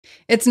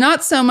It's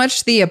not so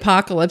much the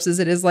apocalypse as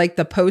it is like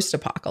the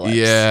post-apocalypse.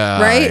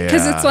 Yeah. Right?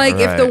 Because it's like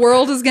if the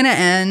world is going to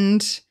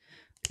end,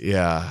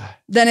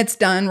 then it's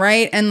done,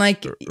 right? And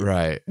like,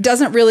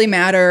 doesn't really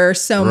matter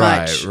so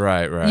much.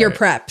 Your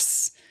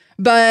preps.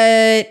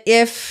 But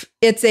if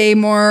it's a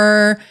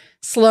more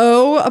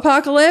slow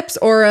apocalypse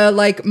or a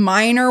like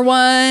minor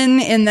one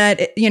in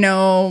that, you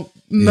know,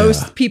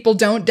 most people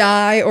don't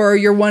die or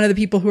you're one of the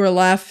people who are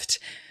left,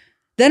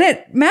 then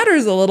it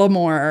matters a little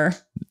more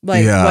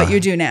like what you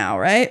do now,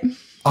 right?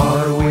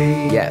 Are we?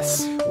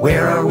 Yes.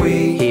 Where are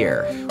we?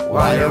 Here.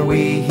 Why are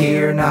we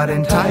here? Not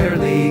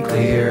entirely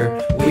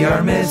clear. We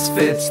are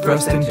misfits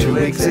thrust into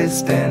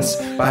existence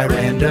by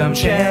random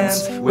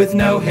chance with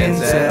no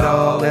hints at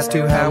all as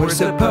to how we're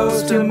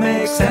supposed to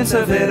make sense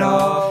of it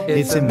all.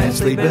 It's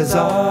immensely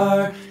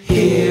bizarre.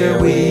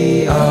 Here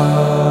we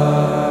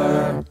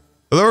are.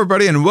 Hello,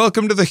 everybody, and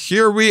welcome to the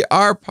Here We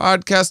Are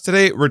podcast.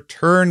 Today,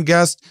 return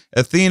guest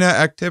Athena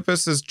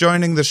Aktipis is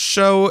joining the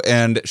show,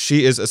 and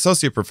she is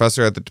associate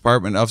professor at the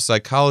Department of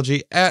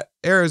Psychology at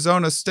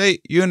Arizona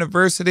State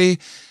University,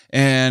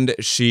 and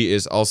she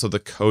is also the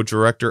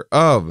co-director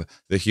of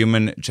the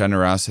Human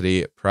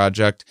Generosity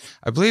Project.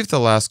 I believe the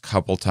last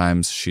couple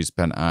times she's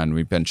been on,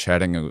 we've been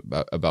chatting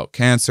about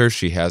cancer.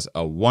 She has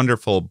a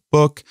wonderful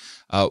book,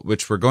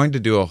 which we're going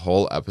to do a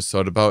whole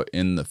episode about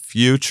in the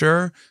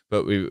future,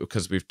 but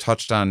because we've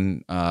touched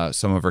on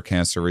some of her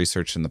cancer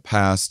research in the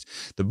past.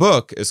 The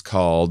book is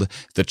called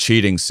The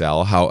Cheating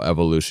Cell: How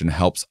Evolution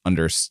Helps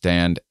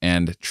Understand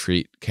and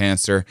Treat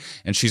Cancer.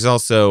 And she's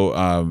also,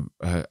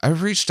 I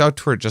reached out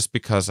to her just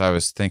because I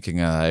was thinking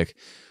like,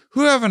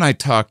 who haven't I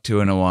talked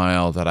to in a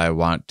while that I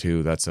want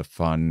to, that's a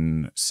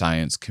fun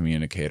science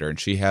communicator. And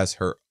she has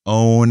her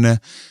own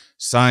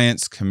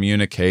science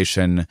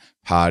communication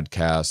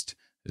podcast,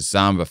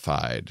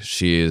 Zombified.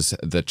 She is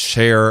the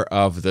chair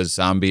of the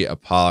Zombie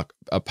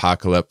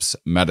Apocalypse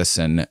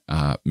Medicine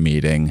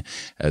meeting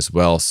as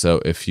well. So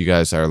if you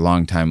guys are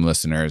longtime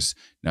listeners,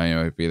 now you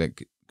might be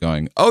like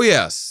going, oh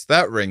yes,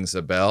 that rings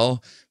a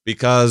bell,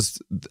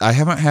 because I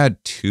haven't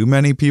had too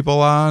many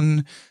people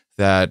on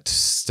that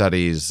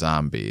study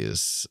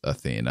zombies,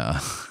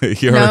 Athena.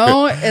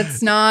 No,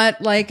 it's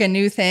not like a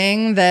new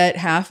thing that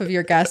half of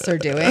your guests are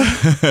doing.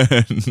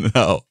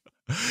 No.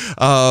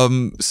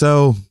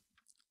 So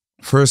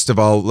first of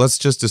all, let's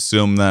just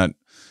assume that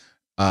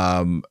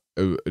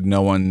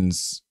no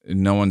one's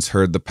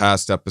heard the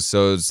past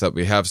episodes, that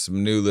we have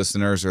some new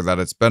listeners, or that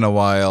it's been a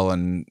while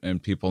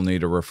and people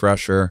need a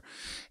refresher.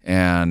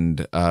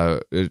 And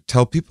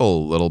tell people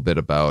a little bit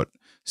about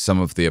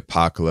some of the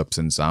apocalypse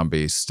and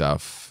zombie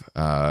stuff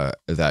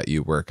that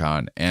you work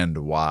on and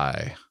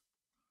why.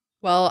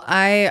 Well,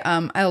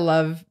 I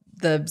love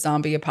the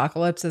zombie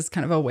apocalypse as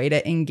kind of a way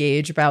to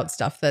engage about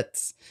stuff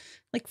that's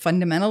like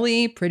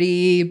fundamentally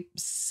pretty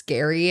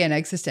scary and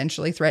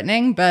existentially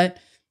threatening, but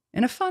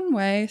in a fun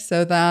way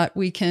so that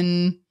we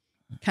can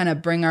kind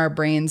of bring our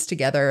brains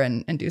together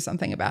and do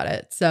something about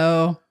it.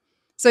 So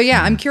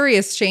yeah, I'm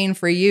curious, Shane,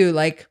 for you,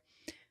 like,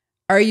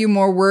 are you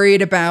more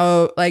worried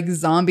about like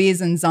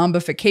zombies and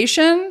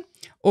zombification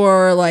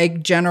or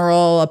like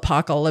general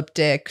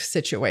apocalyptic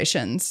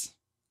situations?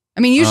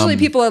 I mean, usually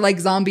people are like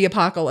zombie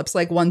apocalypse,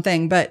 like one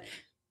thing, but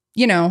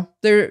you know,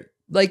 there's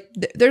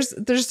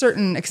a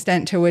certain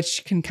extent to which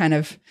you can kind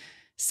of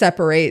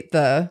separate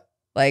the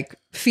like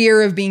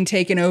fear of being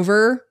taken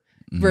over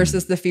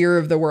versus the fear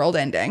of the world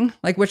ending.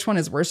 Like, which one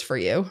is worse for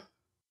you?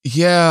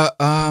 Yeah,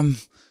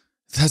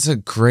 that's a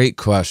great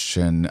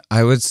question.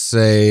 I would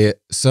say,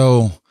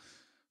 so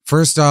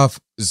first off,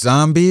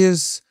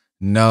 zombies,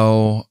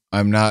 no,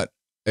 I'm not.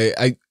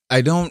 I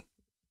don't,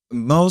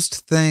 most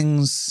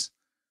things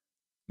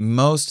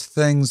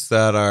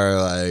that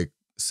are like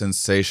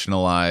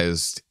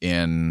sensationalized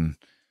in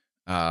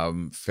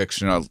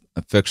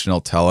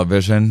fictional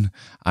television,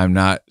 I'm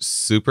not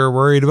super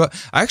worried about.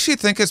 I actually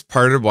think it's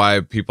part of why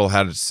people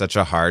had such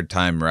a hard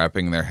time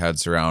wrapping their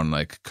heads around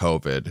like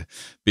COVID,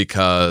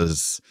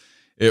 because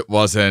it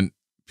wasn't,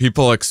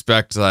 people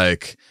expect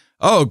like,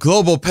 oh,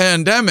 global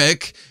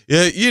pandemic,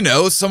 you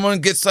know, someone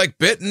gets like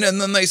bitten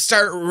and then they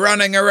start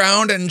running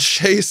around and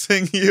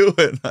chasing you.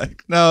 And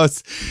like, no,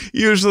 it's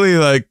usually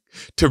like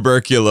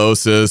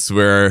tuberculosis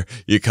where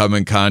you come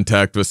in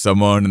contact with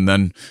someone and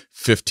then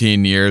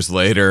 15 years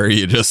later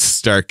you just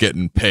start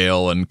getting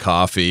pale and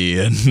coffee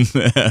and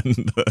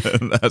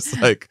that's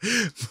like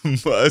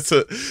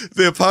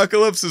the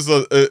apocalypse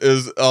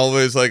is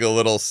always like a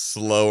little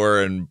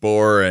slower and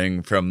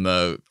boring from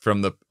the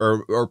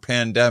or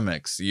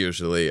pandemics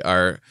usually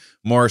are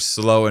more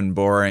slow and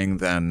boring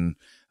than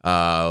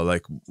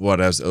like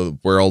what is a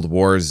World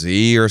War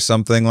Z or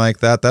something like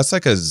that. That's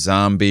like a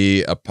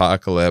zombie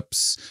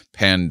apocalypse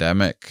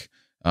pandemic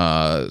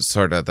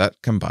sort of,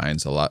 that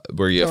combines a lot.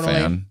 Were you Totally. a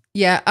fan?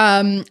 Yeah,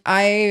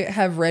 I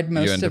have read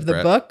most of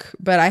the book,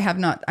 but I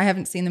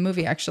haven't seen the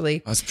movie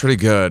actually. That's pretty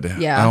good.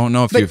 Yeah. I don't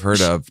know if you've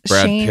heard of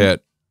Brad Shane,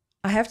 Pitt.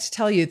 I have to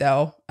tell you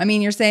though, I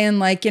mean, you're saying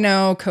like, you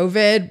know,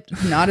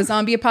 COVID, not a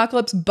zombie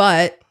apocalypse,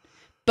 but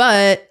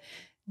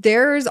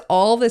there's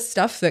all this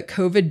stuff that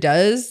COVID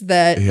does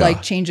that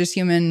like changes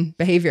human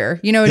behavior.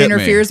 You know, it Hit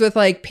interferes with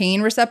like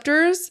pain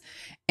receptors.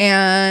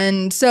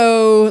 And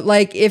so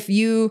like if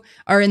you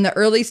are in the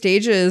early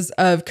stages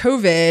of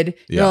COVID,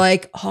 you're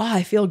like, oh,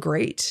 I feel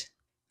great.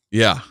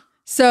 Yeah.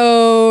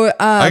 So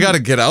I got to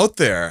get out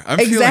there. I'm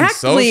feeling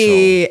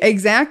social.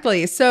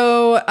 Exactly.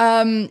 So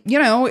you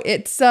know,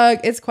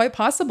 it's quite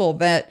possible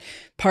that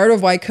part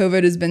of why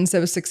COVID has been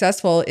so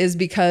successful is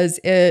because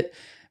it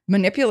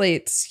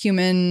manipulates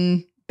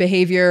human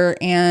behavior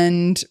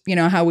and, you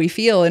know, how we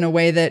feel in a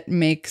way that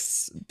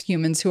makes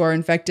humans who are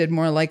infected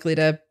more likely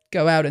to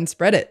go out and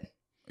spread it.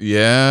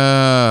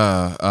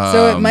 Yeah.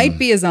 So it might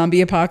be a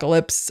zombie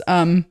apocalypse,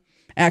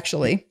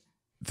 actually.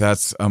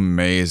 That's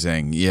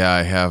amazing. Yeah,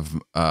 I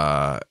have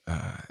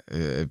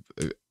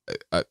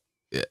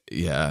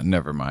yeah,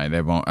 never mind.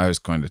 I won't. I was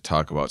going to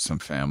talk about some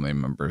family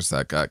members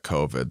that got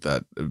COVID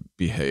that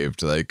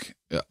behaved like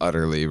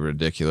utterly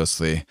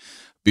ridiculously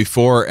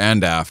before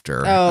and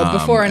after. Oh,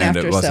 before and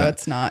after, so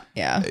it's not,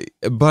 yeah.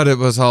 But it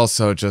was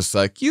also just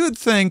like, you would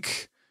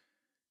think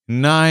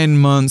 9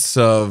 months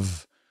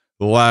of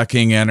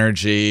lacking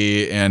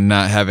energy and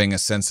not having a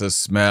sense of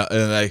smell,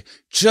 like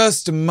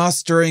just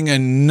mustering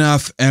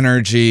enough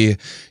energy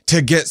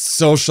to get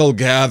social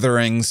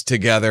gatherings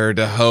together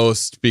to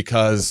host,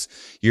 because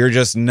you're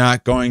just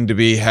not going to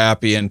be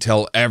happy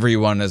until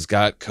everyone has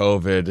got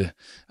COVID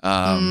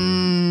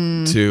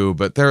too.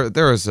 But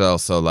there was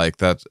also like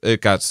that,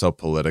 it got so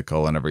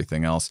political and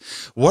everything else.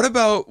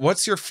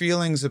 What's your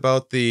feelings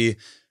about the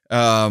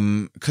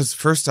because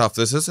first off,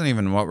 this isn't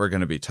even what we're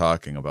going to be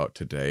talking about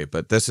today,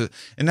 but this is,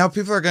 and now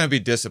people are going to be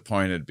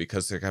disappointed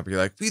because they're going to be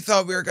like, we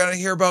thought we were going to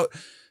hear about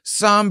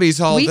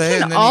zombies all day,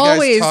 and then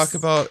you guys talk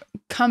about,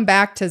 come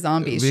back to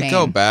zombies. We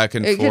go back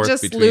and forth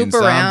just between loop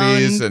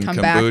around, zombies and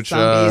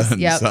kombucha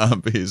and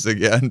zombies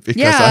again,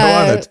 because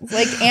I wanted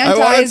like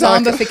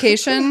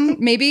anti-zombification,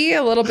 maybe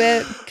a little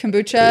bit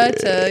kombucha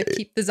to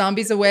keep the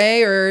zombies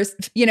away, or,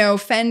 you know,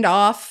 fend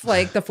off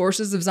like the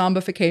forces of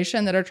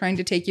zombification that are trying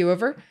to take you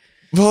over.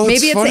 Well,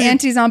 maybe it's the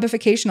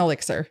anti-zombification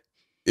elixir.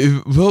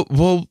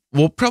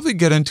 We'll probably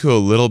get into a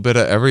little bit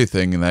of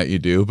everything that you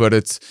do, but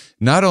it's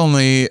not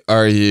only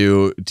are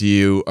you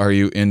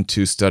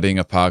into studying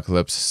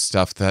apocalypse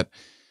stuff that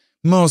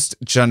most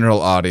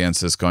general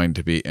audience is going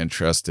to be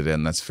interested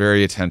in. That's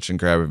very attention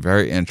grabbing,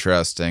 very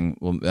interesting.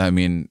 Well, I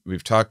mean,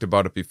 we've talked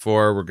about it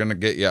before. We're going to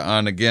get you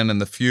on again in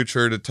the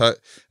future to talk.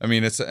 I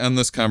mean, it's an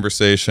endless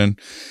conversation,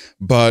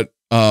 but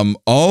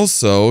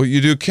also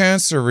you do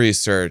cancer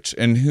research,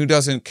 and who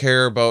doesn't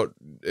care about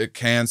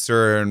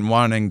cancer and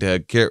wanting to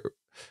get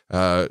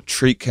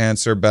treat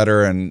cancer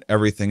better and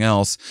everything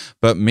else?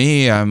 But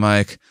me, I'm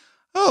like,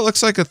 oh, it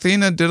looks like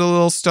Athena did a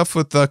little stuff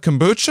with the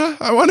kombucha.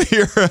 I want to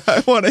hear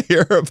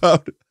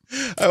about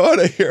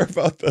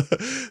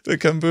the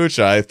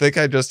kombucha. I think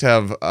I just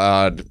have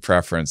odd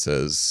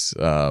preferences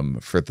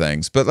for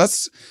things. But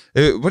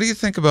what do you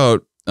think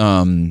about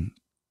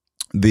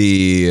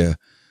the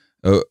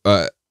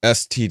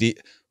STD?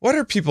 What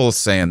are people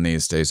saying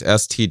these days?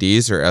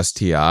 STDs or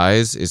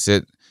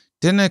STIs?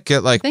 Didn't it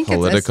get like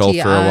political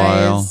for a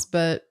while?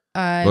 But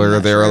where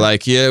they were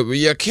like, yeah,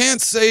 you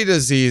can't say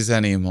disease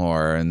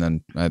anymore. And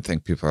then I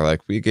think people are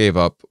like, we gave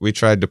up. We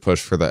tried to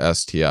push for the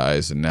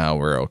STIs, and now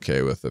we're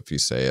okay with if you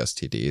say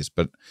STDs.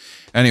 But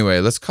anyway,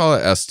 let's call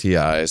it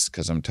STIs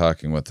because I'm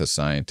talking with a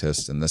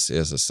scientist, and this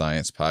is a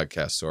science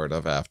podcast, sort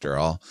of, after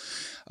all.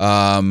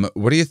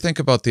 What do you think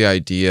about the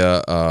idea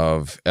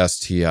of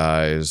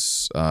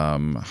STIs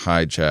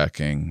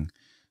hijacking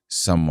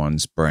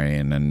someone's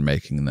brain and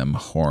making them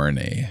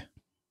horny?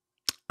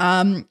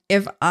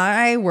 If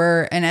I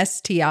were an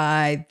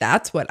STI,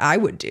 that's what I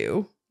would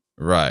do.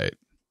 Right.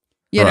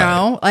 You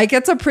know, like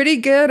it's a pretty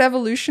good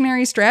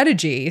evolutionary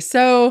strategy.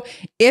 So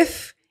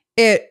if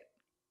it,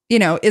 you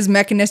know, is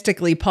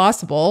mechanistically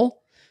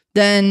possible,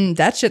 then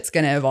that shit's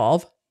going to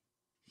evolve.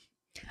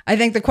 I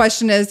think the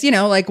question is, you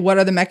know, like, what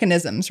are the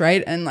mechanisms,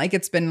 right? And like,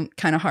 it's been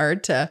kind of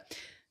hard to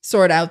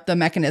sort out the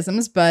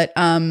mechanisms, but,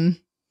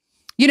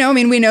 you know, I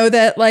mean, we know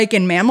that like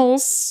in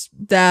mammals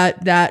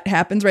that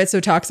happens, right? So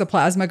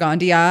𝕊𝕐𝕗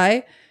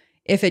𝐀𝐻𝐨𝐿,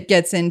 if it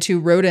gets into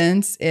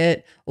rodents,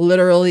 it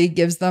literally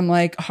gives them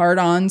like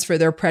hard-ons for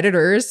their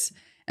predators,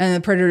 and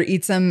the predator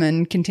eats them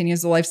and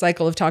continues the life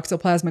cycle of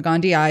𝕊𝕐𝕗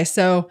𝐀𝐻𝐨𝐿.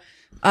 So,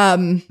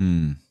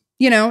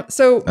 you know,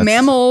 so that's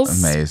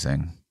mammals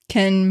amazing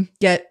can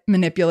get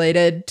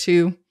manipulated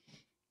to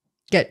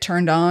get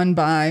turned on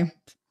by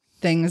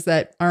things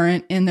that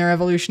aren't in their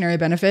evolutionary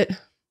benefit.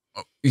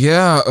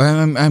 Yeah,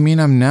 I mean,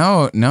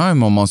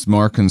 I'm almost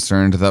more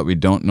concerned that we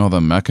don't know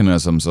the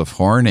mechanisms of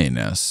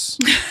horniness.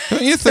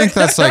 Don't you think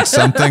that's like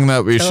something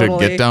that we should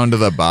get down to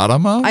the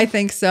bottom of? I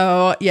think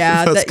so.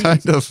 Yeah,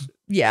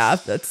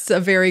 that's a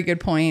very good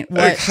point.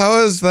 Like,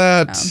 how is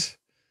that?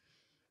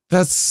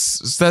 That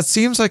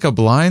seems like a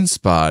blind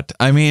spot.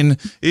 I mean,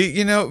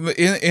 you know,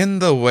 in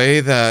the way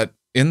that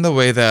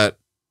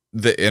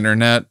the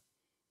internet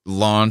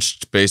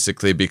launched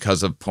basically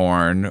because of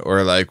porn,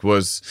 or like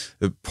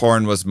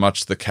porn was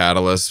much the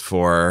catalyst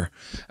for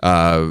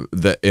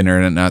the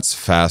internet's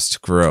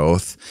fast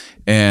growth.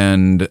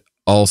 And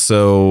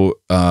also,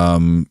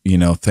 you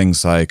know,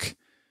 things like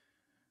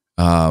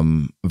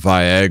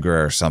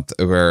Viagra or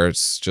something, where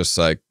it's just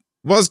like,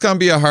 well, it's gonna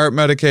be a heart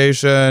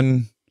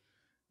medication.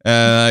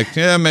 And like,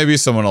 yeah, maybe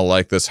someone will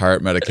like this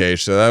heart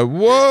medication.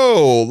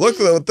 Whoa, look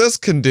at what this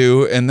can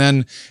do. And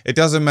then it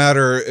doesn't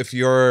matter if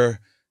you're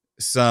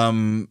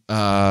some,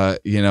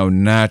 you know,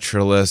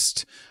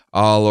 naturalist,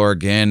 all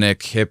organic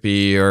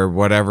hippie or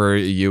whatever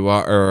you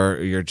are,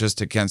 or you're just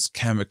against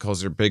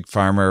chemicals or big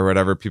pharma or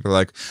whatever. People are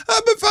like,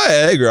 oh, but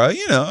Viagra,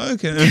 you know,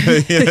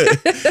 okay.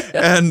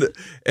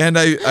 and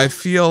I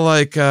feel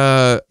like,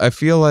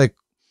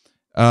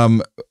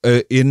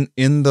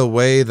 in the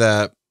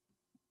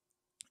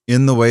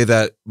way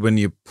that when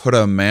you put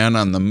a man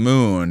on the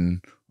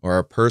moon or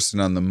a person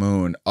on the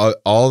moon,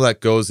 all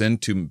that goes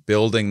into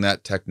building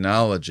that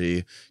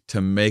technology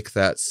to make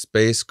that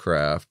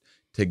spacecraft,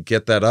 to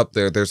get that up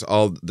there. There's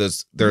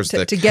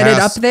the to get it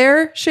up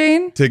there,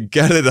 Shane. To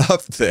get it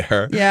up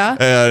there, yeah.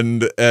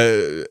 And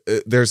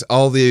there's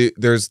all these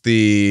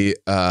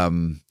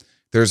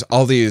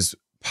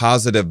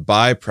positive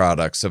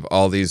byproducts of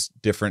all these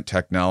different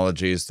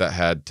technologies that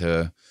had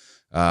to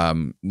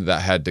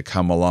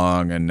come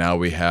along, and now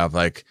we have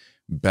like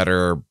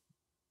better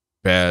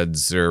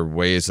beds or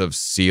ways of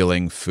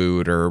sealing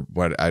food, or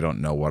what, I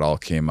don't know what all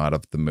came out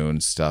of the moon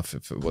stuff,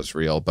 if it was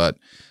real, but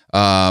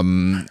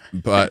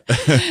but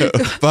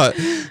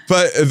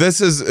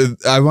this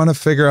is, I want to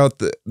figure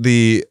out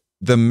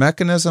the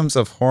mechanisms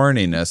of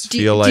horniness. Do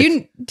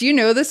you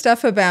know the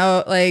stuff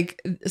about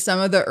like some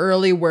of the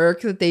early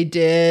work that they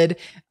did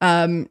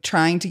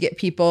trying to get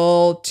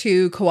people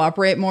to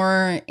cooperate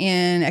more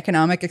in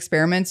economic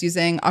experiments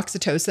using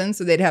oxytocin?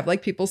 So they'd have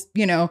like people,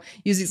 you know,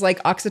 use these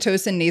like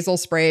oxytocin nasal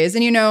sprays,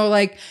 and, you know,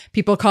 like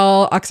people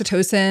call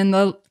oxytocin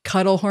the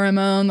cuddle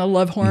hormone, the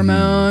love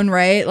hormone,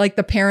 right? Like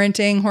the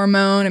parenting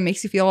hormone. It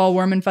makes you feel all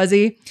warm and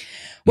fuzzy.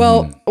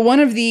 Well, one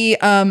of the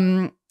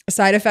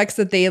side effects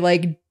that they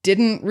like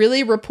didn't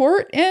really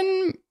report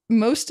in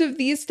most of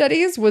these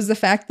studies was the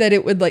fact that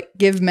it would like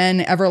give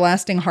men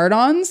everlasting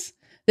hard-ons.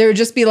 They would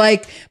just be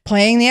like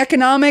playing the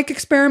economic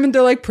experiment.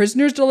 They're like,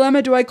 prisoner's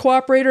dilemma. Do I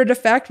cooperate or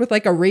defect, with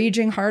like a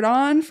raging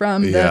hard-on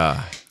from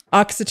the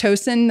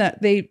oxytocin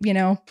that they, you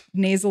know,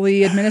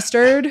 nasally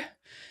administered.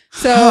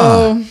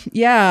 So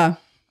yeah,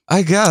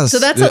 I guess. So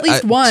that's at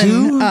least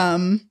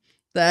one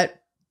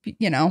that,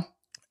 you know,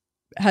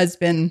 has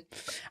been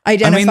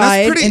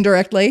identified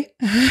indirectly.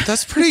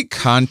 That's pretty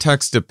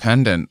context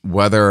dependent,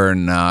 whether or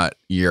not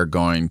you're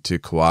going to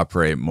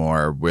cooperate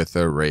more with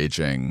a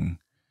raging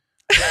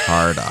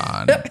hard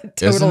on.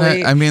 Totally. Isn't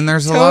it? I mean,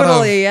 there's a lot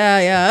of...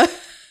 yeah.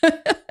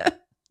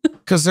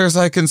 Because there's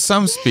like, in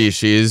some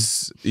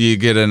species, you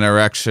get an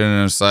erection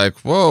and it's like,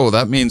 whoa,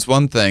 that means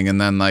one thing. And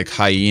then like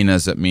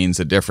hyenas, it means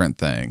a different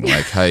thing.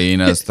 Like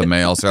hyenas, the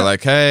males are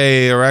like,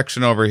 hey,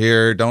 erection over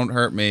here. Don't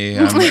hurt me.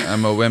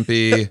 I'm a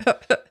wimpy.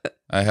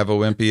 I have a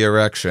wimpy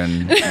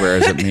erection.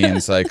 Whereas it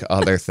means like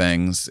other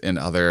things in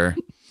other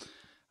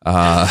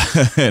other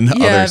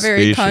species.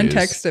 Very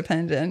context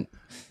dependent.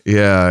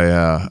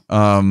 Yeah.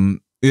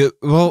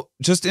 Well,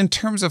 just in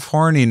terms of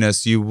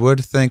horniness, you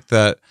would think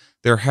that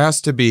there has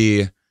to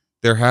be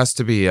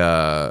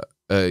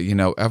you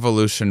know,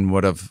 evolution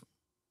would have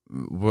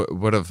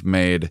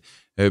made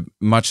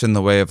much in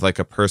the way of like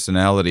a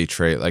personality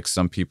trait. Like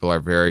some people are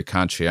very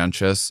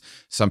conscientious,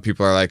 some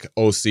people are like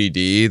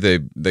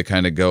OCD, they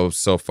kind of go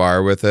so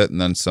far with it,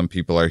 and then some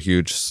people are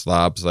huge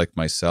slobs like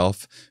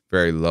myself,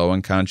 very low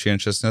in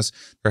conscientiousness.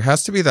 There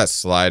has to be that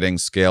sliding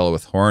scale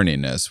with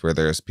horniness, where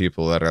there's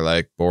people that are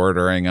like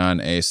bordering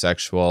on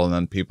asexual, and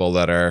then people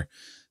that are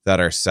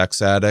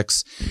sex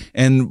addicts.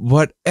 And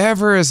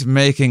whatever is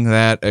making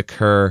that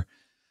occur,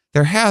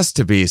 there has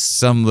to be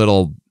some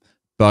little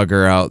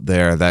bugger out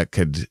there that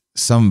could,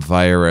 some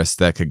virus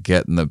that could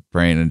get in the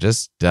brain and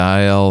just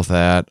dial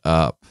that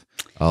up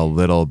a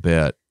little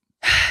bit.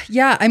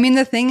 Yeah. I mean,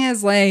 the thing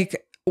is,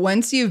 like,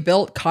 once you've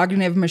built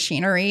cognitive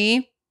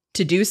machinery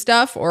to do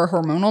stuff, or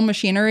hormonal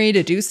machinery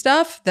to do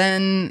stuff,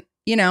 then,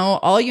 you know,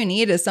 all you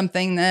need is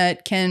something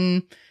that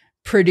can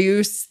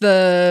produce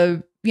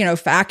the, you know,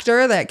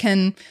 factor that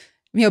can,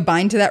 you know,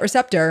 bind to that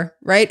receptor,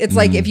 right? It's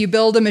like if you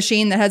build a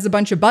machine that has a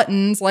bunch of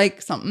buttons,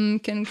 like something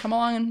can come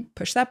along and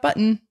push that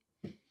button.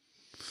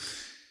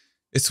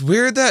 It's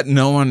weird that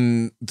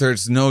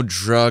there's no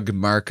drug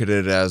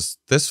marketed as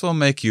this will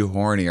make you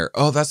hornier.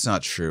 Oh, that's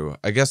not true.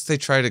 I guess they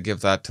try to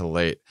give that to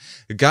late.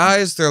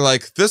 Guys, they're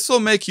like, this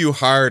will make you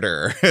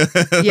harder.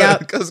 Yeah.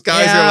 Because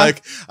guys are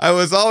like, I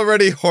was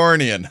already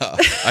horny enough.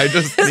 I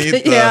just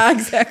need the... Yeah,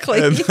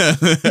 exactly. And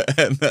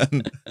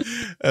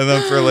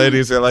then for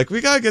ladies, they're like,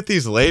 we got to get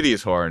these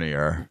ladies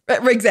hornier.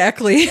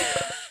 Exactly.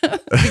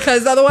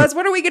 Because otherwise,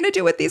 what are we going to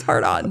do with these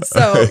hard-ons?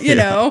 So, you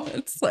know,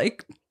 it's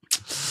like...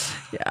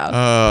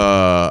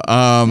 Yeah.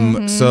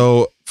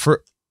 So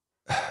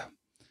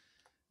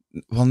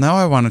now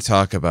I want to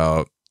talk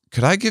about,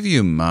 could I give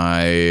you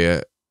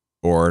my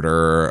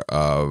order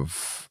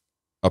of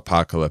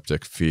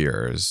apocalyptic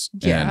fears.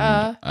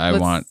 Yeah.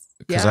 And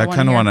I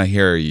kind of want to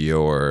hear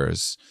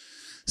yours.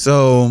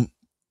 So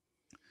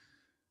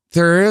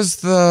there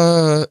is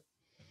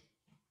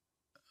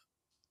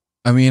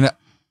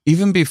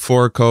even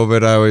before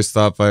COVID, I always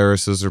thought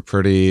viruses are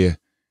pretty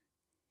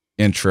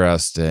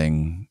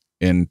interesting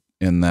in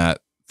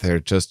that they're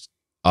just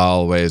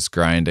always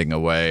grinding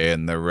away,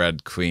 and the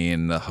Red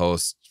Queen, the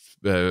host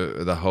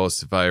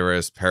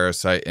virus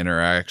parasite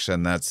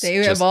interaction, they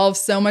evolve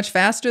so much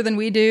faster than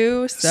we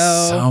do.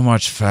 So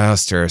much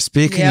faster.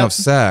 Speaking of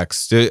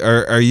sex,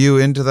 are you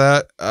into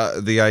that?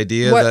 The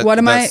idea what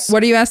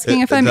are you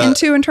asking if I'm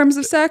into in terms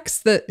of sex?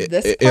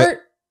 This part?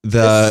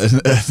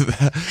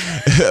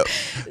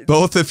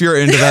 Both, if you're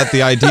into that,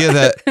 the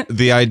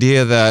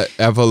idea that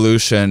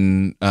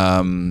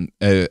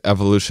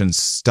evolution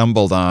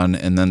stumbled on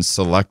and then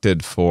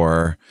selected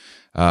for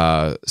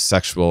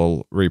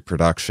sexual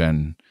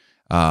reproduction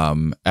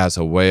as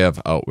a way of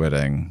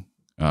outwitting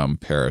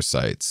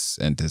parasites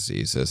and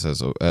diseases,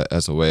 as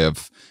a way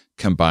of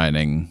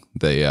combining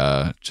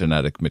the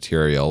genetic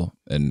material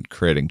and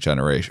creating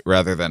generation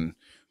rather than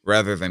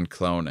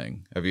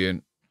cloning. Have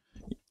you?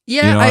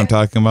 Yeah, you know what I'm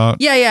talking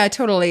about? Yeah,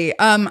 totally.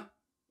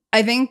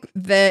 I think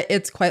that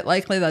it's quite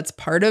likely that's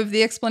part of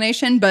the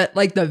explanation, but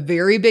like the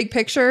very big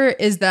picture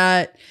is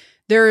that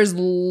there's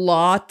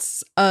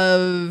lots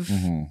of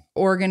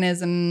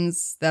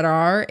organisms that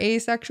are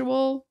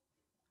asexual,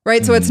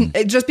 right? So it's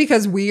just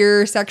because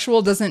we're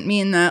sexual doesn't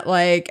mean that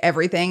like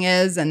everything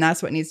is, and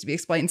that's what needs to be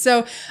explained.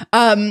 So,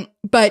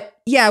 but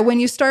yeah, when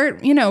you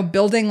start,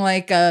 building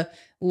like a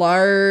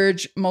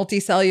large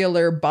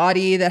multicellular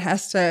body that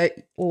has to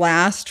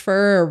last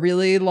for a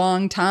really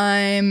long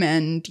time,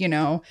 and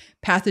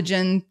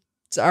pathogens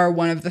are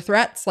one of the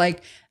threats,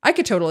 like I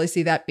could totally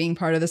see that being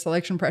part of the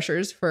selection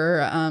pressures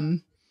for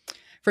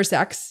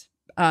sex.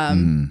 I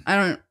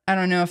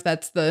don't know if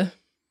that's the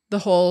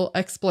whole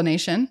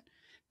explanation,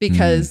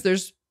 because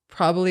there's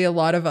probably a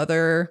lot of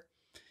other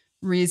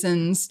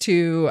reasons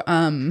to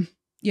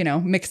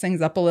mix things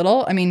up a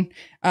little. I mean,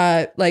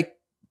 like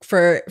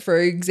for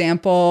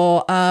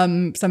example,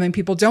 something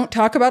people don't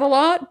talk about a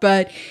lot,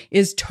 but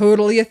is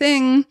totally a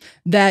thing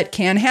that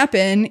can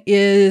happen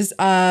is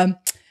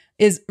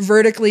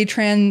vertically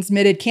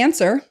transmitted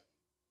cancer.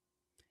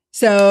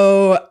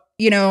 So,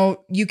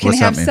 you can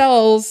have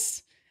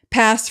cells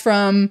pass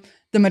from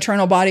the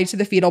maternal body to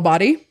the fetal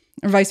body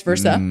or vice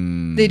versa.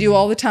 They do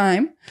all the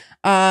time.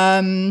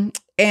 And,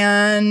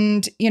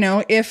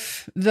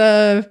 if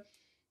a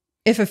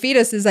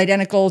fetus is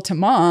identical to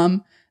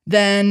mom,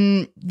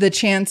 then the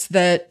chance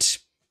that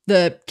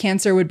the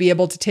cancer would be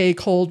able to take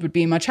hold would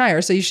be much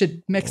higher. So you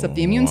should mix up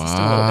the immune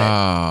system a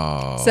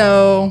little bit.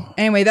 So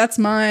anyway, that's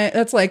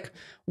like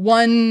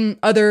one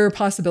other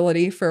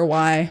possibility for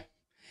why it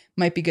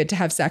might be good to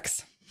have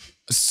sex.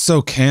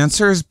 So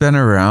cancer's been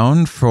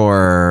around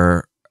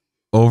for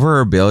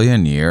over 1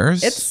 billion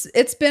years?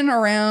 It's been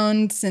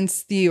around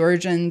since the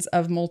origins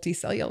of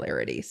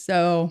multicellularity.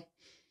 So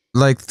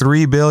like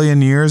 3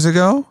 billion years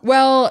ago?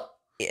 Well,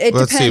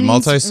 let's see,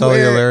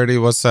 multicellularity,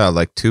 what's that,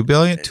 like 2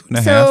 billion,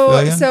 2.5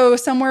 billion? So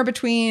somewhere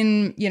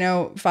between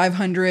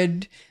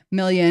 500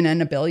 million and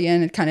 1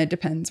 billion. It kind of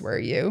depends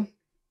where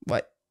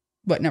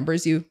what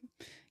numbers you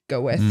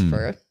go with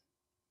for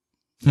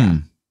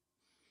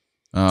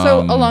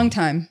so a long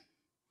time,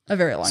 a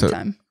very long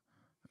time.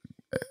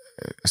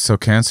 So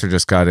cancer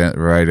just got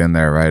right in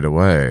there right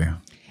away.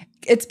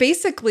 It's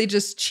basically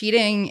just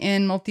cheating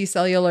in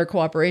multicellular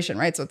cooperation,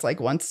 right? So it's like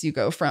once you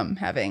go from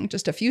having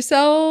just a few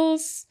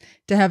cells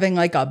to having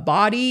like a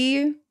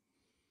body,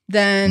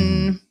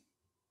 then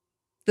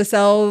the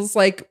cells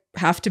like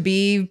have to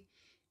be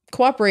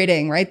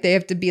cooperating, right? They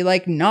have to be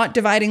like not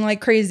dividing like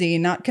crazy,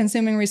 not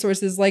consuming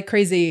resources like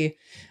crazy,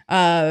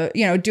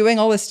 doing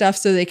all this stuff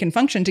so they can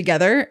function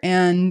together.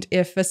 And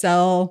if a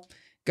cell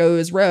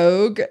goes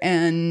rogue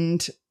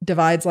and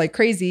divides like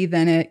crazy,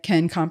 then it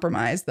can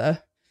compromise the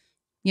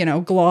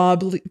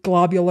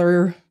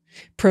globular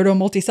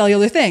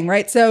proto-multicellular thing,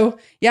 right? So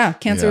yeah,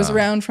 cancer is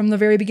around from the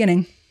very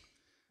beginning.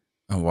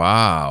 Oh,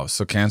 wow.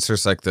 So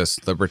cancer's like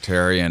this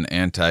libertarian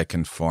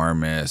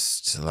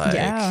anti-conformist, like,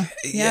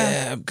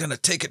 I'm going to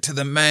take it to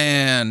the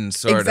man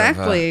sort of.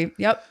 Exactly.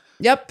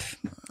 Yep.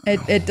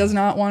 It does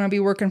not want to be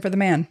working for the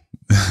man.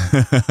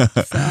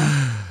 So.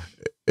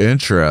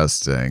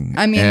 Interesting.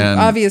 I mean,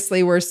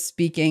 obviously we're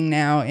speaking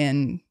now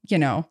in,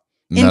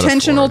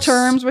 intentional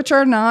terms, which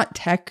are not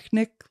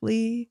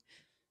technically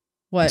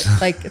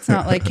like, it's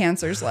not like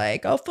cancer's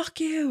like, oh, fuck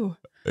you.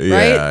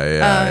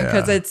 Right?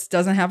 Because it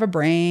doesn't have a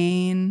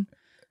brain.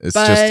 It's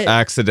just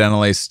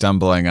accidentally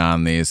stumbling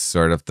on these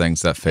sort of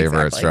things that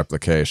favor its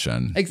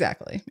replication.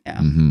 Exactly.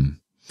 Yeah.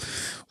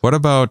 What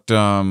about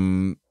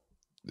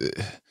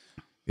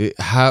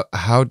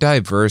how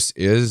diverse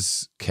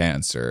is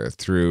cancer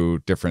through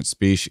different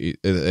species?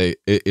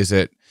 Is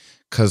it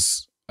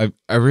because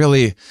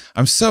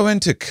I'm so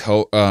into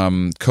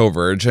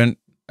convergent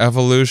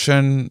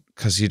evolution,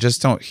 because you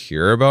just don't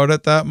hear about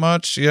it that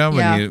much.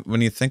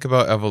 When you think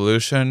about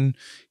evolution,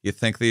 you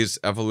think these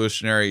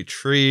evolutionary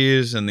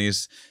trees and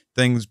these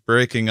things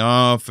breaking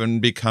off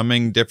and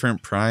becoming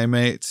different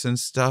primates and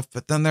stuff.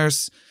 But then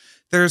there's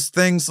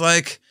things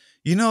like,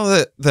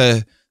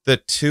 the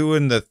 2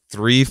 and the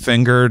 3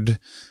 fingered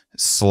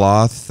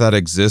sloth that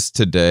exist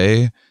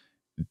today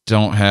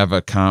don't have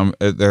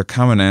their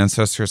common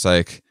ancestors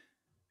like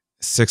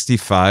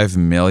 65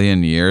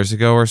 million years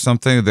ago or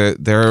something.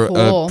 They're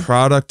Cool. a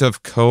product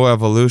of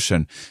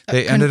coevolution.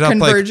 They ended up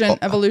convergent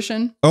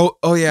evolution.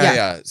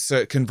 Yeah.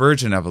 So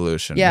convergent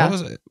evolution. Yeah.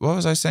 What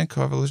was I saying?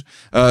 Coevolution.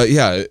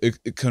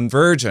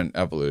 Convergent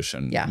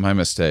evolution. Yeah. My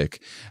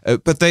mistake.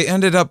 But they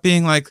ended up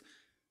being like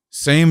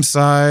same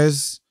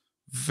size,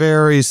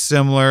 very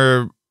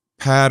similar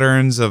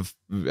patterns of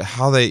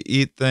how they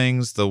eat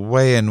things, the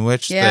way in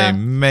which they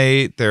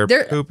mate, their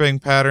pooping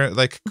pattern,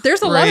 like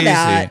there's a lot of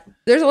that.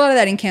 There's a lot of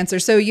that in cancer.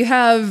 So you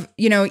have,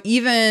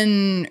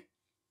 even,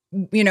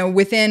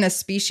 within a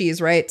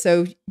species, right?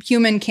 So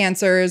human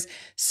cancers,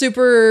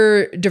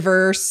 super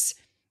diverse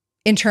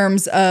in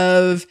terms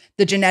of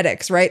the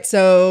genetics, right?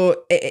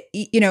 So,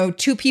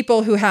 2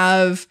 people who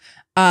have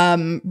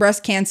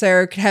breast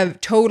cancer could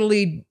have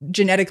totally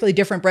genetically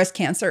different breast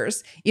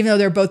cancers, even though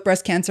they're both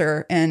breast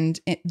cancer and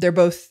they're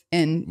both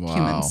in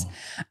humans.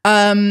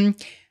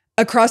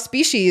 Across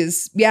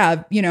species,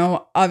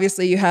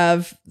 obviously you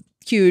have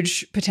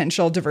huge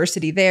potential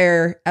diversity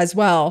there as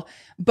well.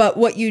 But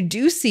what you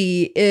do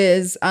see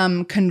is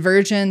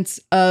convergence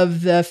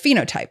of the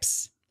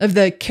phenotypes, of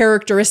the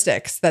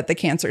characteristics that the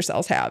cancer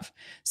cells have.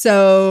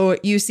 So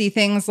you see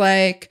things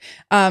like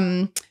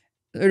sort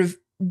of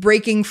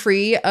breaking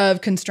free of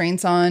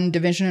constraints on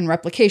division and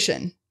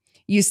replication.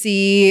 You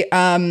see...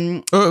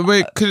 I'm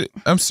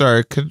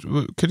sorry.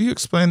 Could you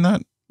explain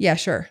that? Yeah,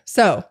 sure.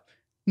 So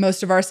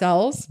most of our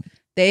cells,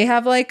 they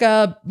have like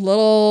a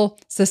little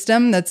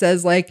system that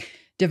says like,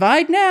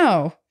 divide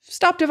now,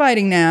 stop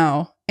dividing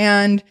now.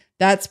 And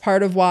that's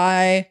part of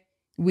why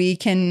we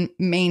can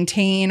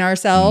maintain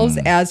ourselves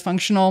as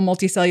functional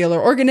multicellular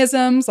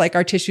organisms, like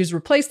our tissues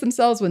replace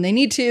themselves when they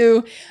need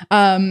to.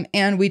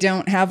 And we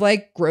don't have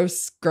like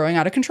growths growing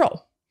out of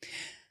control.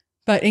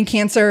 But in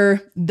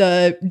cancer,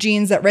 the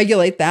genes that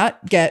regulate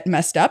that get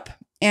messed up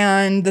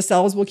and the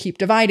cells will keep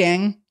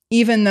dividing,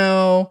 even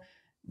though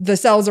the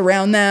cells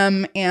around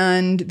them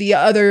and the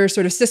other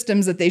sort of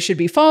systems that they should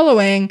be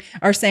following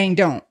are saying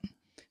don't.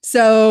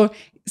 So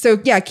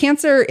yeah,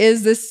 cancer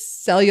is this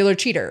cellular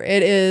cheater.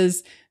 It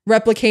is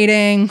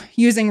replicating,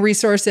 using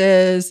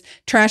resources,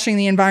 trashing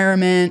the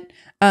environment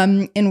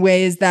in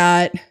ways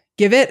that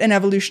give it an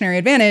evolutionary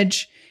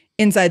advantage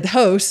inside the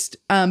host,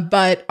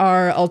 but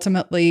are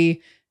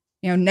ultimately,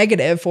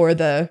 negative for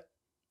the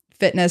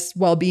fitness,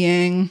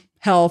 well-being,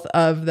 health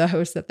of the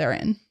host that they're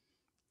in.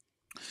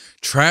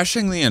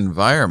 Trashing the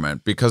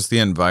environment because the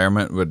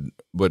environment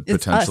would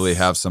potentially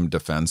have some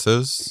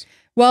defenses.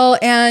 Well,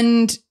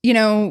 and,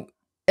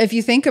 if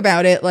you think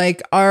about it,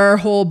 like our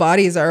whole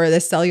bodies are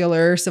this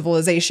cellular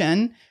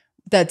civilization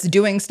that's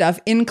doing stuff,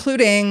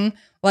 including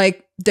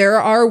like there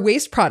are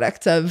waste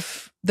products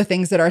of the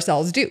things that our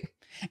cells do.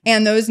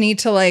 And those need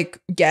to like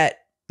get,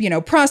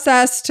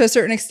 processed to a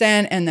certain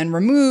extent and then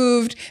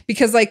removed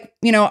because like,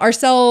 our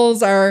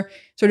cells are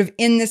sort of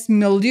in this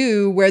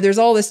milieu where there's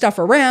all this stuff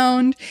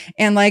around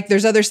and like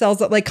there's other cells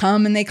that like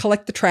come and they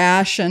collect the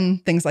trash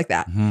and things like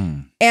that.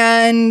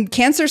 And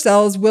cancer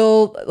cells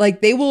will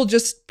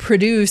just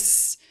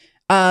produce,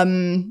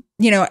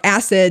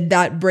 acid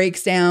that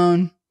breaks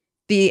down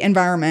the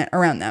environment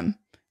around them.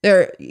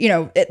 They're,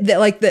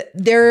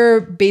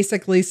 they're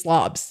basically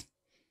slobs.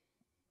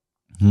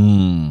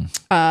 And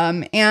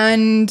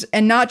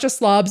not just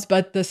slobs,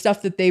 but the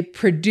stuff that they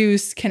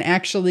produce can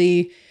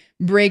actually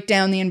break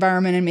down the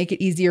environment and make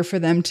it easier for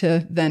them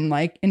to then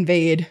like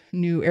invade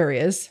new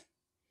areas.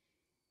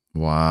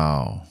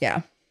 Wow.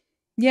 Yeah.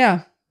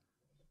 Yeah.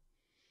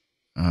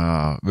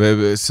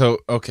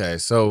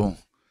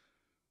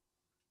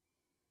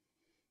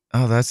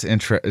 That's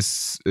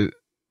interesting.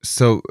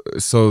 So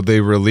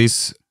they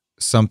release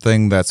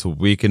something that's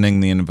weakening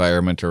the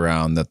environment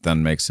around that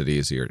then makes it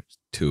easier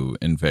to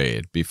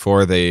invade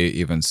before they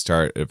even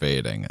start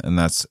invading, and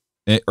that's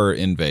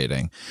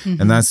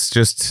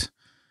just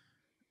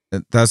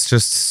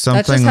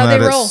something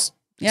that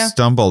it's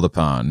stumbled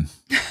upon.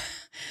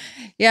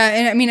 Yeah,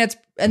 and I mean it's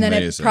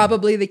Amazing.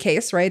 probably the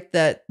case, right,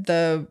 that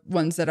the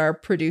ones that are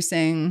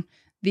producing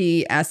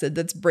the acid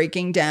that's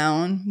breaking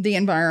down the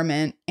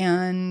environment,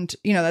 and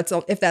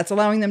if that's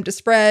allowing them to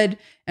spread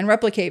and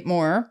replicate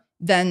more,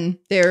 then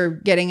they're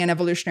getting an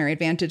evolutionary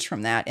advantage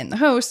from that in the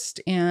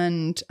host,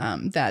 and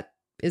that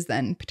is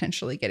then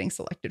potentially getting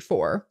selected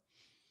for.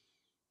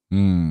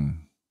 And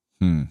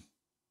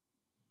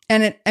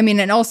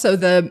and also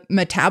the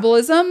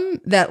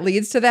metabolism that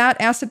leads to that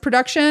acid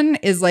production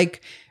is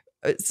like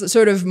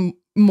sort of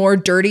more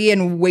dirty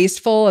and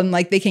wasteful, and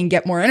like they can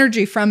get more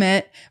energy from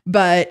it,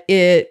 but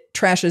it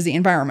trashes the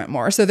environment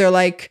more. So they're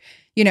like,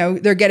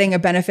 they're getting a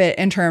benefit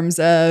in terms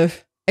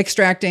of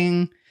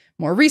extracting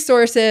more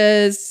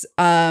resources,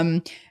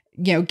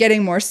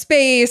 getting more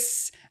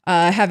space,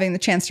 having the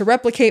chance to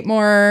replicate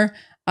more.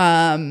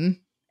 And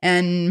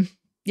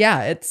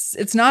yeah,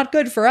 it's not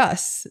good for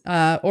us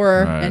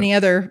or any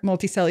other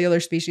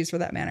multicellular species for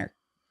that matter.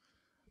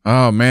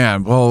 Oh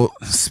man. Well,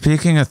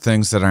 speaking of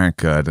things that aren't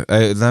good,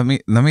 let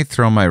me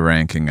throw my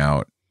ranking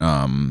out.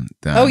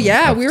 Oh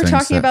yeah, we were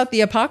talking about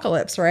the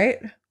apocalypse, right?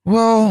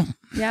 Well,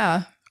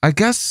 yeah. I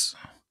guess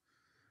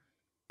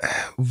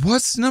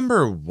what's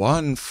number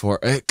one for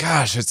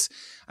gosh,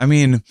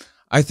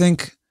 I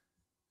think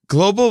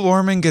global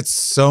warming gets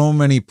so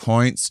many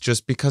points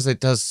just because it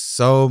does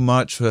so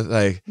much with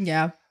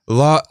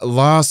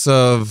loss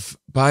of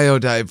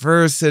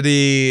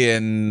biodiversity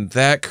and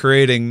that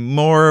creating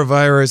more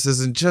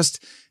viruses and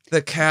just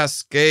the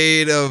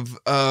cascade of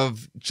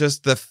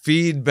just the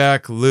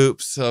feedback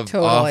loops of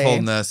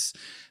awfulness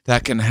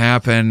that can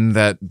happen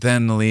that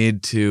then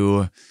lead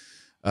to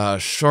a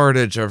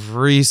shortage of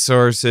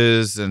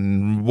resources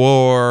and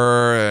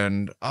war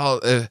and all.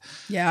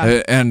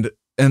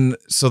 And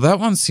so that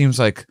one seems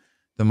like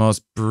the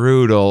most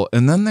brutal.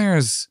 And then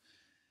there's,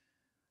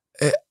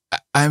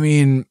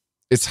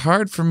 it's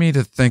hard for me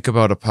to think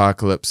about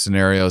apocalypse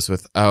scenarios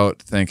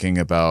without thinking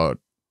about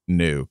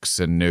nukes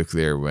and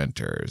nuclear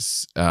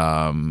winters.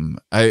 That's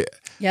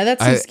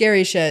some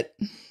scary shit.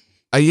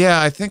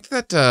 I think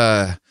that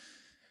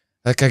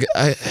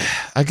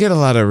I get a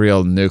lot of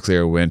real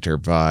nuclear winter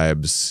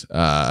vibes.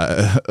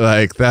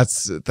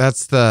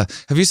 That's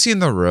have you seen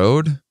The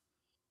Road?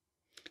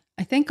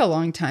 I think a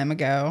long time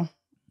ago.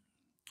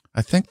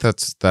 I think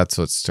that's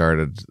what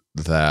started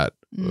that.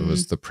 It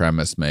was the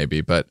premise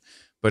maybe, but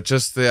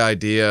just the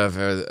idea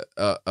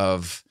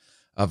of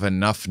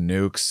enough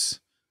nukes,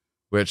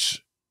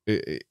 which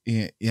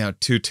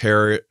two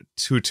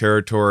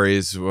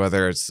territories,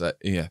 whether it's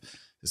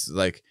it's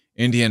like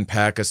India and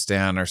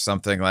Pakistan or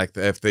something like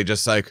that, if they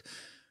just like,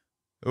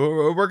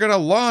 we're gonna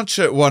launch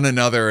at one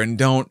another and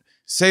don't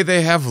say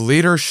they have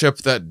leadership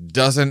that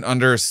doesn't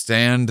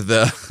understand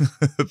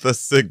the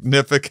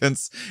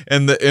significance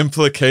and the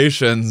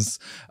implications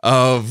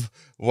of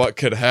what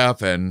could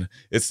happen.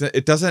 I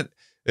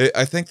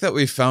think that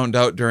we found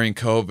out during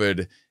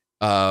COVID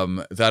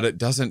that it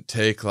doesn't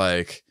take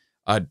like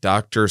a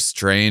Dr.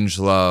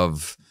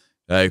 Strangelove,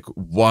 like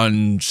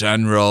one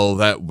general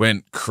that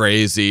went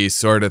crazy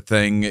sort of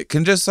thing. It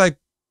can just like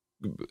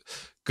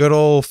good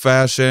old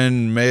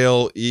fashioned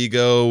male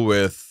ego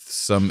with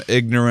some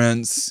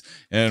ignorance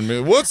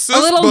and what's this, a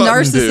little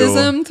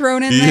narcissism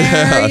thrown in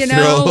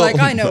there, like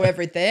I know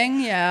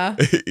everything. Yeah.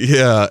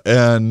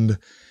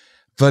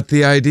 But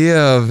the idea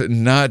of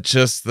not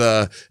just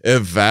the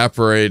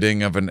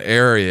evaporating of an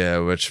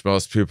area, which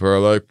most people are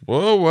like,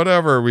 well,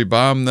 whatever, we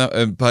bomb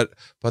them. But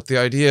the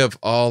idea of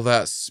all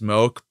that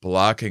smoke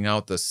blocking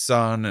out the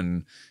sun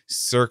and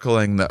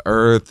circling the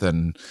earth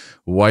and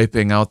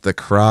wiping out the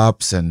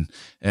crops. And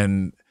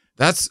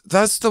that's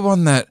the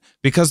one that,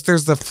 because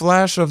there's the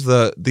flash of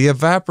the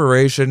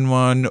evaporation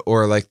one,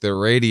 or like the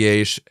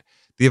radiation,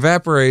 the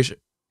evaporation.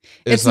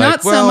 It's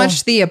not so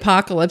much the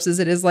apocalypse as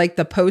it is like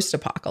the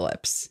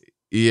post-apocalypse.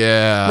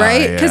 Yeah.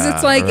 Right? Because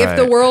it's like, if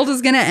the world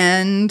is going to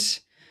end,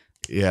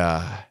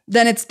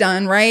 then it's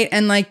done, right?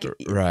 And like,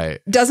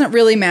 doesn't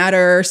really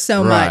matter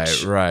so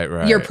much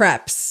your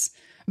preps.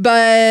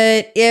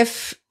 But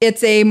if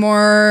it's a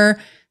more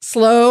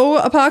slow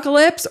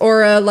apocalypse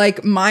or a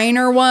like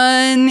minor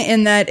one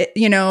in that,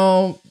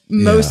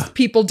 most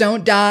people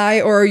don't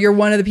die or you're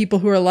one of the people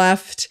who are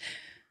left,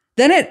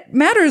 then it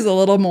matters a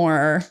little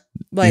more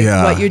like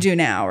what you do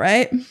now,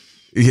 right?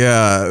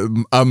 Yeah,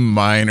 a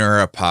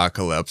minor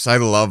apocalypse. I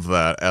love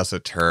that as a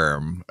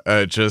term.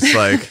 Just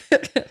like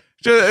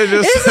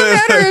it's a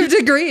matter of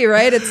degree,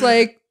 right? It's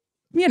like,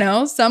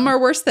 some are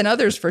worse than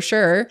others for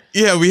sure.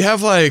 Yeah, we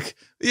have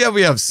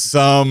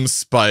some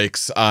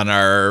spikes on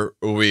our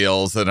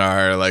wheels in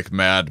our like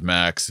Mad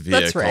Max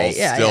vehicles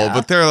still,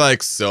 but they're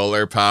like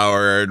solar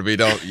powered. We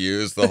don't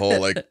use the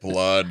whole like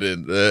blood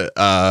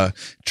and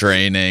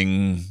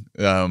draining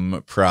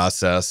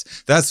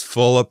process. That's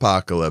full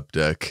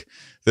apocalyptic.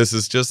 This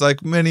is just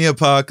like mini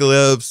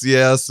apocalypse.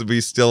 Yes,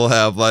 we still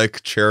have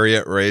like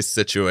chariot race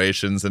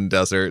situations in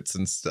deserts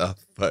and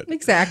stuff. But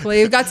exactly,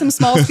 we've got some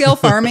small scale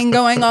farming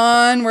going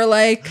on. We're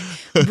like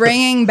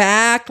bringing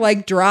back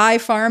like dry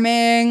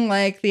farming,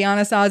 like the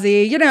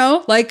Anasazi.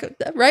 Like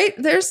right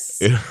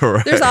there's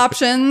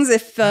options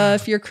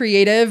if you're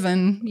creative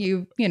and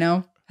you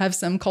have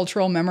some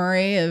cultural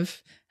memory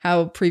of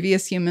how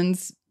previous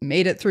humans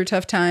made it through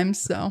tough times.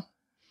 So.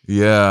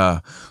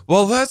 Yeah.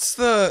 Well, that's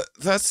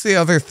the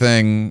other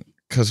thing,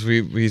 because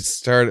we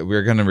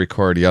were going to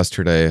record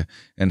yesterday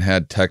and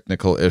had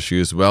technical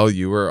issues. Well,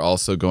 you were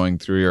also going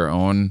through your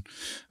own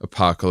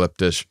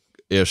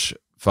apocalyptic-ish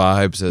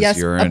vibes as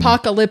you're in.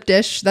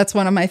 Apocalyptish. That's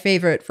one of my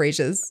favorite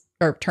phrases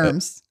or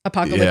terms.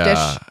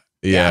 Apocalyptish.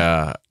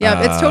 Yeah.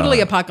 It's totally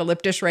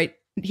apocalyptish right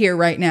here,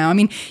 right now. I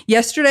mean,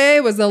 yesterday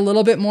was a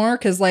little bit more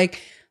because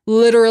like,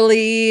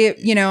 literally,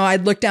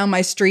 I'd look down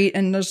my street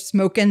and there's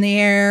smoke in the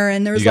air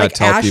and there was like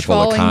ash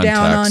falling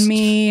down on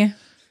me.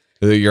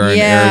 You're in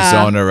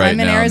Arizona right I'm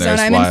in now. Arizona.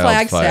 And I'm there's in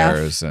Flagstaff.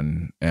 wildfires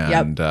and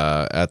at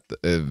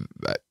the,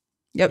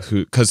 Yep.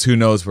 Because who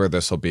knows where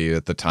this will be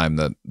at the time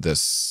that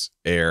this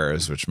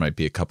airs, which might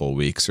be a couple of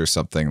weeks or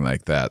something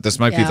like that. This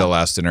might be the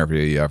last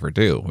interview you ever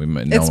do.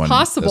 It's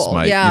possible.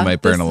 You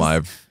might burn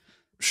alive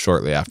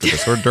shortly after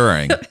this or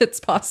during. It's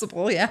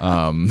possible. Yeah.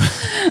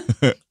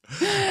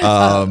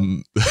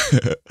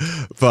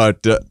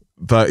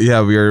 But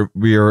yeah,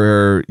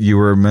 you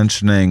were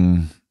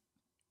mentioning.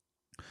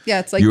 Yeah,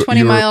 it's like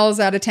 20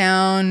 miles out of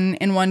town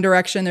in one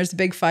direction, there's a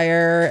big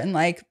fire, and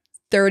like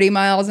 30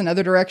 miles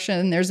another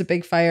direction, there's a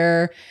big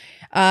fire.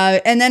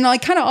 And then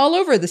like kind of all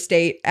over the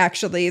state,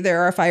 actually,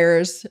 there are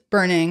fires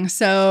burning.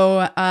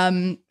 So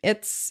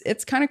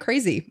it's kind of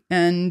crazy.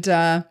 And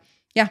I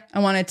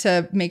wanted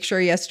to make sure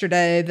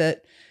yesterday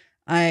that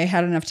I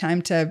had enough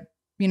time to,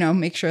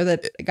 make sure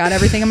that I got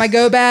everything in my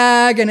go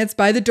bag and it's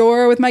by the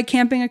door with my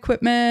camping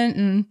equipment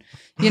and,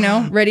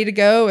 ready to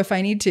go if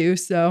I need to.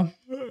 So.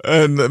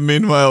 And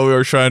meanwhile, we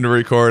were trying to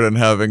record and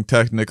having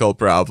technical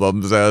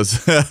problems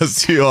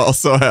as you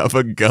also have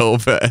a go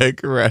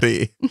bag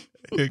ready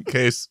in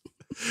case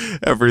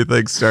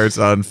everything starts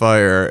on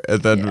fire.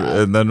 And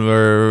then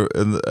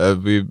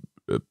we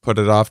put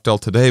it off till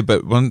today.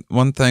 But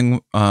one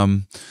thing,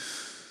 when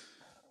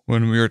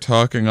we were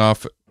talking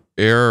off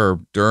air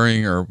or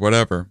during or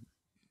whatever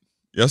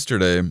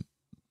yesterday,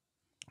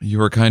 you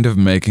were kind of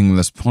making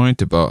this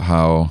point about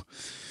how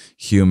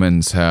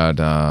humans had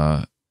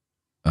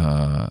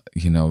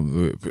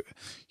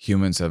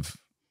humans have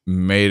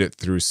made it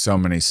through so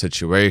many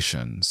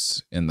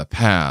situations in the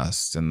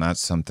past, and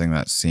that's something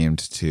that seemed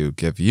to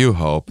give you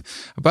hope.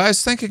 But I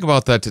was thinking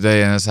about that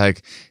today, and it's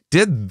like,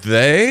 did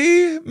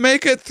they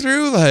make it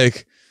through?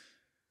 Like,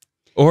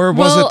 or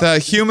was it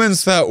that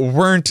humans that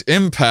weren't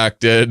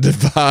impacted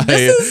by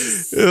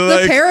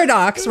the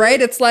paradox,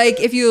 right? It's like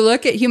if you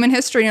look at human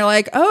history and you're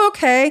like, oh,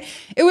 okay,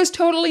 it was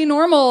totally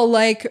normal,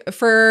 like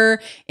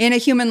in a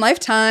human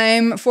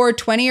lifetime for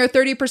 20 or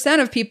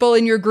 30% of people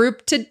in your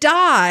group to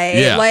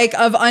die, like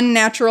of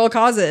unnatural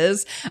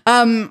causes.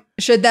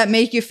 Should that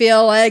make you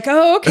feel like,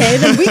 oh, okay,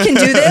 then we can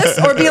do this?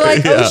 Or be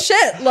like, oh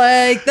shit,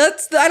 like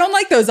I don't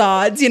like those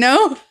odds,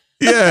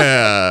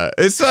 Yeah,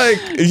 it's like,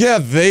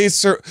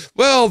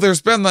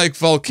 there's been like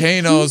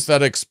volcanoes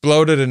that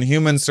exploded and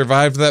humans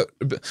survived that.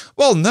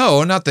 Well,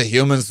 no, not the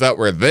humans that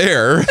were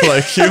there,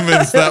 like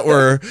humans that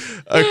were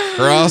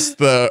across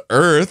the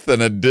earth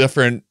in a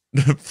different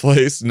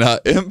place,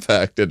 not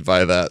impacted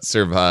by that,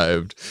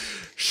 survived.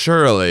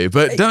 Surely,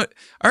 but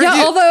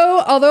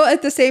although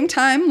at the same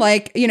time,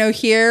 like,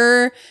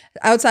 here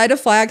outside of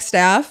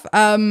Flagstaff,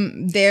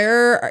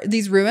 there are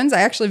these ruins.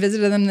 I actually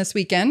visited them this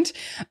weekend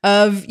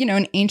of,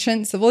 an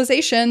ancient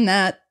civilization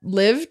that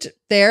lived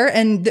there,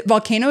 and the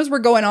volcanoes were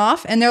going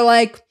off, and they're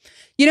like,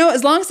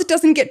 as long as it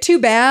doesn't get too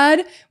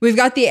bad, we've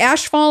got the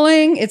ash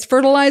falling, it's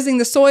fertilizing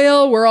the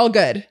soil, we're all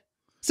good.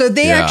 So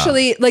they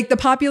actually, like, the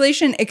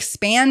population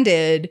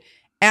expanded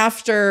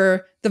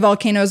after the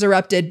volcanoes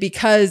erupted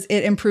because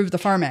it improved the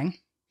farming.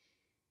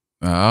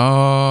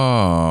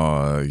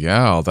 Oh,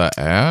 yeah, all that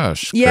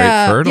ash. Great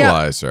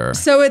fertilizer. Yeah.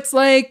 So it's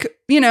like,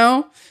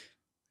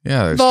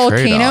 there's volcano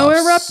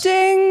trade-offs.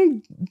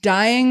 erupting,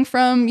 dying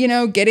from,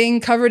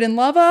 getting covered in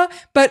lava,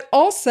 but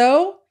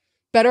also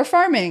better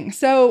farming.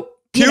 So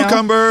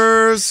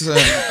cucumbers. There's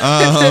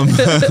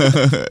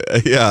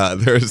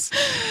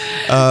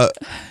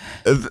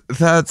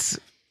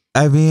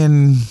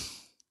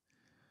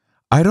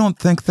I don't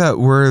think that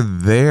we're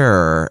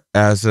there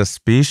as a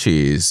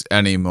species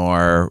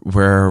anymore,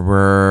 where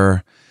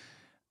we're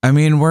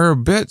a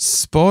bit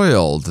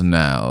spoiled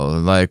now,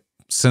 like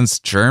since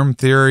germ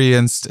theory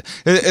and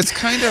it's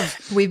kind of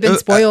we've been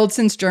spoiled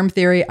since germ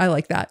theory. I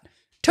like that.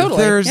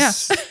 Totally.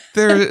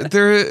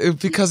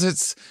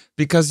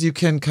 Because you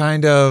can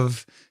kind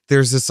of,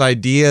 there's this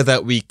idea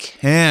that we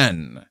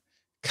can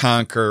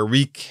conquer,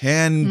 we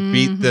can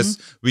beat this,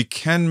 we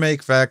can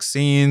make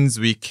vaccines,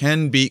 we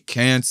can beat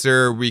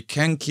cancer, we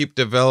can keep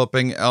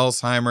developing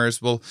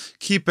Alzheimer's, we'll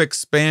keep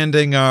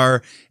expanding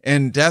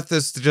and death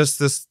is just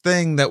this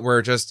thing that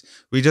we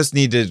just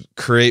need to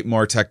create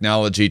more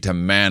technology to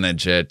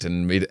manage it,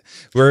 and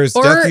whereas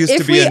death used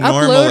to be a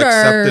normal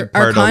accepted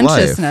part of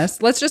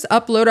life. Let's just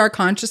upload our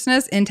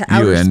consciousness into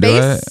outer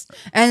space,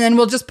 and then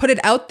we'll just put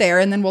it out there,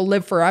 and then we'll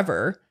live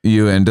forever.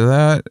 You into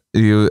that?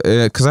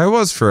 Because I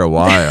was for a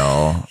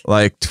while,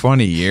 like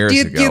 20 years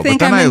ago. Do you think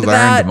but then I'm I into learned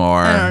that?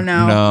 more. I don't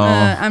know. No,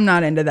 I'm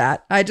not into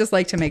that. I just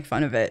like to make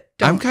fun of it.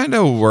 I'm kind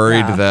of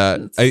worried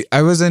that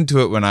I was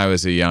into it when I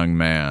was a young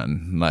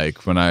man,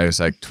 like when I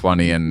was like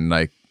 20 and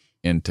like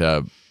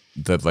into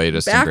the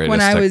latest and greatest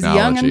when I was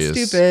young and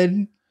technologies.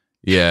 stupid.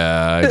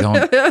 Yeah,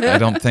 I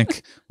don't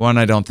think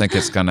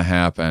it's gonna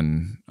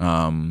happen.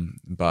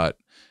 But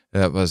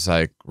that was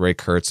like Ray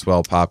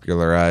Kurzweil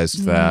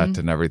popularized that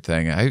and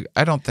everything.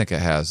 I don't think it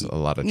has a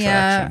lot of traction.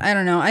 Yeah, I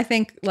don't know. I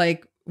think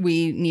like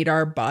we need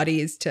our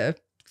bodies to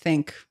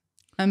think.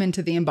 I'm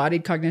into the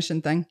embodied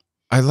cognition thing.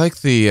 I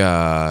like the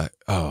I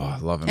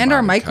love embodied and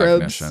our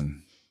microbes.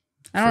 cognition.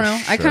 I don't know.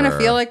 Sure. I kind of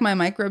feel like my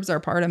microbes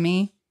are part of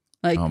me.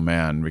 Like, oh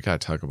man, we got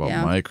to talk about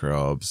Yeah.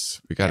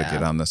 microbes. We got to Yeah.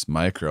 get on this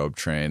microbe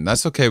train.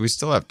 That's okay. We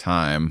still have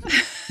time.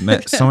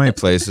 So many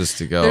places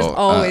to go. there's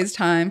always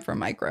time for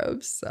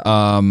microbes.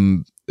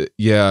 So.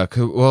 Yeah.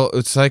 Well,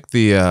 it's like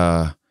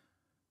the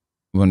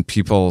when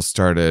people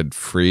started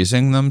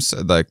freezing them,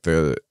 like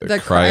the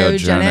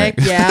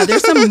cryogenic. Yeah,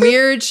 there's some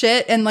weird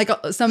shit, and like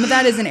some of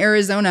that is in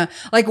Arizona.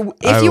 Like,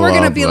 if you were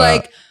gonna be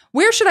like,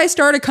 where should I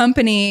start a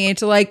company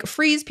to like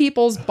freeze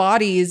people's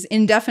bodies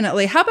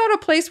indefinitely? How about a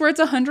place where it's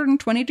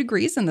 120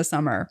 degrees in the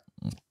summer?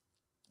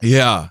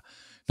 Yeah.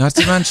 Not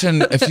to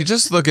mention, if you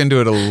just look into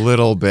it a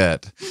little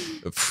bit,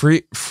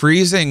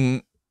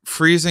 freezing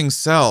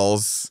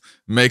cells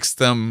makes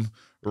them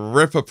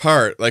rip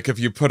apart. Like if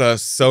you put a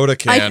soda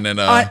can in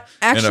a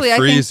actually, in a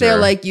freezer. I think they're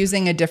like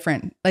using a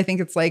different. I think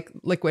it's like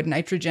liquid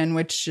nitrogen,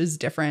 which is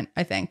different.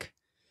 I think.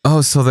 Oh,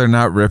 so they're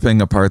not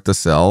ripping apart the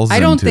cells? I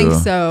don't think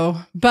so.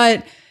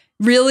 But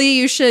really,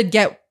 you should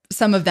get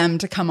some of them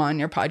to come on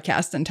your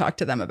podcast and talk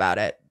to them about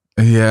it.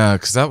 Yeah,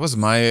 because that was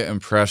my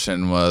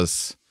impression.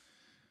 Was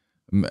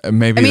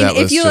maybe that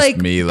was if you just like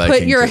me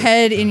put your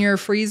head in your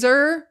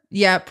freezer,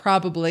 yeah,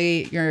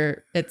 probably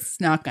it's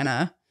not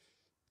gonna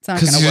work.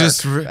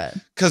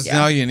 Because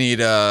now you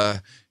need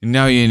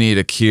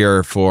a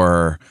cure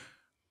for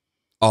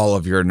all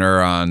of your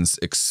neurons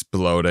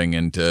exploding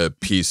into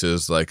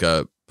pieces like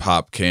a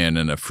pop can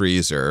in a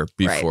freezer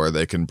before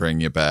they can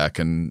bring you back,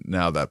 and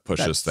now that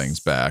pushes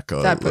things back a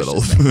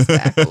little.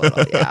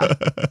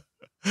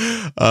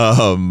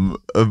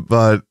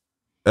 But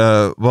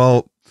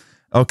well,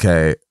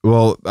 okay.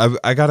 Well,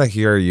 I gotta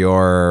hear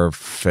your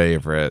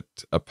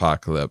favorite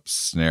apocalypse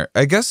scenario.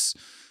 I guess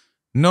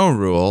no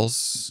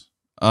rules.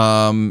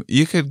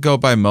 You could go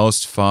by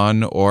most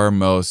fun or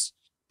most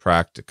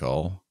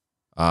practical.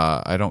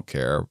 I don't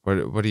care.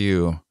 What do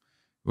you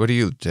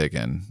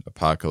digging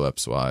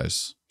apocalypse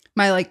wise?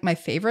 My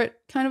favorite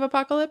kind of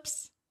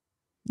apocalypse?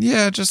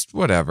 Yeah, just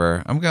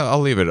whatever. I'll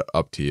leave it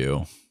up to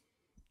you.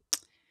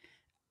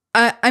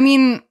 I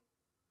mean,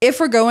 if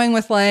we're going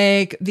with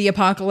like the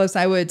apocalypse,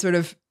 I would sort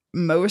of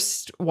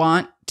most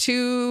want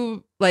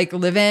to like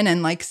live in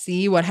and like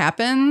see what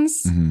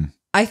happens. Mm-hmm.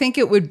 I think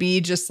it would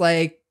be just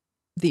like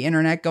the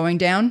internet going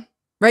down,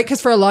 right?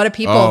 Because for a lot of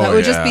people, that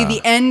would just be the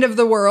end of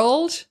the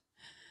world.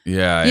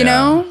 Yeah, you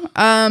know?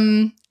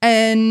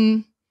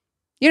 And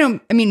you know,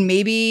 I mean,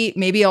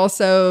 maybe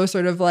also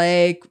sort of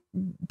like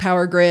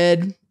power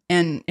grid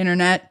and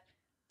internet.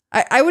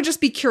 I would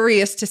just be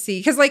curious to see,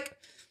 because like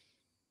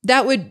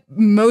that would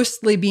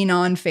mostly be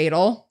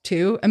non-fatal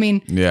too. I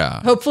mean,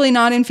 hopefully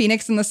not in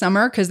Phoenix in the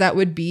summer, because that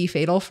would be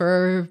fatal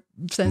for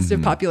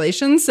sensitive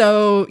populations.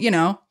 So, you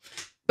know,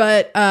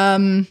 but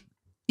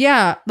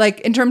yeah, like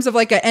in terms of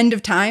like an end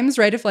of times,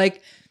 right? If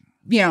like,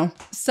 you know,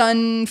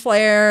 sun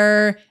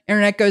flare,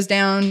 internet goes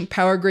down,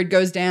 power grid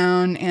goes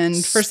down,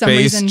 and for some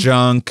reason, space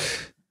junk,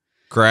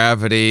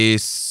 gravity,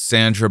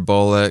 Sandra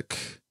Bullock.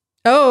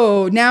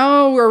 Oh,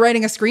 now we're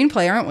writing a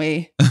screenplay, aren't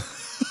we?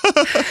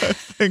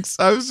 Thanks.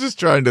 I was just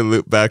trying to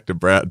loop back to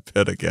Brad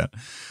Pitt again.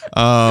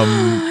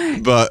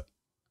 But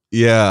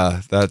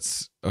yeah,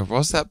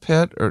 was that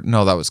Pitt or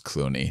no? That was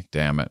Clooney.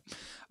 Damn it.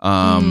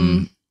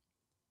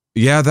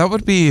 Yeah, that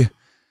would be.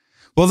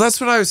 Well,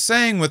 that's what I was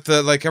saying with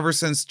the like ever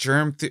since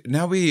germ.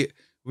 Now we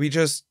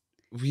just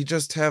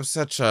have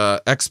such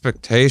a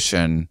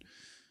expectation.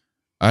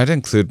 I'd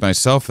include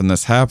myself in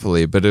this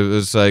happily, but it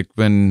was like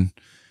when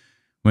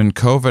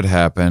COVID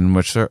happened,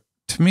 which to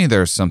me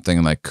there's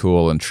something like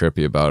cool and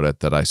trippy about it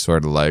that I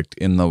sort of liked,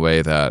 in the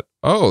way that,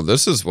 oh,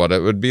 this is what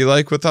it would be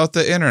like without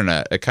the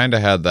internet. It kind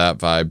of had that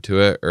vibe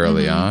to it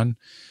early on,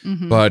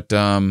 but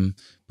a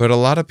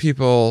lot of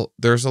people,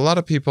 there's a lot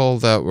of people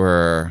that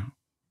were.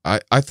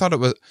 I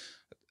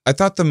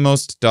thought the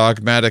most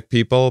dogmatic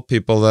people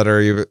that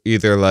are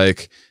either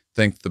like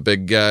think the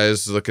big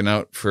guys looking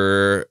out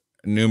for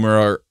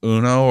numero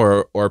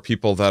uno, or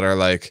people that are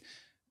like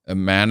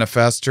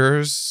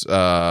manifestors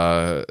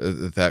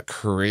that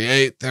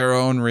create their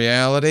own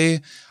reality.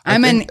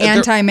 I'm an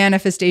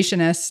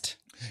anti-manifestationist.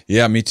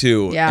 Yeah, me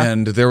too. Yeah.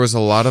 And there was a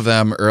lot of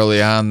them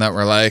early on that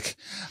were like,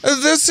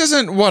 this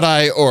isn't what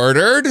I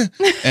ordered.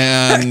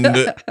 And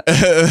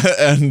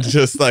and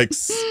just like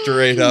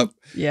straight up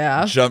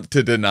jump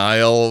to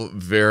denial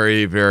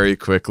very, very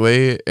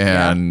quickly.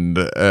 And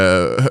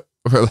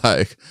we're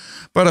like,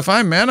 but if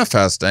I'm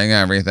manifesting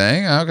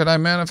everything, how could I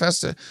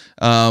manifest it?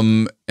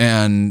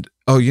 And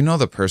oh, you know,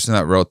 the person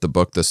that wrote the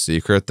book, The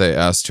Secret, they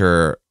asked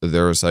her,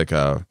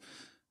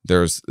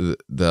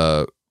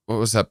 what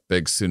was that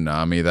big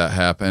tsunami that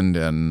happened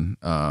in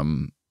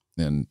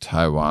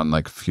Taiwan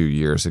like a few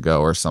years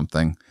ago or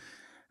something?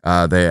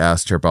 They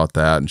asked her about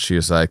that, and she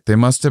was like, they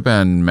must have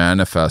been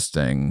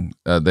manifesting.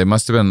 They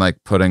must have been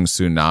like putting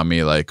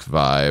tsunami like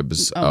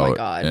vibes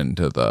out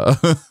into the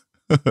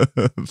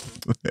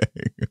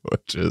thing,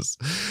 which is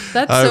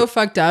so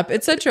fucked up.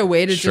 It's such a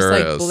way to just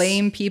like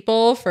blame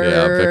people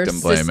for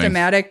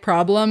systematic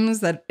problems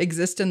that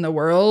exist in the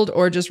world,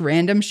 or just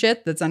random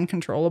shit that's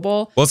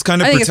uncontrollable. Well, it's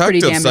kind of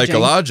protective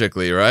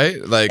psychologically, right?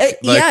 Like then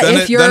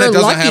it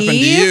doesn't happen to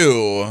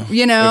you.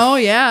 You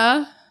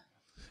know,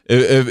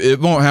 it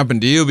won't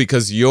happen to you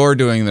because you're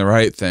doing the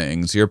right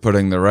things. You're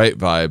putting the right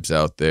vibes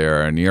out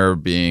there and you're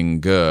being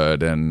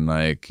good and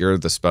like you're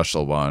the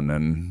special one.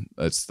 And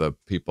it's the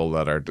people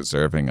that are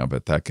deserving of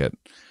it that get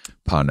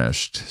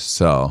punished.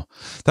 So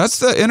that's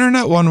the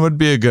internet one would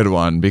be a good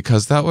one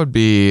because that would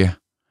be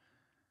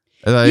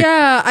like,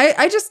 yeah,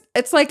 I just,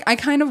 it's like, I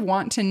kind of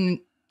want to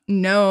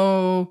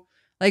know,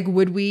 like,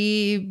 would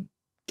we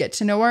get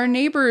to know our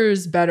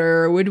neighbors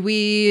better? Would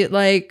we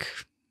like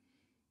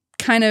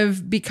kind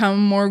of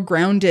become more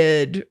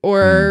grounded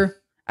or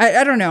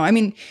I don't know. I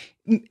mean,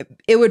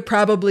 it would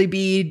probably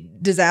be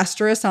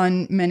disastrous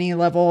on many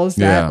levels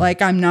that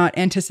like I'm not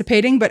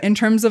anticipating, but in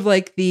terms of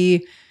like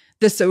the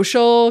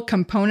social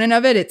component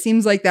of it, it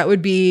seems like that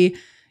would be,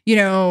 you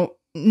know,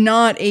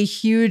 not a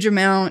huge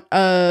amount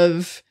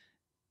of,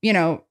 you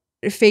know,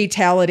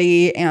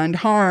 fatality and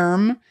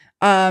harm.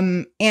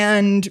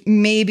 And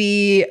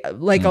maybe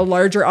like a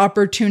larger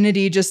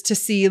opportunity just to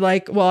see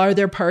like, well, are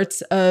there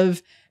parts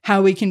of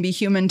how we can be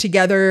human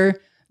together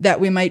that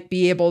we might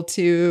be able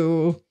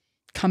to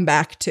come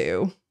back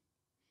to?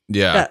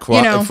 Yeah.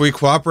 If we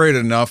cooperate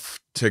enough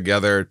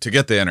together to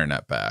get the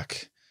internet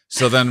back,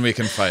 so then we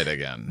can fight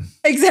again.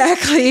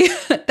 Exactly.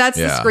 That's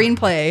the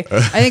screenplay.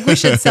 I think we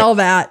should sell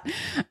that.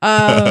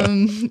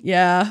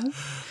 Yeah.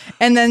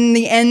 And then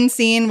the end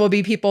scene will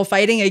be people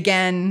fighting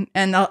again.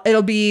 And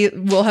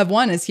we'll have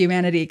won as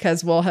humanity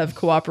because we'll have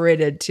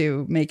cooperated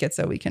to make it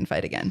so we can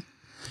fight again.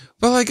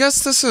 Well, I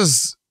guess this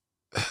is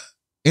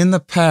in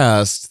the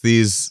past,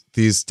 these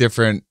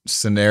different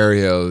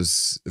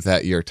scenarios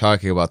that you're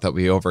talking about that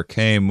we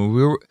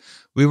overcame,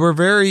 we were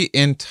very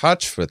in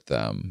touch with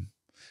them.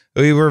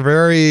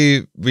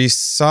 We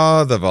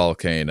saw the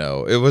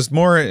volcano. It was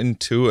more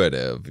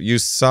intuitive. You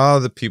saw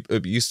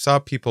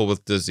people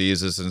with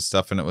diseases and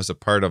stuff, and it was a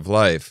part of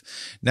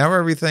life. Now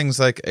everything's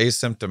like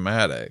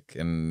asymptomatic,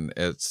 and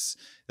it's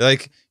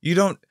like you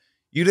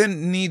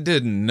didn't need to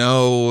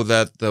know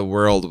that the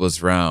world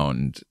was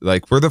round.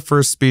 Like we're the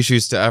first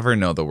species to ever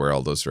know the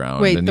world was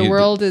round. Wait, the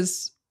world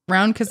is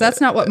round? Because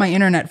that's not what my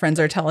internet friends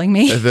are telling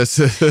me. This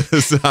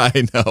is,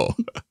 I know.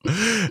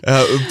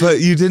 But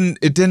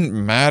it didn't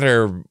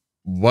matter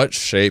what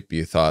shape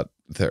you thought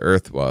the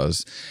Earth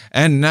was.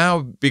 And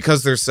now,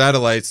 because there's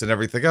satellites and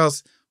everything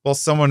else, well,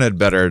 someone had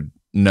better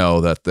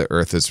know that the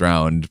Earth is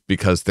round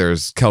because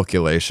there's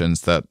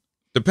calculations that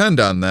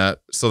depend on that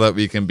so that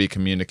we can be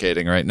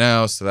communicating right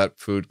now so that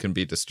food can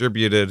be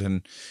distributed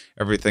and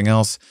everything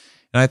else.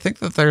 And I think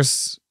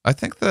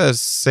the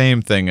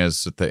same thing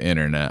as with the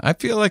internet. I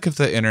feel like if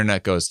the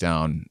internet goes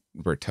down,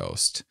 we're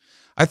toast.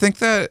 I think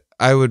that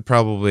I would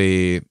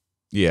probably,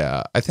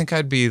 I think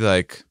I'd be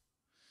like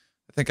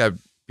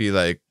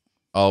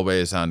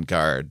always on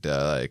guard.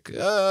 I'm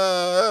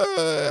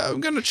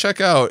going to check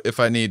out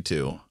if I need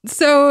to.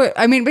 So,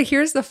 I mean, but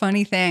here's the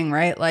funny thing,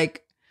 right?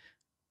 Like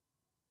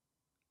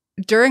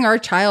during our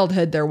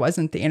childhood, there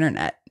wasn't the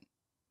internet.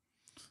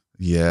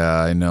 Yeah,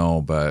 I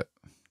know, but.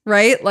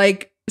 Right?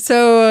 Like,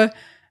 so,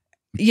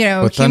 you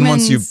know, but then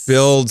once you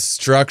build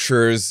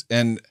structures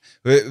and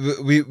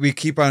we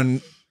keep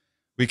on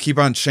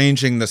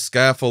changing the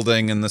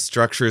scaffolding and the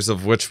structures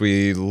of which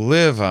we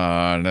live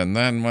on. And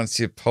then once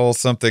you pull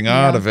something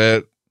out of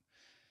it,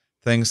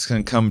 things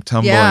can come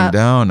tumbling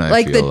down.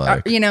 I feel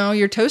like. You know,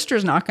 your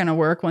toaster's not going to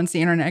work once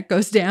the internet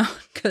goes down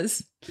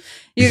because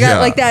you got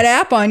like that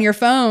app on your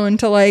phone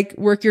to like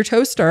work your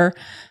toaster.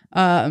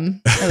 At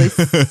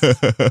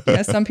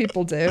least some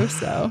people do.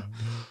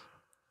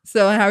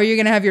 So how are you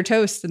going to have your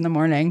toast in the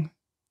morning?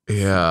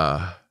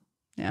 Yeah.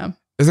 Yeah.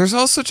 There's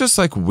also just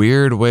like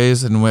weird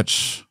ways in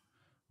which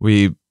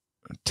we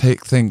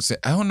take things.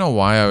 I don't know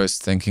why I was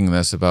thinking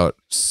this about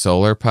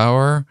solar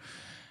power,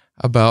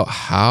 about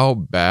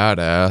how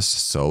badass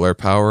solar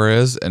power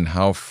is and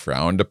how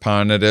frowned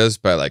upon it is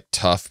by like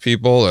tough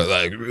people. Or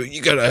like,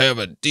 you gotta have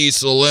a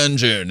diesel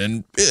engine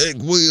and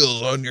big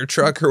wheels on your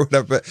truck or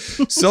whatever. But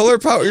solar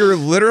power, you're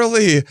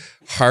literally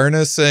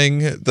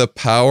harnessing the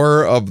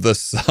power of the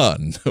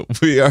sun.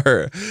 We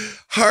are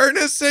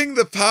harnessing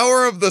the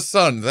power of the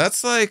sun.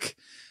 That's like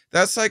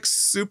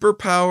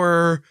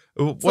superpower.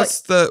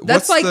 What's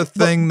the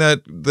thing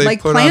that they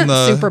like put on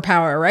the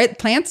superpower, right?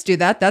 Plants do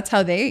that. That's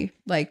how they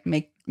like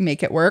make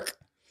it work.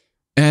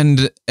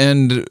 And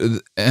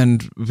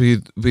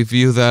we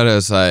view that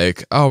as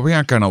like, oh, we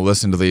aren't going to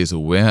listen to these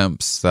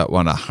wimps that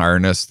want to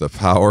harness the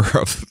power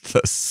of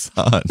the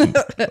sun.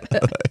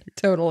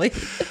 Totally.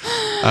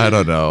 I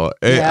don't know.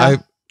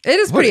 It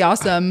is pretty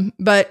awesome,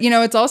 but you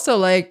know, it's also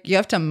like you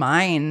have to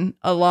mine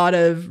a lot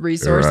of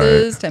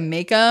resources to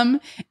make them,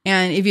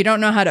 and if you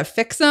don't know how to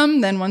fix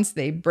them, then once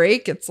they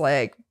break, it's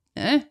like,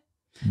 eh.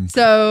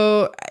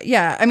 So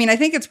yeah, I mean, I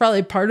think it's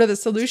probably part of the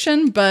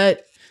solution,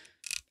 but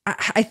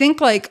I think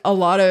like a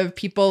lot of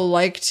people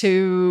like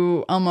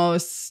to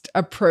almost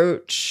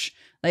approach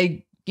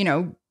like, you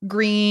know,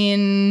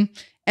 green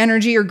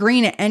energy or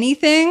green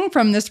anything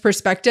from this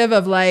perspective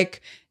of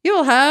like, you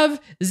will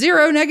have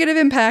zero negative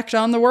impact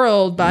on the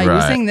world by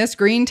using this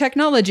green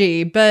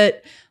technology.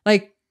 But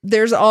like,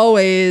 there's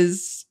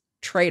always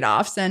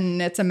trade-offs,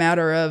 and it's a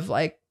matter of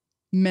like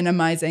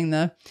minimizing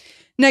the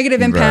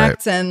negative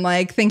impacts and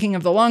like thinking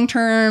of the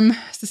long-term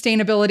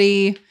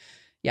sustainability.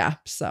 Yeah.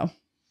 So.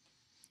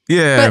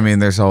 Yeah. But, I mean,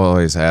 there's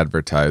always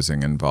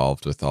advertising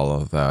involved with all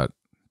of that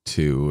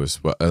too,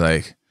 as well.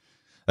 Like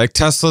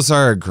Teslas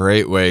are a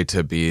great way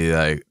to be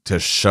like, to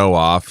show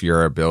off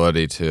your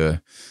ability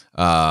to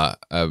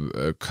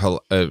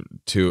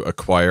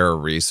acquire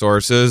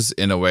resources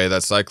in a way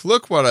that's like,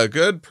 look what a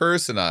good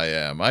person I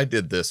am. I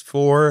did this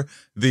for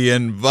the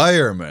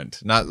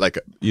environment. Not like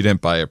you didn't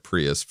buy a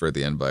Prius for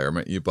the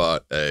environment. You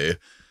bought a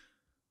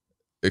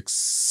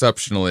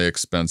exceptionally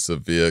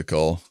expensive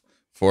vehicle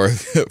for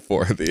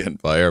the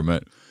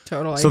environment.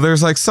 Totally. So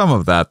there's like some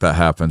of that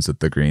happens with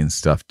the green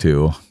stuff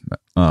too.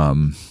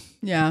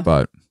 Yeah.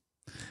 But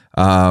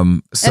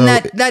so and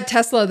that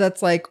Tesla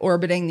that's like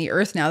orbiting the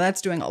Earth now,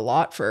 that's doing a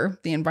lot for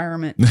the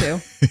environment too.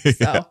 Yeah.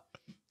 So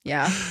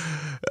yeah.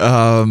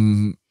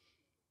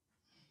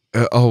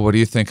 What do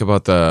you think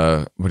about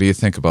the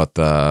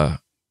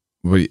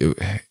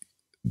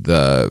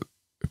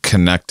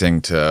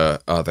connecting to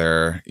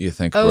other, you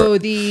think?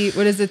 What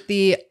is it?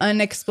 The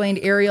unexplained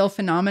aerial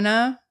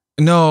phenomena?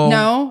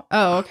 No.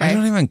 Oh, okay. I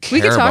don't even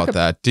care about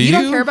that. Do you? You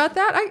don't care about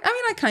that? I mean,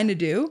 I kind of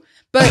do.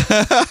 But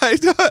I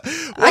think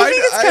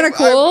it's kind of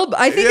cool.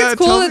 I think it's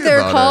cool that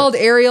they're called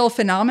aerial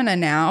phenomena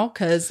now,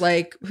 because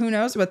like who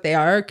knows what they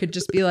are? It could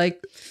just be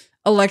like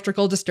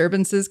electrical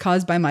disturbances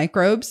caused by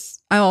microbes.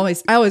 I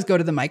always go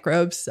to the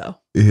microbes. So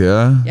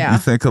yeah. You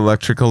think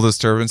electrical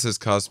disturbances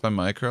caused by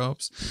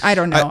microbes? I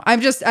don't know. I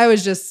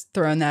was just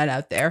throwing that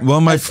out there.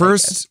 Well, my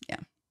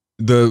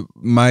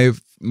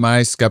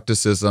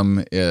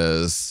skepticism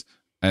is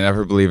I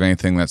never believe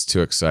anything that's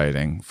too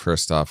exciting.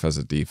 First off, as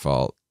a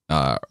default.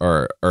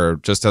 Or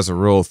just as a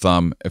rule of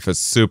thumb, if it's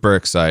super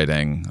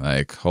exciting,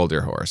 like hold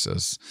your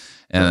horses.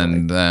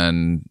 And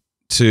then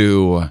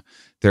two,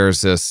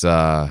 there's this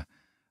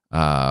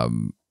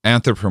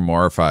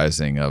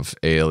anthropomorphizing of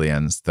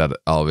aliens that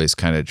always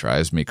kind of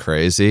drives me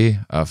crazy,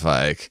 of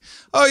like,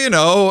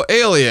 oh,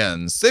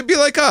 aliens, they'd be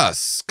like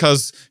us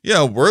because,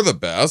 we're the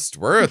best.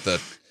 We're at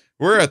the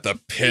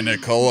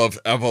pinnacle of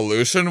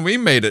evolution. We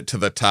made it to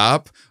the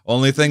top.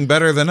 Only thing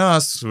better than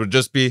us would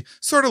just be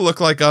sort of look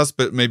like us,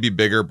 but maybe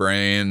bigger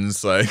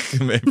brains, like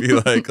maybe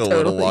like a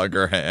little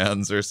longer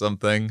hands or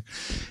something.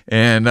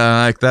 And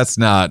like that's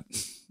not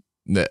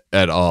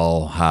at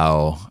all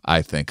how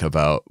I think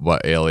about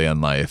what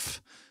alien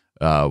life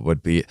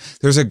would be.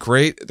 There's a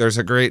great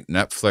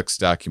Netflix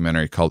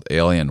documentary called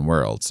Alien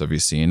Worlds. Have you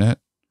seen it?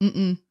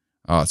 Mm-mm.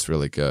 Oh, it's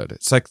really good.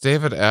 It's like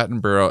David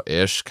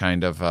Attenborough-ish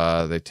kind of,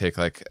 they take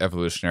like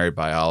evolutionary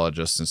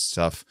biologists and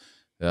stuff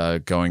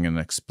going and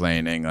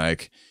explaining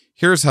like,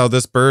 here's how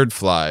this bird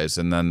flies.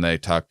 And then they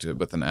talked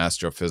with an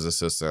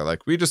astrophysicist. They're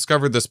like, we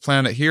discovered this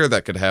planet here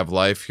that could have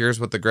life. Here's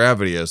what the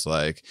gravity is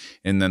like.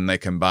 And then they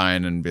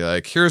combine and be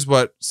like, here's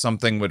what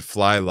something would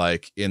fly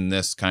like in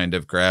this kind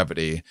of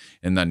gravity.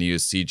 And then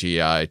use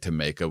CGI to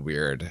make a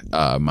weird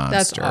monster.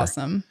 That's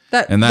awesome.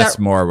 That's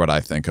more what I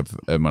think of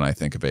when I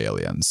think of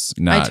aliens.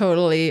 I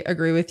totally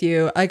agree with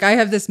you. Like I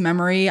have this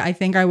memory. I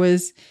think I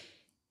was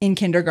in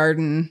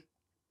kindergarten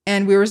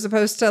and we were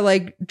supposed to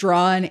like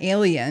draw an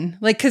alien,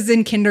 like, cause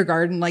in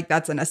kindergarten, like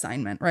that's an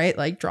assignment, right?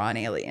 Like draw an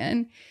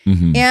alien.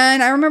 Mm-hmm.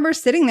 And I remember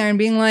sitting there and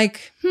being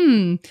like,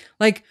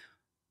 like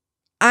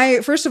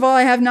first of all,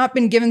 I have not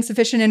been given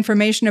sufficient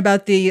information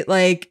about the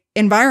like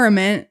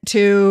environment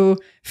to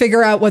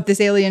figure out what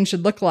this alien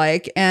should look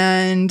like.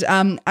 And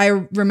I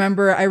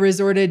remember I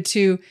resorted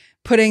to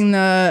putting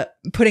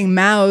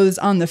mouths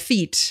on the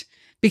feet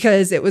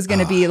because it was going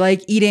to be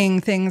like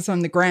eating things on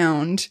the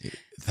ground.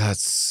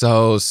 That's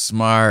so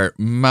smart.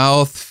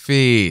 Mouth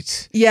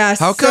feet. Yes.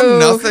 How come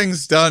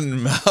nothing's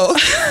done mouth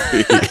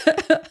feet?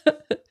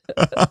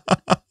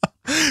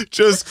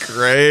 Just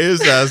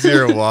graze as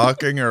you're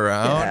walking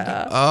around?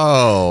 Yeah.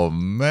 Oh,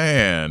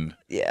 man.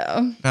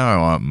 Yeah. Now I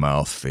want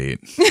mouth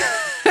feet.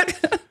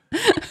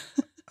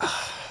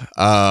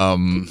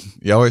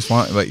 You always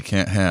want what you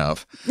can't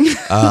have.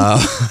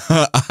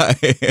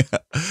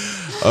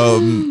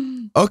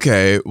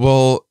 Okay,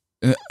 well,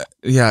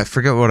 yeah, I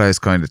forget what I was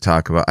going to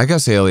talk about. I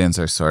guess aliens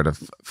are sort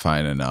of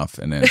fine enough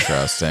and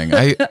interesting.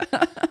 They're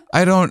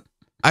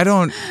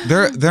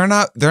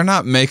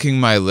not making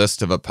my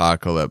list of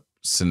apocalypse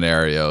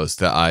scenarios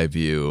that I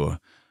view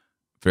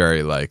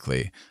very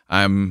likely.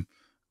 I'm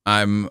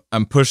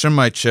pushing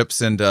my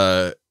chips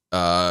into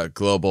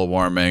global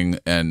warming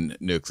and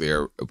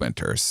nuclear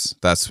winters.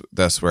 That's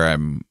where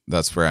I'm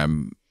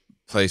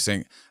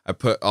placing. I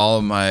put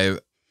all my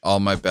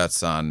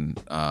bets on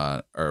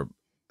or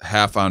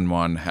half on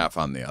one, half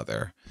on the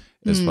other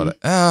is what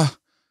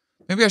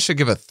maybe I should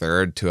give a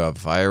third to a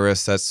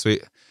virus. That's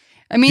sweet.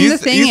 I mean, the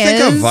thing is, you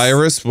think a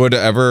virus would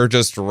ever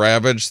just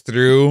ravage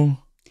through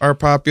our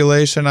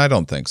population? I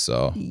don't think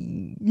so.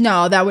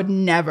 No, that could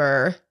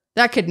never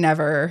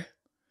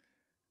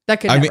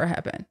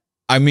happen.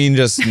 I mean,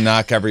 just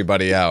knock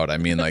everybody out. I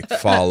mean, like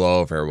fall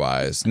over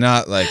wise,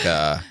 not like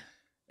a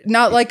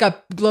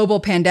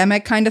global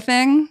pandemic kind of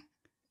thing.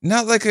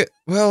 Not like a,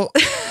 well,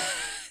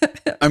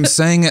 I'm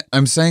saying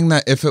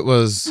that if it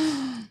was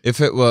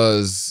if it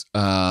was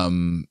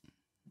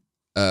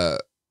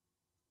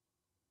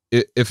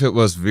if it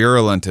was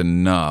virulent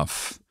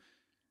enough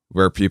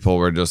where people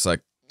were just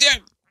like,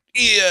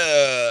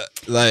 yeah,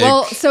 like.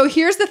 Well, so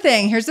here's the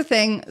thing.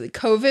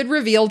 COVID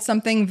revealed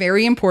something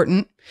very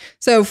important.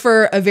 So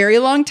for a very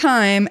long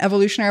time,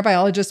 evolutionary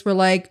biologists were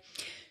like,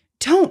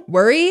 don't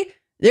worry,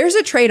 there's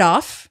a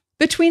trade-off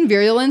between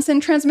virulence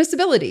and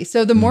transmissibility.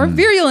 So the more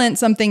virulent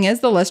something is,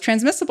 the less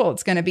transmissible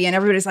it's going to be. And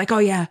everybody's like, oh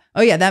yeah,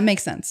 that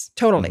makes sense.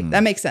 Totally.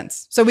 That makes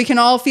sense. So we can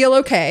all feel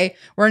okay.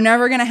 We're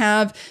never going to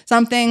have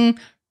something,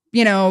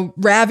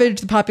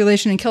 ravage the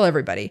population and kill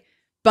everybody.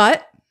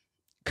 But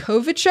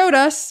COVID showed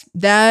us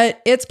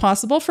that it's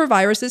possible for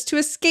viruses to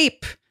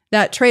escape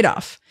that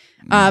trade-off.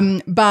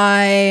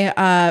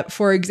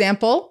 For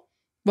example,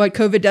 what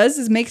COVID does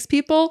is makes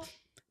people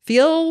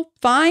feel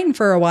fine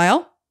for a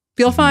while.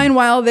 Feel fine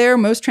while they're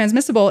most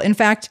transmissible. In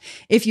fact,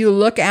 if you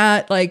look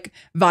at like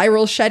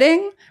viral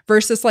shedding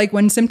versus like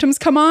when symptoms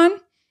come on,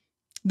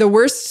 the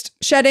worst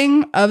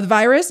shedding of the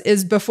virus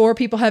is before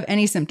people have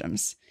any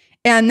symptoms.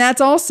 And that's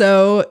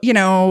also,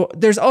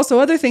 there's also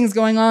other things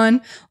going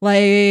on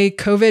like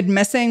COVID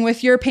messing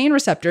with your pain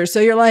receptors. So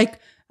you're like,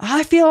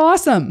 I feel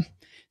awesome.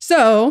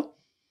 So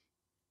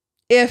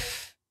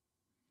if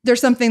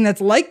there's something that's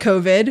like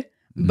COVID,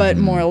 but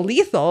more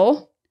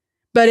lethal,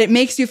 but it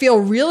makes you feel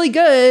really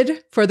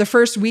good for the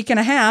first week and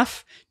a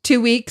half,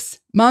 2 weeks,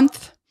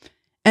 month,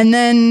 and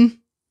then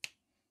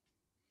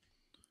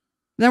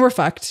we're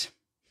fucked.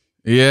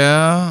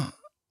 Yeah,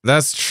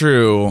 that's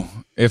true.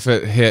 If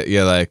it hit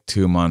you like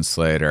 2 months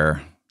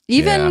later.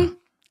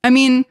 I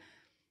mean,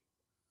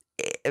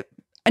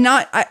 I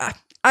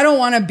don't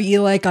want to be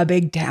like a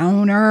big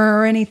downer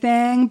or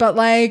anything, but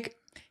like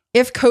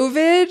if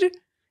COVID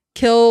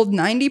killed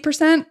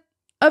 90%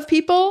 of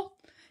people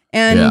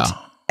and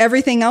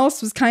everything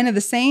else was kind of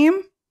the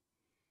same,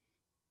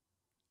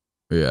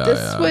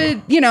 this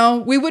would,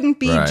 we wouldn't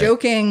be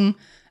joking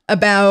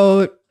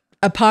about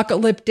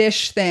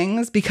apocalyptish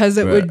things because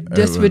it would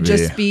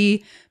just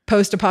be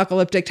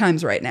post-apocalyptic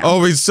times right now.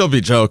 Oh, we'd still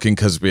be joking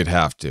because we'd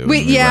have to.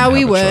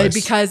 We would,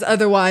 because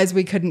otherwise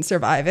we couldn't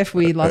survive if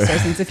we lost our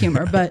sense of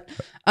humor. But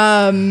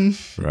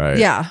it's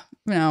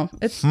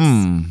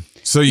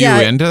So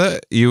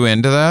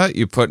into that?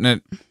 You putting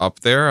it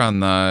up there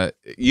on the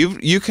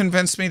you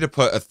convinced me to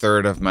put a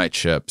third of my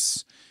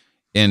chips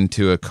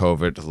into a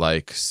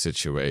COVID-like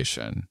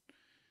situation.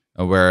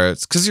 Where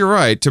it's because you're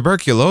right,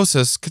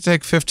 tuberculosis could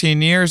take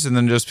 15 years and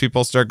then just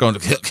people start going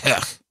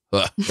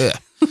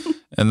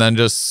and then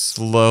just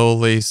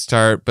slowly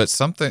start, but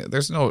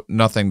there's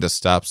nothing to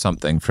stop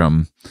something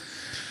from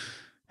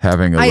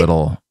having a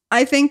little.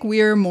 I think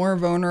we're more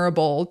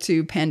vulnerable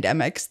to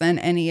pandemics than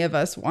any of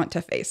us want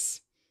to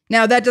face.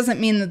 Now, that doesn't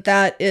mean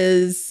that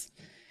is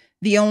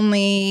the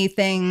only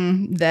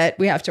thing that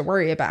we have to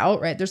worry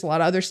about, right? There's a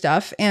lot of other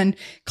stuff, and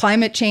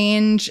climate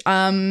change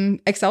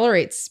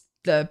accelerates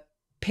the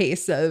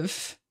pace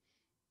of,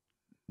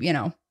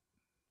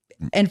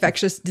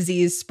 infectious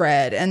disease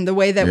spread, and the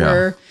way that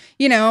we're,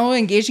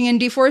 engaging in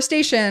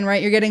deforestation,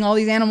 right? You're getting all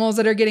these animals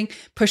that are getting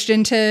pushed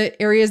into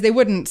areas they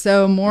wouldn't.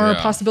 So more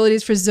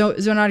possibilities for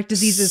zoonotic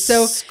diseases.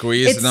 So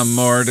squeezing them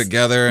more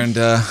together and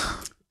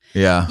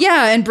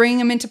and bringing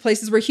them into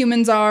places where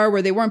humans are,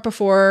 where they weren't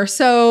before.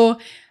 So,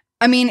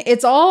 I mean,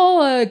 it's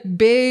all a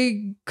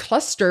big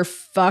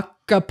clusterfuck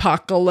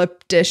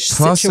apocalyptish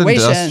plus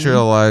situation.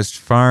 Industrialized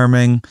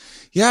farming.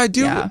 Yeah, I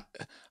do. Yeah.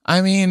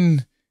 I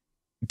mean,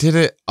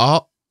 it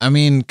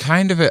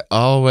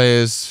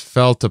always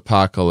felt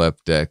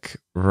apocalyptic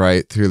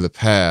right through the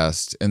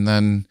past. And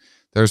then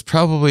there's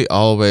probably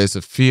always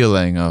a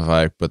feeling of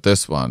like, but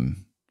this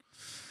one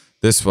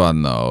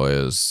though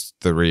is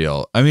the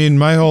real. I mean,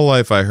 my whole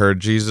life I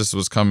heard Jesus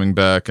was coming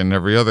back and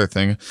every other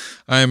thing.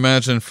 I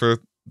imagine for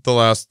the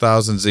last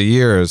thousands of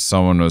years,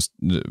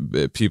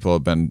 people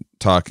have been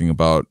talking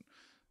about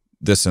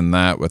this and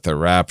that with the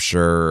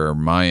rapture or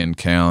Mayan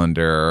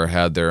calendar, or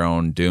had their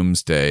own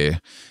doomsday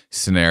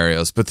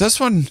scenarios. But this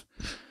one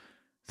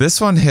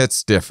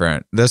hits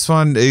different. This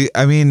one,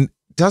 I mean,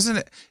 is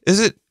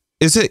it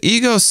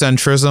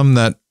egocentrism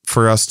that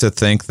for us to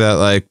think that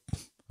like,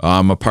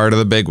 I'm a part of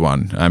the big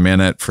one. I'm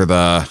in it for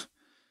the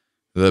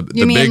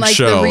you mean big like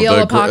show. The real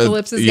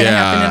apocalypse is going to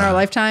happen in our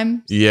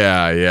lifetime?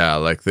 Yeah.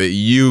 Like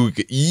you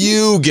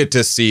get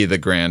to see the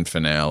grand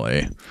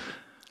finale.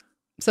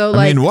 So,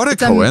 like, I mean, what a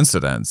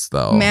coincidence,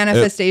 though.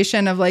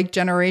 Manifestation of like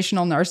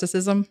generational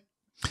narcissism.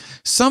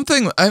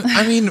 Something.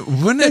 I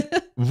mean,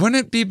 wouldn't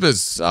it be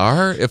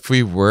bizarre if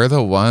we were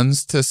the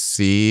ones to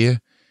see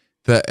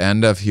the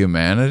end of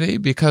humanity?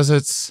 Because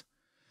it's.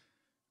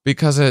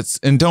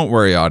 And don't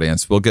worry,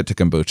 audience. We'll get to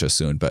kombucha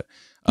soon, but.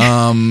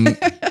 After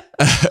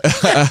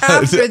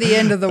the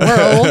end of the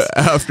world.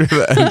 After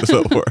the end of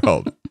the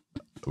world,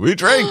 we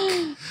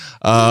drink.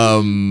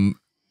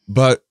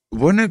 But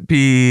wouldn't it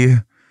be?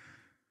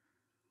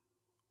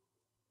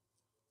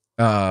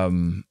 I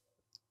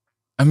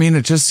mean,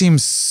 it just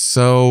seems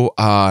so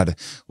odd.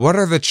 What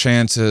are the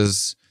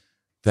chances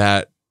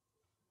that,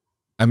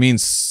 I mean,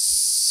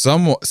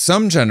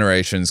 some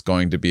generations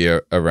going to be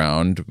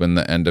around when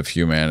the end of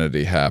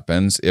humanity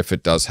happens, if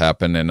it does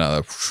happen in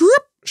a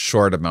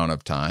short amount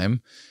of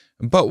time.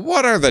 But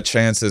what are the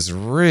chances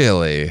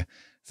really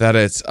that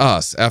it's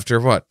us after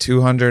what,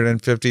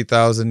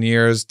 250,000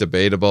 years?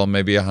 Debatable,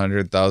 maybe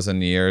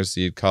 100,000 years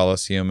you'd call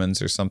us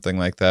humans or something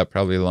like that,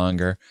 probably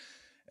longer.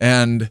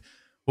 And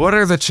what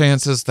are the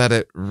chances that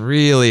it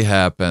really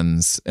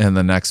happens in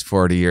the next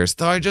 40 years?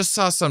 Though I just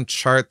saw some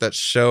chart that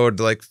showed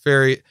like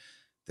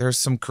there's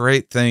some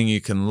great thing.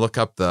 You can look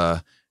up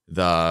the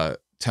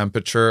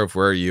temperature of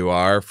where you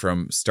are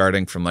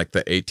starting from like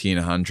the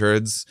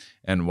 1800s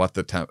and what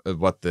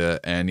the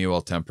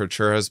annual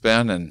temperature has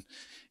been. And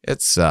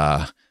it's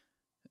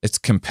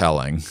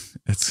compelling.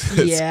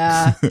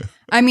 Yeah.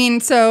 I mean,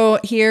 so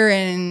here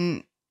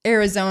in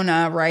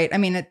Arizona, right? I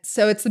mean, it's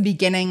the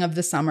beginning of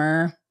the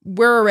summer.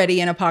 We're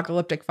already in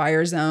apocalyptic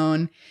fire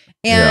zone.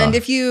 And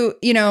if you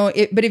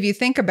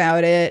think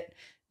about it,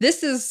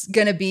 this is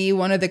going to be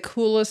one of the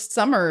coolest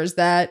summers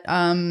that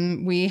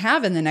we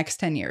have in the next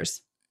 10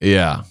 years.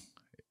 Yeah.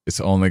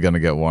 It's only going to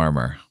get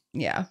warmer.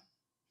 Yeah.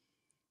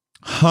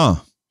 Huh.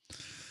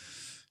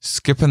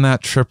 Skipping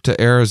that trip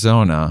to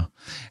Arizona.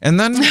 And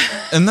then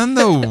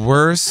the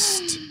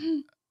worst,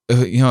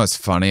 it's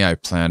funny. I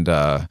planned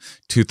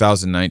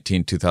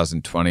 2019,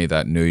 2020,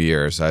 that New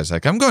Year's. I was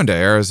like, I'm going to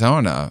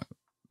Arizona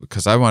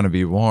because I want to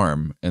be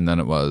warm. And then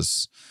it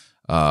was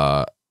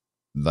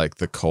like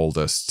the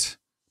coldest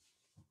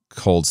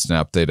cold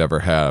snap they'd ever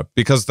had,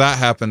 because that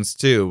happens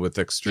too with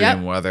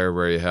extreme weather,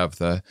 where you have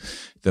the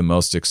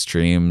most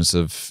extremes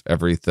of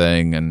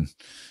everything, and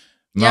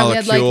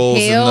molecules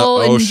in the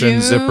ocean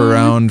zip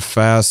around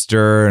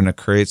faster, and it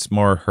creates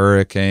more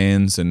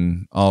hurricanes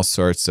and all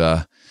sorts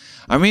of.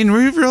 I mean,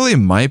 we really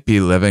might be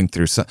living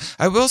through some.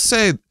 I will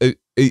say,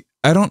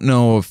 I don't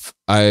know if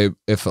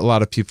a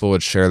lot of people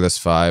would share this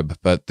vibe,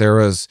 but there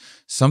was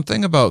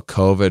something about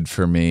COVID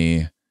for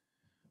me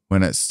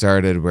when it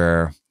started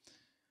where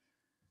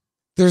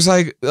there's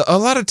like a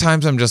lot of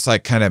times I'm just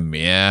like kind of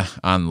meh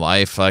on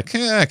life. Like,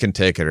 I can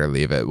take it or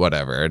leave it.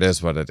 Whatever. It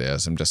is what it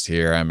is. I'm just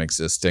here. I'm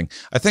existing.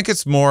 I think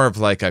it's more of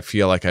like, I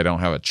feel like I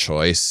don't have a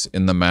choice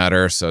in the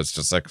matter. So it's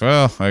just like,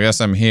 well, I guess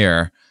I'm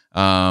here.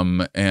 Where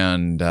I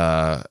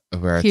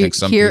think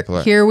some people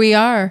are. Here we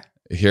are.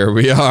 Here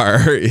we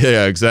are.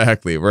 Yeah,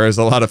 exactly. Whereas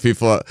a lot of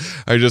people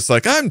are just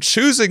like, I'm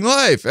choosing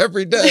life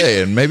every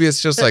day. And maybe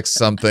it's just like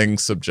something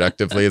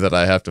subjectively that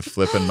I have to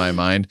flip in my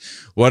mind.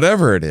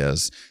 Whatever it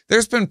is,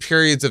 there's been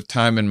periods of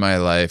time in my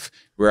life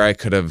where I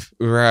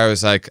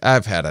was like,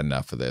 I've had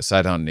enough of this.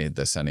 I don't need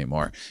this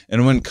anymore.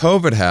 And when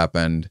COVID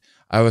happened,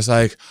 I was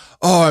like,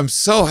 oh, I'm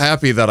so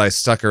happy that I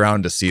stuck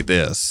around to see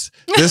this.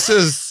 This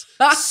is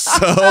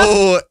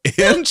so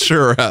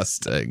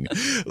interesting.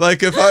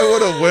 Like, if I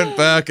would have went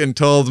back and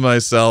told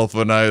myself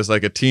when I was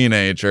like a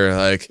teenager,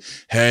 like,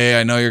 hey,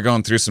 I know you're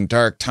going through some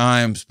dark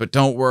times, but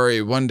don't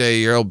worry, one day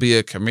you'll be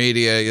a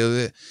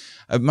comedian.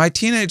 My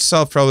teenage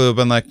self probably would have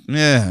been like,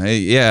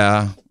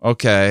 yeah,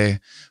 okay.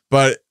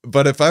 But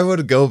if I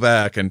would go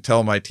back and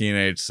tell my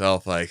teenage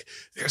self, like,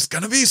 there's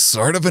going to be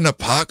sort of an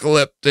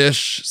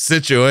apocalyptish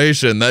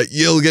situation that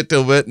you'll get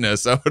to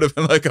witness, I would have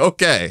been like,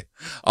 okay,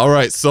 all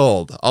right,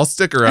 sold. I'll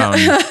stick around.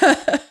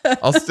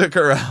 I'll stick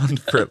around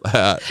for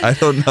that. I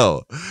don't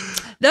know.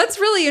 That's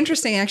really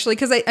interesting, actually,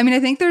 because I mean, I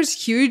think there's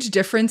huge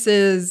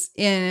differences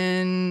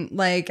in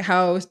like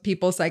how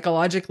people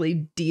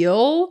psychologically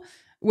deal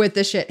with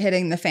the shit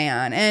hitting the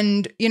fan.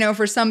 And,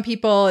 for some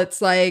people,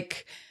 it's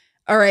like,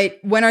 all right,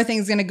 when are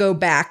things going to go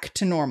back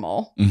to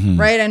normal? Mm-hmm.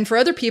 Right. And for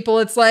other people,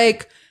 it's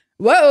like,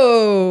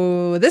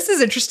 whoa, this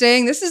is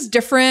interesting. This is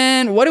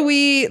different. What do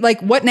we like?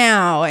 What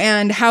now?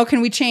 And how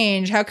can we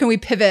change? How can we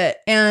pivot?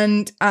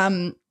 And,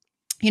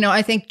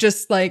 I think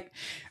just like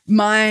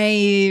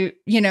my,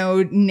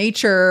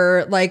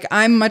 nature, like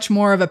I'm much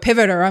more of a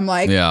pivoter. I'm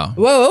like,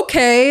 whoa,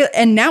 okay.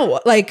 And now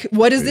like,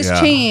 what does this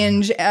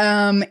change?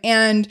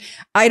 And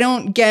I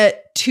don't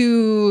get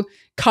too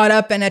caught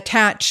up and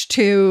attached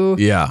to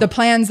the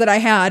plans that I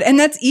had. And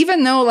that's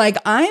even though like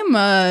I'm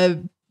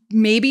a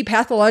maybe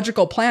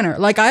pathological planner.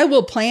 Like I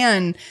will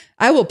plan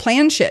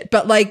shit.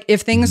 But like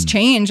if things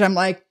change, I'm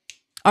like,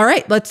 all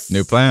right, let's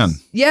new plan.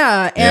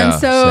 Yeah.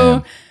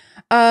 And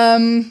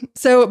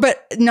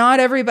but not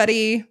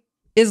everybody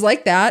is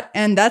like that,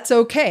 and that's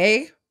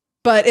okay.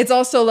 But it's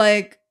also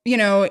like,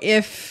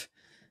 if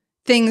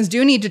things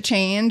do need to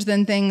change,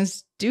 then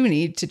things do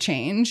need to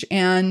change.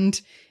 And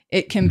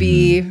it can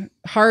be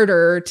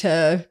harder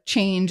to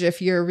change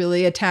if you're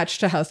really attached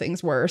to how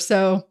things were.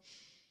 So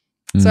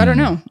I don't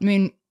know. I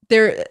mean,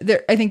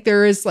 I think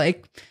there is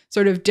like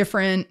sort of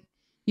different,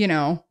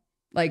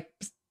 like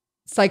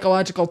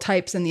psychological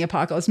types in the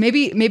apocalypse.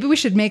 Maybe we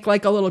should make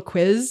like a little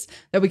quiz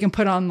that we can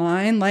put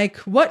online. Like,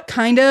 what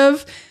kind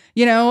of,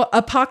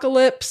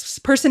 apocalypse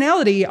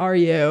personality are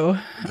you?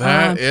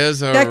 That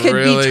could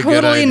really be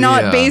totally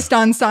not based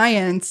on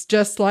science,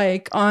 just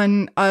like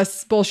on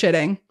us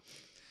bullshitting.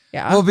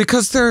 Yeah. Well,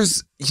 because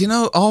there's,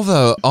 all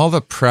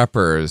the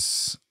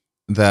preppers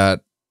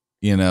that,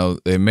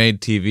 they made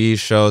TV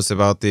shows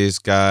about these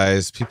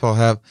guys. People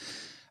have,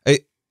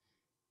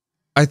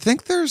 I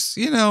think there's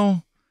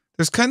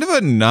kind of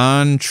a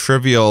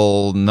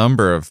non-trivial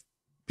number of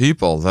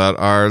people that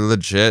are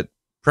legit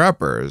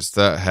preppers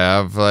that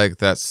have like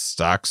that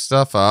stock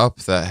stuff up,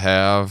 that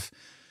have,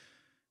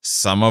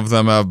 some of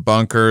them have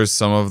bunkers,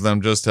 some of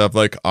them just have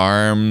like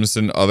arms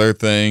and other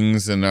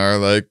things and are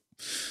like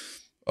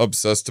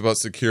obsessed about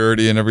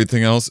security and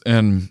everything else.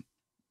 And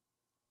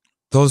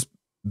those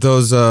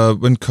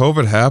when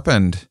COVID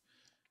happened,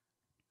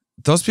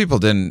 those people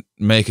didn't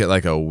make it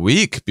like a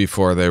week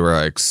before they were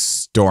like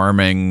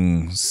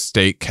storming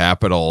state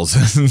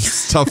capitals and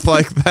stuff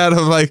like that.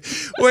 I'm like,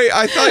 wait,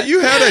 I thought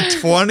you had a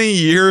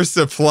 20-year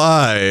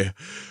supply.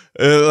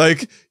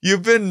 Like,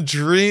 you've been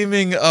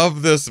dreaming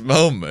of this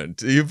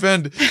moment. You've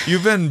been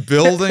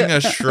building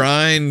a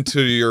shrine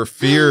to your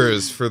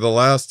fears for the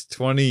last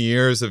 20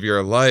 years of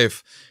your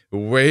life,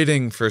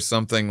 waiting for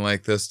something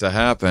like this to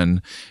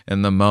happen.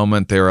 And the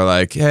moment they were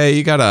like, hey,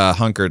 you gotta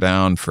hunker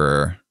down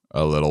for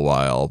a little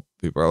while,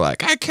 people are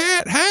like, I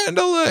can't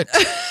handle it.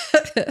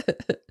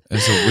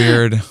 It's a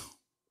weird.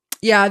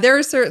 Yeah, there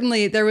was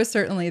certainly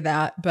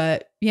that.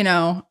 But,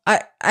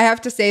 I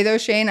have to say though,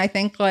 Shane, I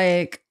think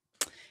like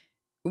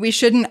we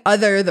shouldn't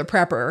other the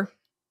prepper,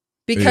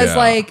 because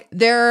like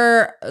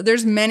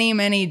there's many,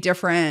 many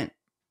different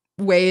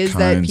ways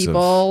that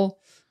people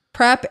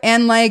prep.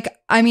 And like,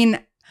 I mean,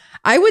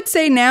 I would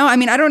say now, I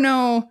mean, I don't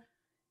know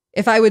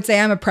if I would say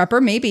I'm a prepper,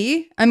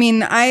 maybe. I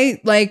mean,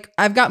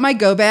 I've got my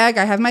go bag.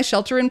 I have my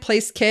shelter in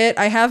place kit.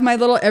 I have my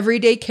little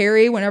everyday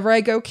carry whenever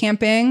I go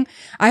camping.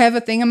 I have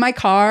a thing in my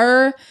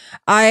car.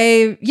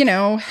 I,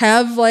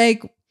 have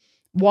like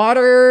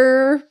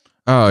water.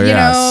 Oh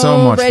yeah, so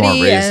much more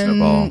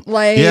reasonable. And,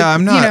 like,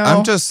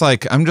 I'm just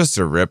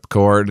a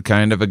ripcord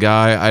kind of a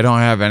guy. I don't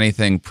have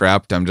anything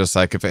prepped. I'm just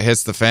like, if it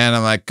hits the fan,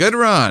 I'm like, good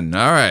run.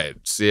 All right,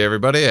 see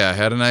everybody. I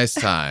had a nice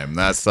time.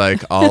 That's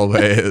like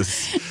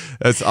always.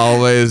 That's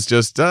always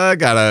just I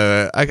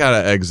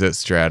gotta exit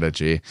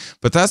strategy.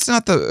 But that's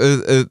not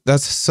the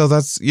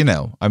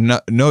I'm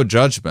not, no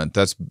judgment.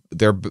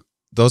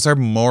 Those are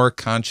more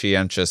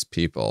conscientious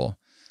people.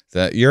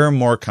 That you're a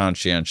more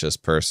conscientious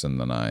person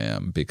than I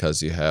am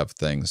because you have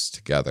things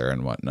together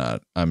and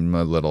whatnot. I'm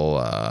a little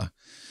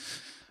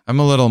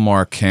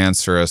more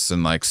cancerous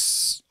and like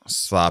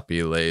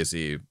sloppy,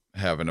 lazy,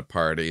 having a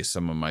party.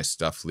 Some of my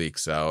stuff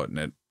leaks out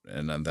and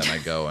then I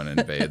go and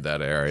invade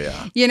that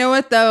area. You know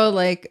what though?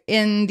 Like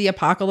in the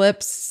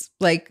apocalypse,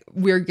 like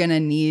we're gonna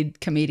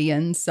need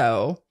comedians.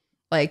 So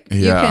like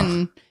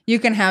you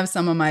can have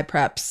some of my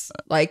preps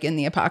like in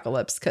the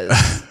apocalypse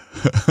because.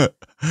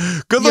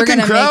 Good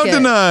looking crowd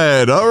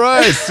tonight. All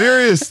right,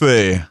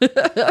 seriously.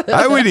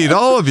 I would eat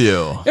all of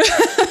you.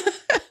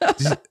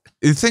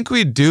 You think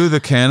we do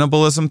the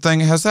cannibalism thing?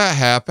 Has that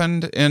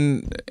happened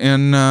in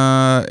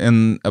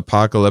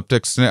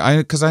apocalyptic?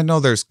 Because I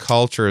know there's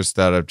cultures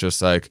that are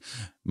just like,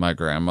 my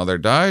grandmother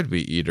died, we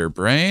eat her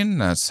brain,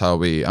 that's how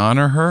we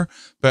honor her.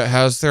 But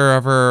has there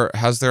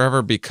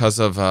ever because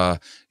of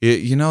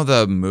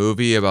the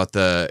movie about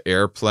the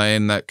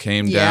airplane that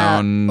came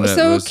down?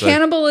 So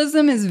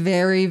cannibalism is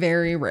very,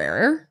 very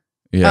rare.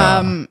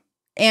 Yeah.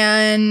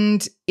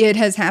 And it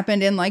has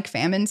happened in like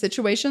famine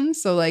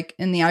situations. So like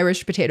in the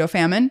Irish potato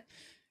famine,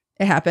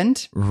 it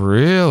happened.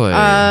 Really?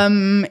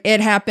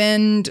 It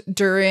happened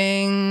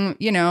during,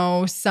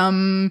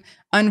 some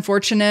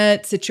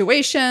unfortunate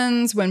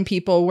situations when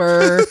people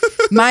were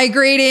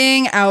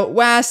migrating out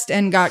west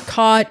and got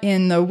caught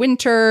in the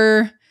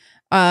winter,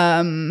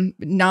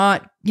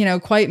 not,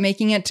 quite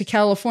making it to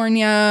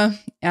California.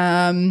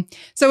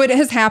 So it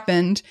has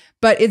happened,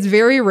 but it's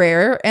very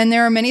rare. And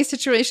there are many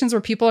situations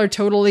where people are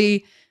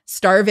totally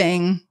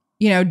starving,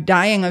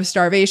 dying of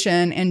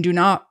starvation and do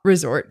not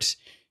resort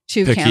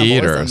to picky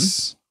cannibalism.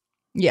 Eaters.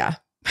 Yeah.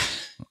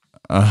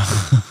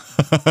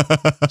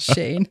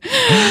 Shane.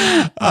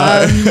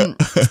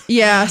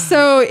 Yeah,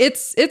 so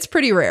it's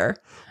pretty rare.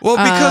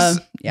 Well,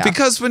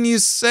 because when you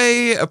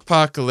say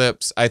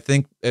apocalypse, I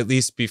think at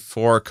least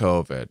before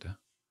COVID,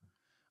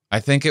 I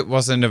think it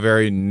wasn't a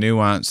very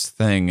nuanced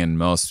thing in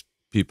most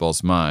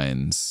people's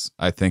minds.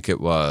 I think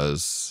it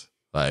was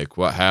like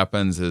what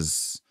happens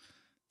is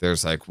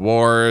there's like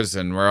wars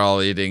and we're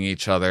all eating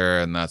each other,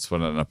 and that's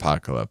what an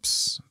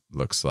apocalypse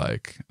looks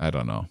like. I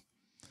don't know.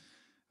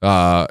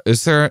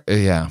 Is there?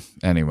 Yeah.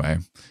 Anyway,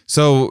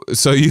 so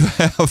you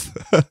have.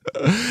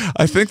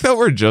 I think that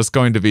we're just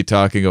going to be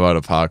talking about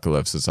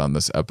apocalypses on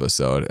this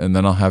episode, and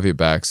then I'll have you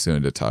back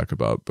soon to talk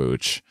about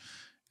Booch.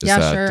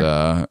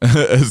 Sure.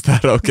 Is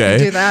that okay?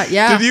 Do that.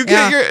 Yeah. Did you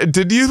get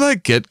Did you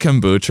like get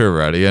kombucha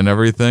ready and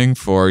everything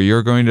for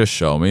you're going to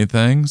show me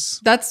things?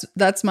 That's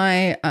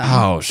my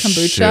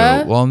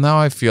kombucha. Shoot. Well, now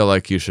I feel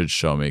like you should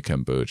show me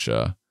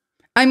kombucha.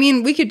 I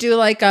mean, we could do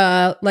like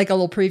a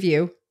little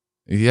preview.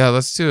 Yeah,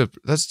 let's do a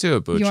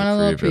Boocha You want a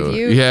little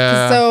preview?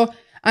 Yeah. So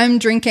I'm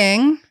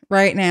drinking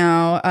right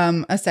now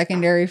a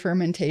secondary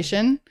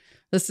fermentation.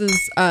 This is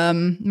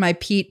my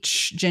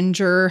peach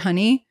ginger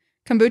honey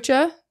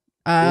kombucha.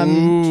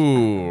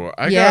 I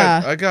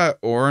got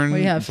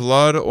orange,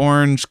 blood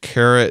orange,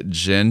 carrot,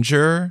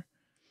 ginger.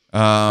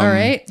 All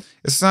right.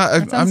 It's not.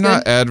 That sounds I'm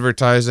not good.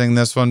 advertising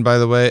this one, by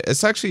the way.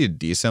 It's actually a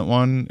decent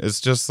one.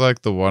 It's just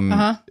like the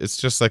one. It's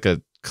just like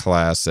a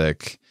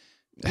classic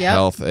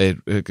health aid.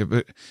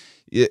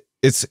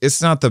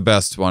 It's not the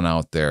best one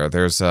out there.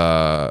 There's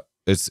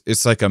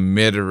it's like a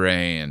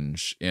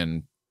mid-range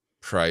in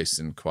price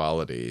and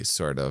quality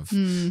sort of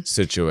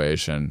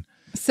situation.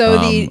 So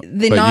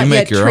the not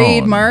yet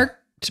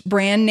trademarked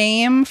brand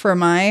name for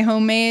my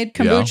homemade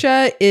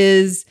kombucha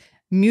is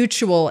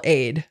Mutual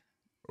Aid.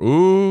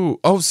 Ooh.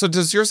 Oh, so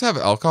does yours have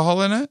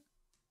alcohol in it?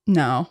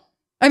 No.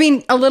 I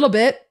mean, a little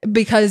bit,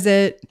 because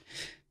it,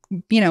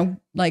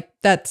 like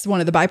that's one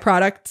of the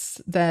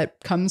byproducts that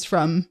comes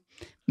from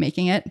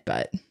making it,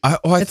 but I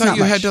thought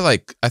you had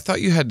to I thought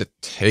you had to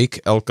take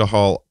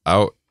alcohol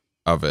out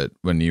of it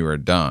when you were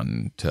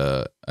done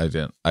I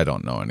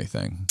don't know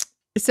anything.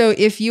 So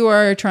if you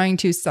are trying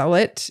to sell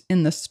it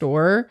in the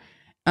store,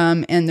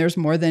 and there's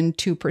more than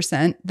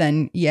 2%,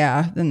 then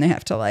they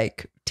have to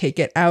take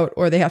it out,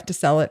 or they have to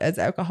sell it as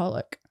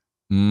alcoholic.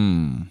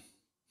 And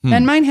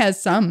mine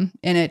has some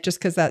in it just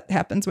because that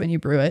happens when you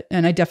brew it.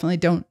 And I definitely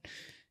don't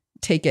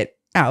take it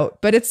out,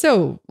 but it's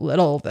so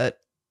little that,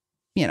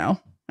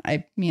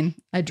 I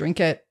drink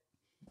it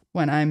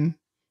when I'm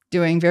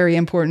doing very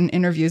important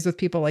interviews with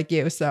people like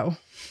you. So.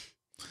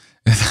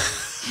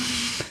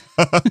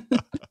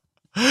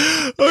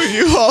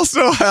 You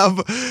also have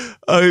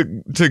a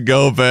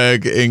to-go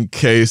bag in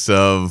case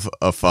of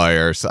a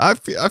fire. So I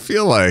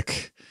feel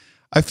like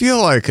a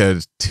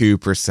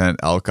 2%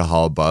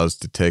 alcohol buzz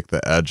to take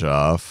the edge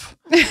off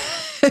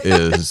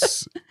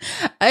is.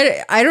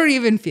 I don't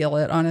even feel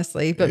it,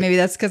 honestly, but maybe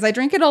that's because I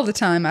drink it all the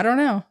time. I don't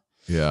know.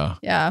 Yeah.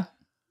 Yeah.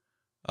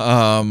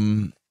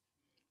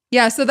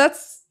 Yeah. So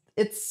that's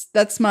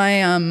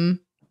my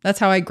that's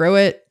how I grow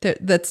it.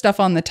 That stuff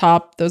on the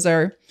top, those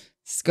are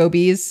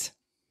scobies.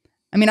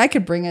 I mean, I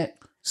could bring it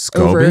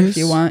over if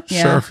you want.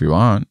 Yeah. Sure, if you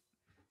want.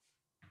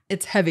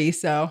 It's heavy,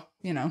 so,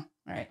 All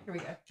right, here we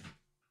go. There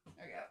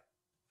we go.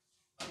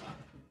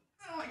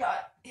 Oh my God.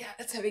 Yeah,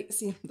 it's heavy.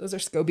 See, those are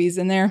scobies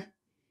in there.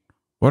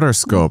 What are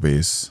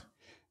scobies?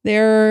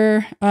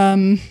 They're, here, let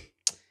me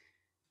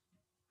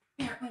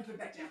put it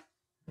back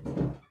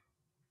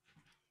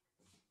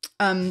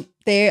down.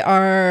 They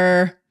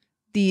are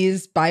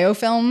these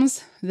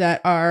biofilms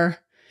that are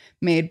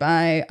made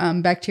by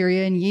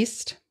bacteria and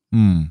yeast.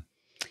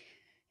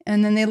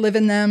 And then they live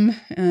in them,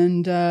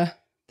 and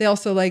they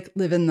also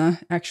live in the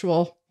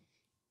actual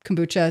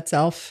kombucha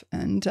itself.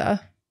 And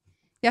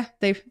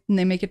they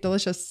make it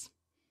delicious.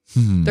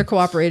 They're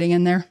cooperating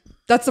in there.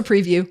 That's a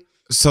preview.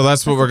 So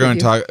that's what we're going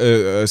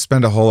to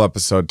spend a whole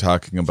episode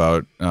talking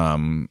about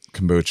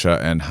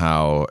kombucha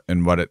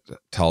and what it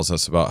tells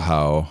us about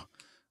how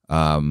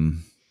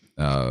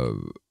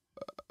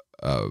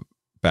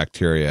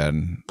bacteria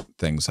and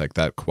things like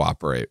that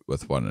cooperate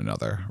with one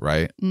another,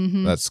 right?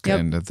 That's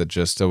kind of the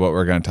gist of what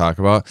we're going to talk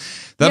about.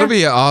 That'll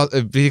be all,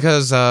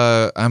 because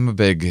I'm a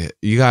big.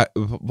 You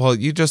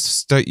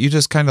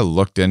just kind of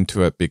looked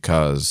into it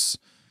because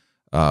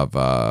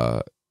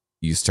of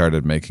you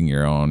started making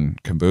your own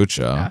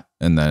kombucha,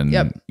 and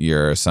then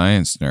you're a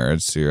science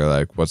nerd, so you're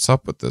like, "What's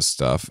up with this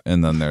stuff?"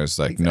 And then there's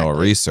no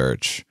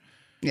research,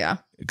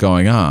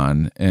 going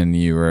on, and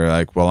you were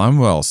like, "Well, I'm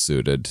well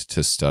suited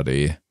to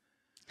study."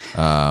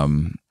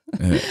 I've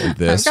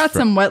got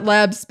some wet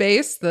lab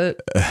space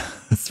that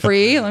is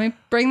free. Let me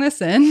bring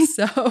this in.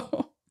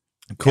 So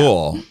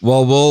cool.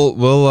 Well,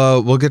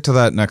 we'll get to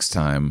that next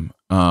time,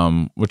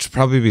 which will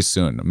probably be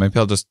soon. Maybe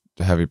I'll just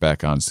have you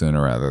back on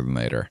sooner rather than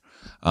later,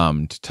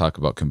 to talk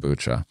about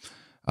kombucha.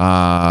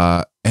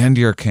 And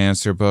your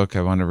cancer book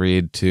I want to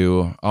read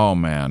too. Oh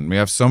man, we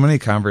have so many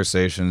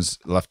conversations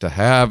left to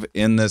have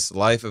in this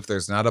life if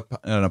there's not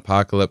an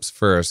apocalypse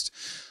first.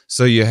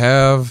 So you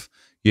have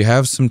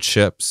some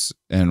chips,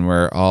 and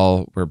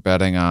we're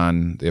betting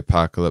on the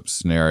apocalypse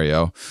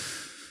scenario.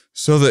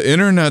 So the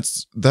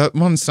internet's, that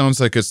one sounds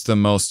like it's the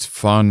most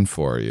fun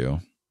for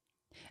you.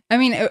 I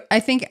mean, I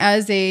think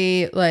as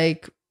a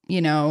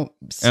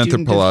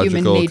student of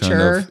human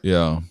nature,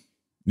 yeah,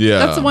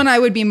 that's the one I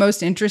would be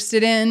most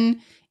interested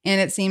in, and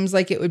it seems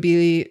like it would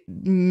be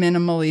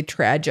minimally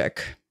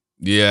tragic.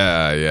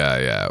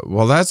 Yeah.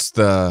 Well, that's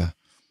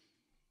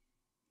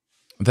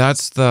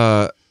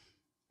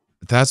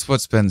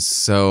what's been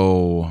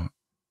so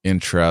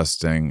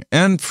interesting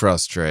and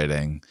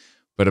frustrating,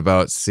 but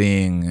about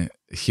seeing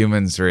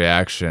humans'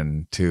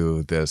 reaction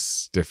to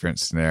this different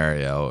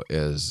scenario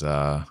is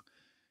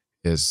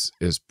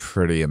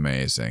pretty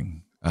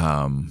amazing.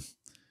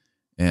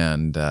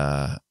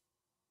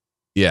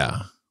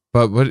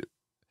 But what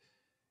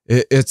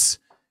it's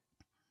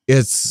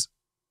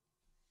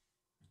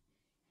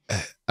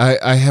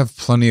I have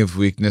plenty of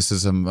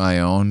weaknesses of my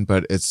own,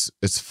 but it's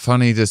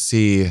funny to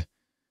see.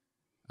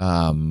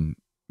 I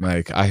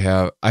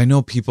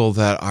know people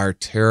that are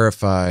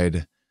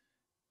terrified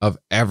of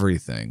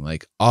everything,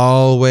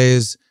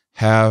 always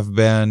have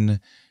been.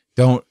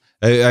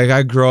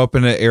 I grew up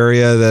in an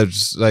area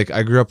that's like,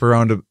 I grew up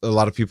around a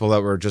lot of people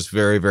that were just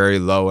very, very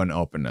low in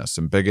openness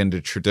and big into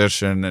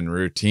tradition and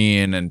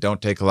routine and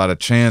don't take a lot of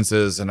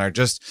chances and are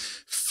just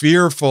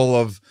fearful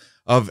of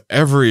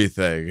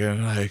everything.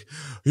 And like,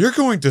 you're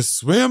going to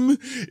swim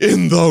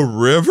in the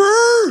river?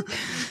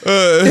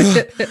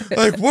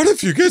 Like, what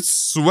if you get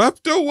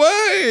swept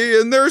away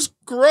and there's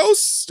gross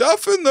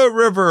stuff in the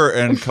river?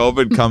 And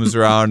COVID comes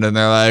around and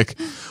they're like,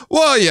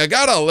 well, you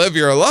gotta live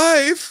your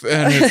life.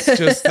 And it's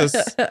just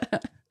this,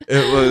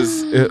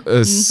 it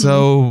was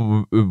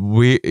so,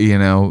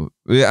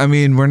 I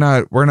mean,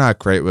 we're not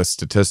great with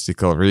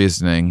statistical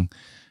reasoning,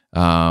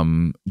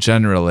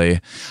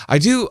 generally.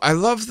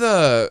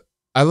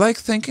 I like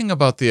thinking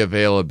about the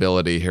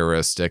availability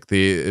heuristic.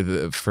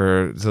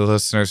 For the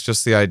listeners,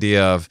 just the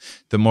idea of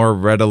the more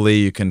readily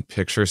you can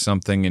picture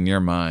something in your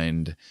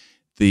mind,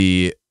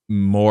 the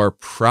more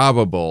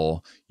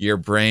probable your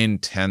brain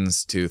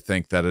tends to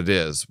think that it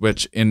is,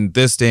 which in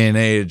this day and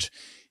age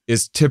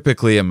is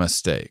typically a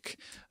mistake.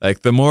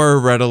 Like the more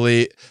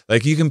readily,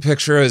 like you can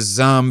picture a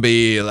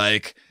zombie,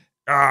 like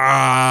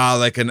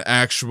an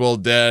actual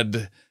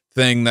dead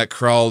thing that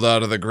crawled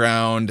out of the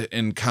ground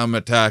and come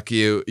attack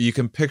you. You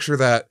can picture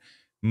that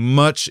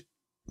much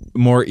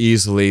more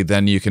easily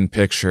than you can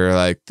picture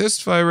like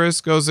this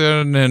virus goes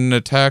in and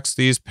attacks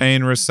these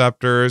pain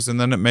receptors and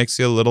then it makes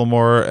you a little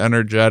more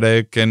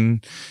energetic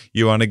and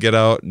you want to get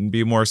out and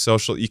be more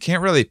social. You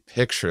can't really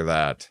picture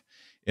that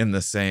in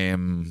the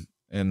same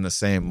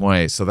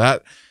way. So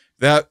that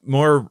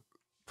more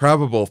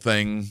probable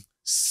thing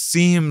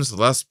seems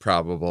less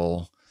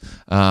probable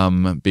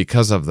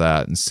because of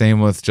that. And same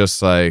with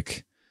just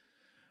like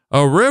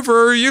a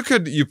river, you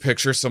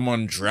picture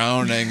someone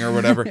drowning or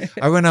whatever.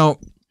 I went out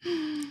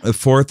the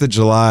 4th of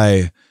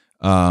July,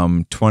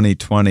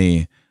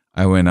 2020.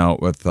 I went out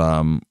with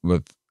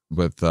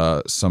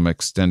some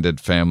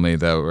extended family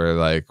that were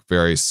like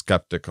very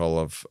skeptical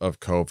of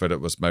COVID.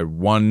 It was my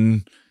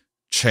one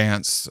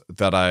chance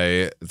that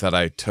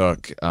I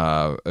took,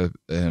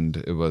 and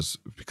it was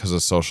because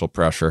of social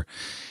pressure.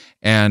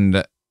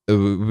 And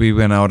we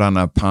went out on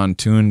a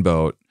pontoon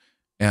boat,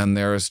 and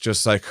there was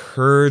just like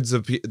herds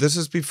of people. This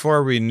is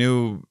before we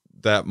knew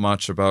that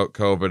much about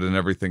COVID and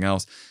everything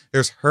else.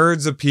 There's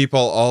herds of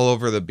people all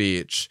over the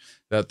beach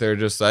that they're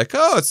just like,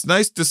 oh, it's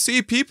nice to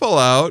see people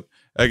out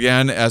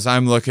again. As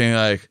I'm looking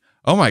like,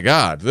 oh my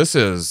God, this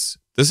is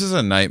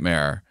a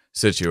nightmare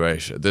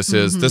situation.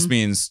 This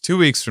means 2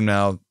 weeks from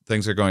now,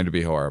 things are going to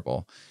be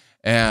horrible.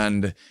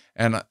 And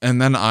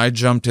then I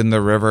jumped in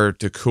the river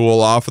to cool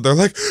off, and they're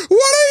like,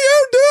 what are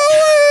you doing?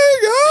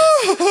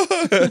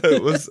 Oh!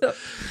 It was,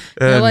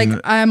 You're like,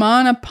 I'm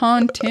on a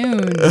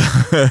pontoon.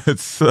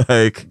 It's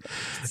like,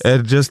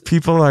 and just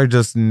people are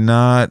just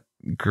not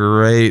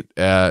great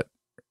at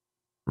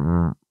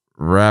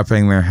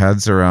wrapping their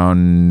heads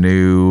around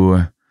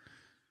new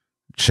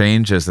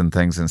changes and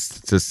things in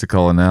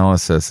statistical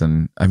analysis.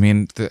 And I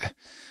mean,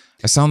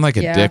 I sound like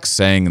a dick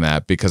saying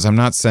that, because I'm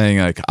not saying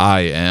like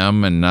I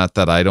am, and not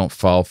that I don't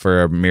fall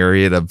for a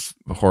myriad of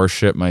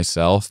horseshit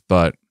myself,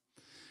 but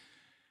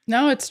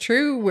no, it's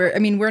true.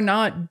 We're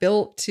not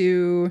built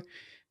to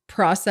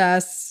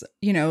process,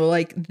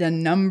 like the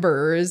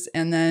numbers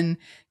and then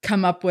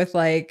come up with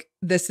like,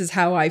 this is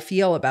how I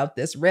feel about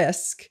this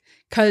risk.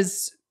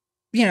 'Cause,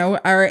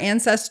 our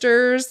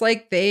ancestors,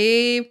 like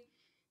they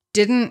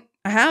didn't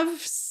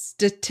have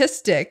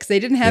statistics. They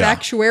didn't have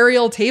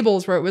actuarial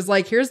tables where it was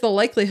like, here's the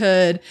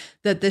likelihood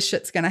that this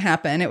shit's going to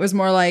happen. It was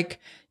more like,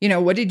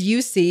 what did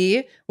you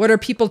see? What are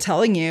people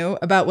telling you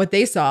about what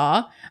they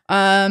saw?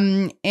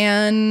 And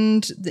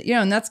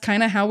that's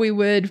kind of how we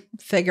would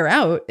figure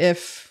out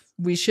if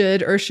we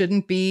should or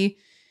shouldn't be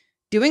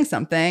doing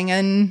something.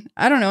 And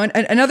I don't know,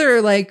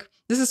 another, like,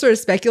 this is sort of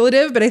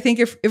speculative, but I think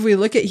if we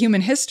look at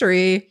human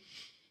history,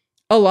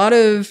 a lot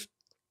of,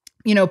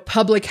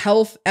 public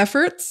health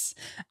efforts,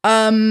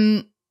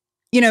 they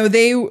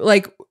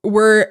like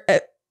were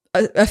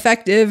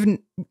effective,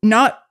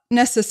 not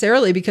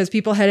necessarily because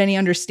people had any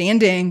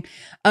understanding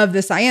of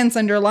the science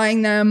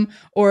underlying them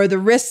or the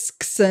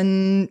risks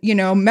and,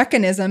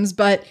 mechanisms,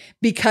 but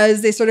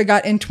because they sort of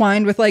got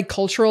entwined with like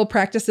cultural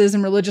practices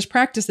and religious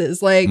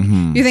practices. Like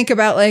you think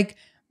about like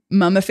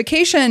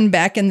mummification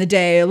back in the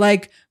day,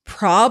 like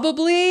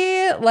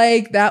probably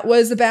like that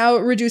was about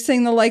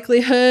reducing the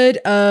likelihood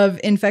of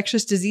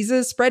infectious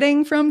diseases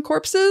spreading from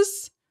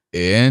corpses.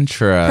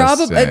 Interesting.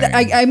 Probably,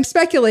 I'm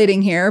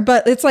speculating here,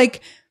 but it's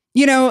like,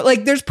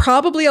 like there's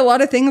probably a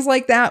lot of things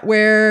like that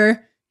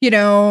where,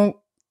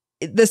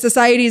 the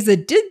societies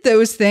that did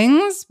those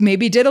things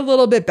maybe did a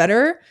little bit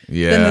better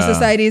than the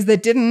societies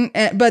that didn't.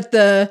 But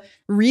the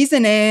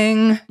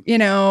reasoning,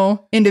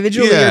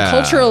 individually or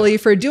culturally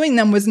for doing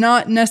them was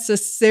not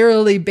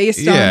necessarily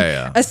based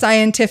on a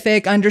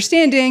scientific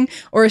understanding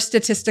or a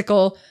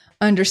statistical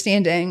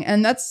understanding.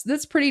 And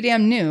that's pretty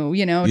damn new,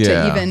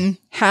 to even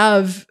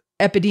have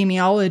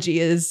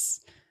epidemiology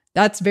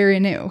that's very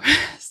new.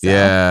 So.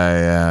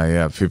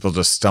 Yeah. People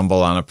just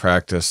stumble on a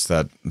practice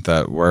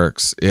that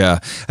works. Yeah.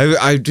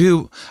 I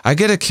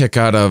get a kick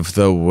out of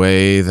the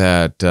way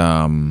that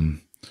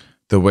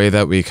the way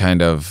that we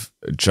kind of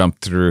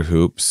jump through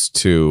hoops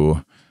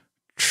to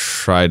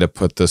try to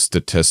put the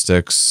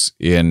statistics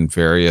in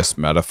various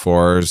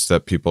metaphors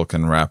that people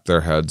can wrap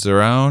their heads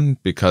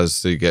around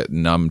because they get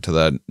numb to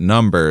the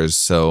numbers.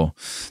 So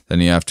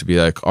then you have to be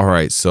like, all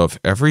right, so if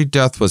every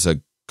death was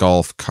a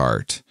golf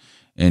cart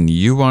and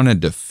you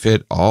wanted to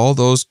fit all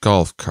those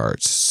golf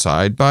carts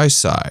side by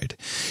side,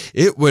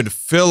 it would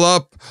fill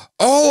up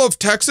all of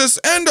Texas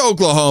and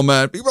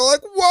Oklahoma. And people are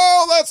like,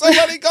 whoa, that's so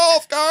many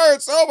golf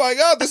carts. Oh my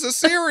God, this is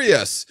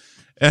serious.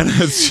 And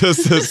it's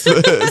just this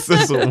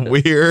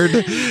weird.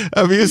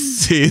 Have you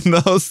seen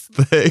those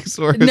things?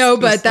 Where no,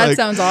 but that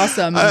sounds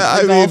awesome.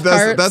 I mean,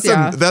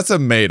 that's a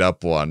made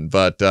up one,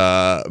 but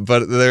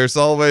there's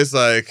always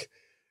like,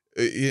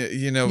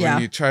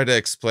 when you try to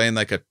explain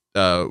like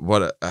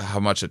how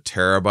much a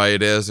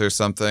terabyte is or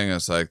something,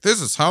 it's like,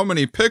 this is how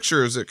many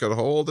pictures it could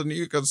hold, and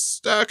you could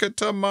stack it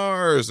to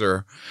Mars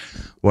or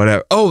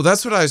whatever. Oh,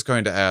 that's what I was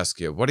going to ask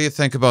you. What do you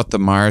think about the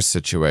Mars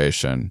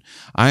situation?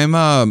 I'm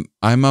a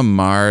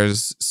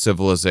Mars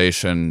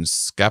civilization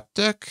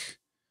skeptic,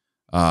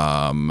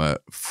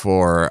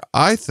 for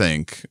I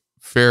think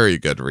very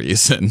good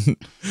reason.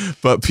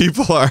 But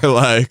people are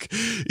like,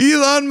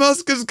 Elon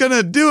Musk is going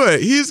to do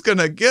it. He's going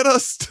to get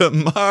us to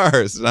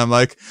Mars. And I'm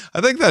like,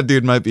 I think that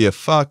dude might be a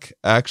fuck,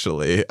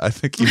 actually. I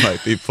think he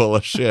might be full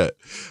of shit.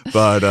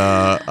 But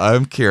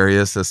I'm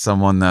curious, as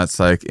someone that's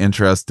like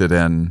interested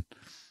in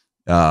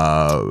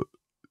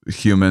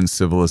human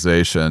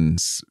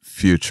civilization's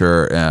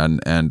future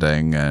and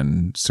ending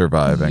and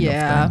surviving of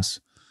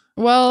things.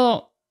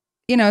 Well,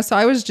 so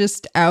I was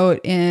just out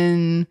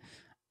in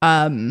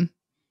the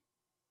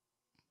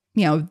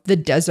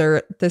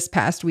desert this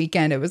past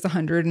weekend. It was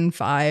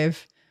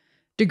 105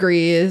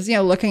 degrees,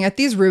 looking at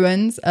these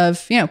ruins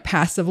of,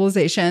 past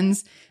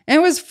civilizations. And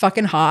it was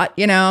fucking hot,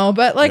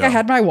 but I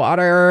had my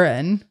water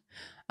and,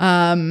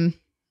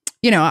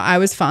 I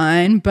was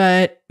fine.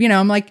 But,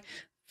 I'm like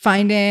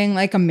finding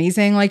like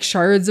amazing like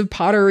shards of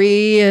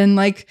pottery and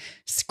like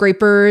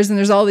scrapers. And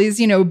there's all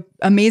these,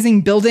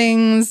 amazing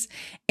buildings.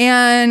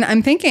 And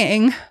I'm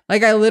thinking,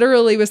 like, I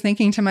literally was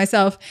thinking to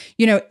myself,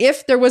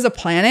 if there was a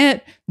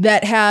planet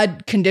that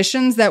had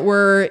conditions that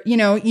were,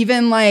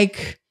 even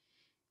like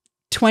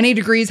 20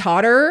 degrees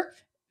hotter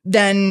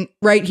than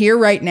right here,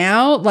 right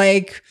now,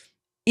 like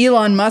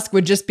Elon Musk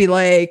would just be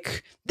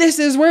like, this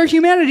is where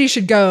humanity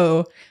should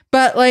go.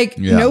 But like,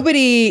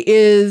 nobody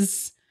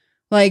is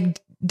like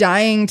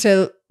dying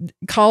to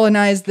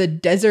colonize the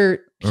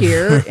desert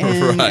here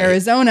in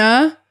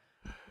Arizona.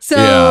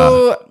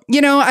 So,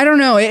 I don't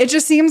know. It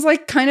just seems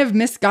like kind of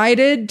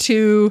misguided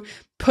to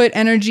put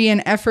energy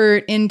and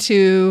effort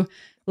into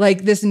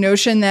like this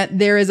notion that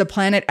there is a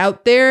planet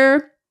out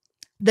there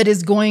that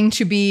is going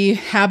to be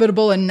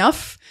habitable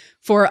enough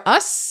for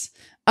us.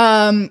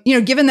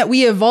 Given that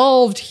we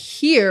evolved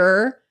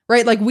here,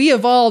 right? Like we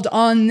evolved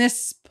on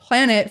this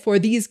planet for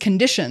these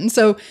conditions.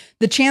 So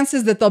the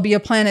chances that there'll be a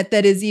planet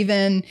that is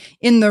even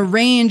in the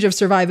range of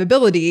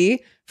survivability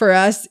for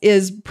us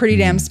is pretty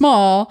damn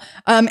small.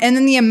 And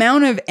then the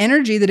amount of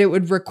energy that it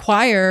would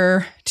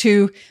require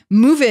to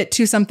move it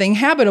to something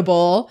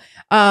habitable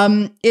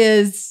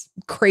is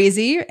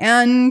crazy.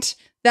 And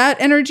that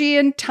energy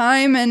and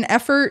time and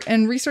effort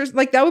and resource,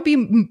 like that would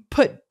be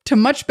put to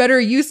much better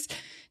use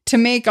to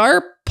make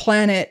our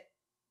planet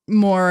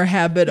more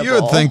habitable. You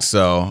would think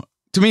so.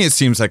 To me, it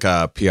seems like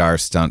a PR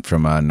stunt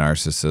from a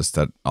narcissist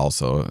that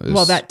also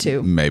is that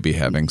too. Maybe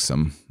having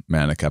some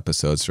manic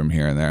episodes from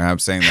here and there. I'm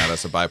saying that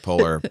as a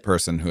bipolar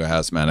person who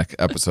has manic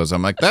episodes.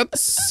 I'm like, that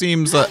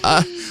seems like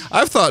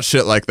I've thought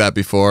shit like that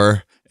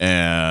before.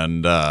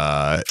 And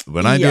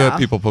when I do it,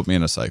 people put me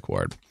in a psych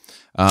ward.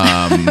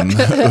 But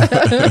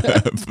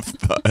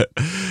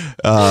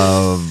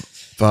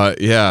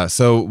yeah.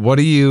 So what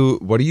are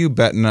you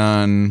betting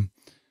on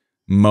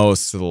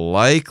most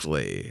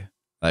likely?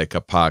 Like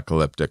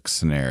apocalyptic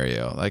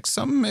scenario, like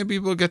some maybe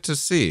we'll get to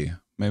see,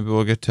 maybe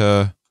we'll get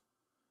to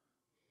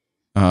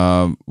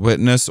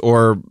witness,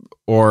 or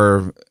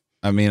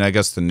I mean, I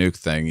guess the nuke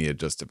thing, you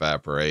just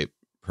evaporate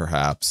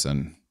perhaps,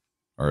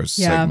 or a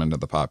segment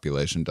of the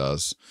population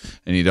does,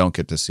 and you don't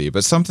get to see,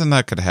 but something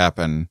that could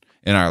happen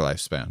in our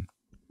lifespan.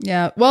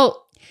 Yeah.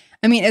 Well,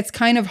 I mean, it's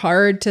kind of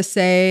hard to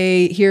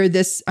say here,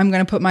 I'm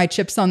going to put my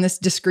chips on this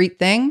discrete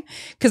thing.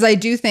 Cause I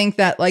do think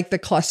that like the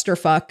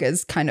clusterfuck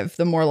is kind of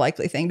the more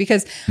likely thing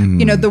because,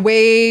 the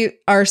way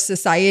our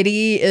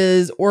society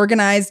is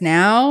organized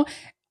now,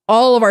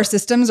 all of our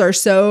systems are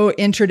so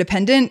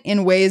interdependent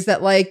in ways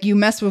that like you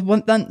mess with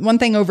one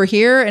thing over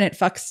here and it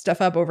fucks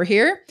stuff up over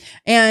here.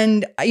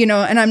 And,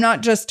 and I'm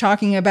not just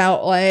talking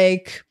about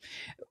like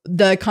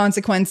the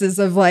consequences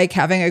of like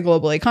having a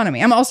global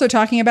economy. I'm also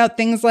talking about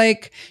things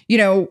like,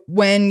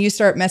 when you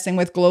start messing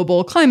with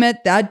global climate,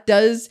 that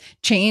does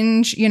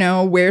change,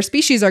 where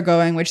species are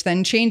going, which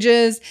then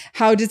changes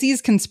how disease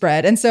can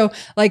spread. And so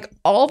like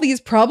all these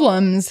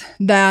problems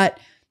that,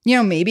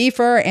 maybe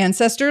for our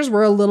ancestors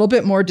were a little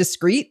bit more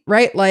discreet,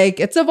 right? Like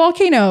it's a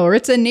volcano or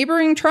it's a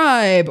neighboring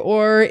tribe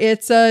or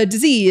it's a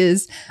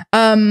disease.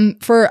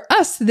 For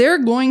us, they're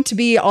going to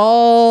be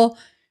all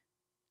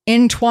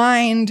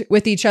entwined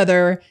with each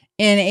other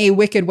in a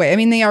wicked way. I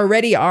mean, they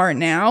already are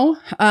now.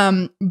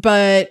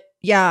 But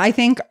yeah, I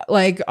think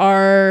like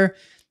our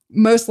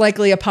most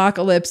likely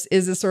apocalypse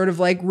is a sort of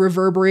like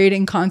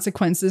reverberating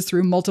consequences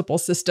through multiple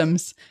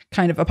systems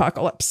kind of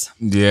apocalypse.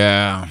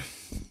 Yeah.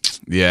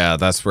 Yeah,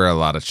 that's where a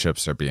lot of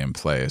chips are being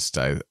placed,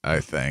 I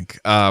think.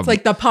 It's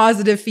like the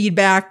positive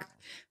feedback,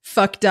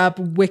 fucked up,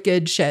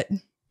 wicked shit.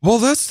 Well,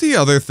 that's the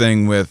other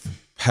thing with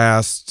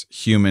past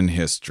human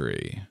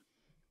history.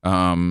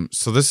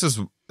 So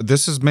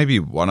this is maybe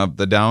one of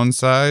the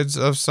downsides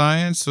of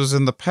science was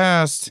in the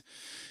past,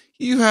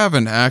 you have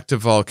an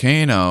active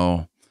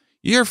volcano,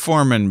 you're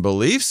forming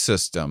belief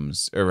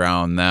systems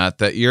around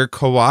that you're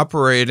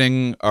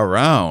cooperating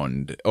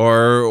around,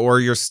 or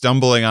you're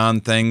stumbling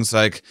on things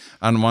like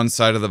on one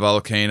side of the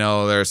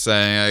volcano, they're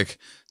saying like,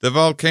 the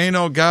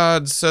volcano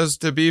god says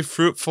to be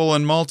fruitful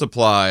and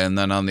multiply. And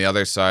then on the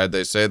other side,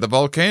 they say the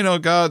volcano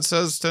god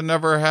says to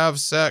never have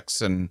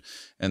sex. And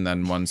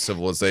then one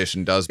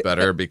civilization does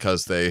better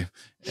because they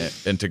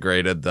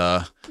integrated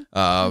the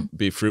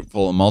be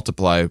fruitful and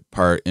multiply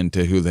part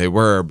into who they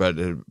were. But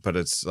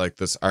it's like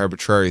this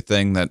arbitrary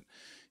thing that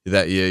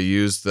you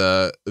use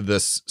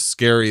this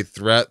scary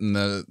threat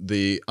and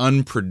the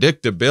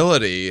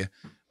unpredictability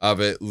of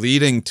it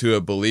leading to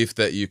a belief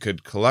that you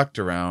could collect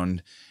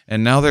around.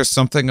 And now there's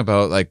something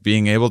about like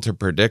being able to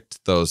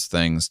predict those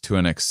things to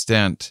an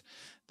extent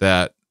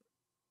that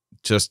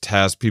just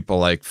has people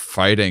like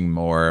fighting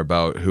more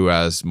about who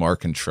has more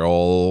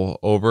control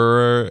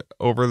over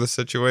the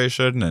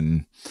situation.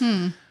 And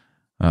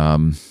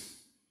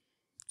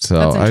so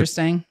that's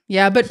interesting.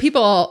 Yeah, but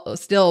people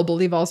still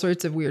believe all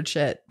sorts of weird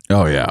shit.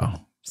 Oh yeah.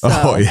 So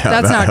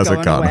that's not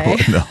going away.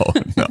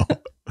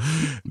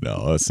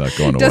 No, it's not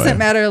going away. Doesn't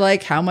matter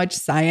like how much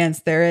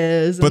science there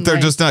is. But they're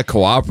like, just not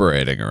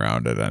cooperating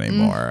around it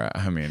anymore.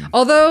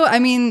 Although,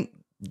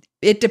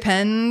 it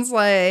depends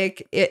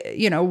like,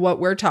 what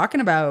we're talking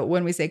about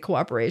when we say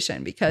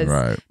cooperation,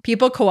 because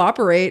people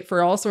cooperate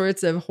for all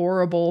sorts of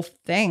horrible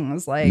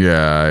things like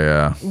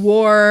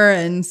war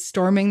and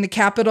storming the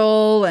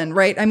Capitol and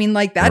that's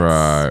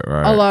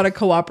a lot of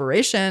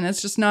cooperation.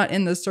 It's just not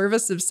in the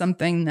service of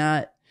something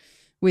that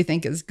we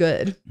think is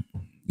good.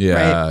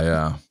 Yeah,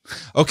 yeah.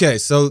 Okay,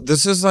 so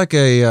this is like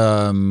is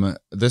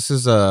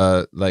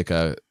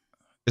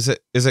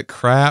it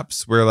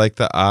craps where like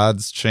the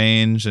odds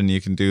change and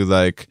you can do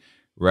like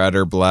red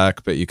or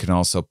black, but you can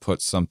also put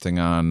something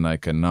on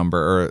like a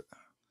number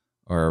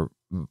or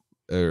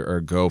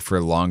go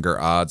for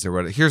longer odds or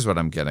what? Here's what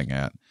I'm getting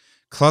at.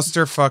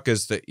 Clusterfuck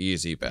is the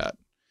easy bet.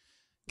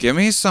 Give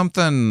me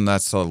something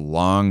that's a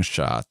long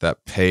shot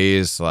that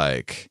pays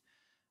like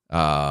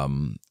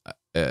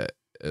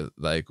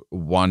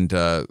one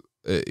to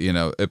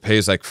it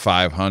pays like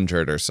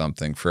 500 or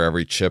something for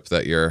every chip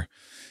that you're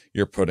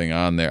putting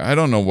on there. I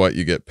don't know what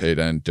you get paid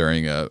on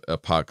during a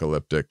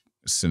apocalyptic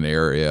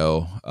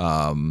scenario.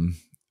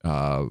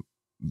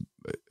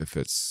 If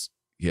it's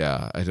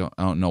I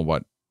don't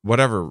know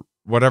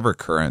whatever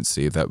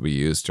currency that we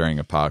use during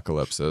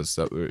apocalypses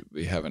that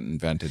we haven't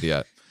invented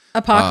yet.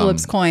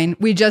 Apocalypse coin.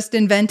 We just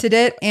invented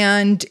it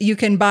and you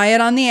can buy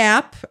it on the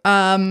app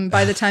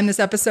by the time this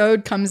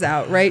episode comes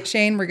out. Right,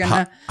 Shane? We're going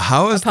to...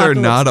 How is there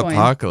not coin.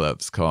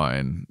 Apocalypse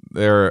coin?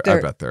 I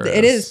bet there is.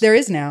 It is. There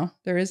is now.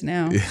 There is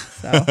now.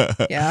 So,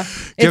 yeah.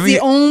 It's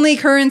the only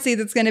currency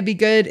that's going to be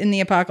good in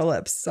the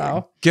apocalypse.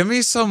 So give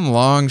me some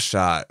long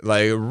shot,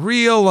 like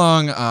real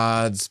long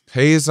odds,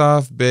 pays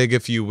off big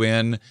if you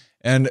win,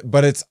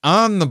 but it's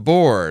on the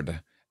board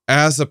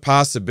as a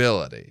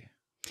possibility.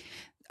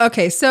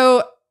 Okay,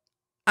 so...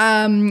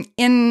 I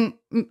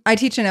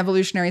teach an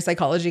evolutionary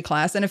psychology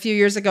class, and a few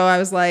years ago I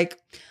was like,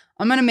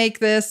 I'm going to make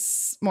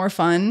this more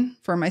fun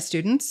for my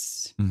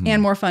students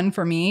and more fun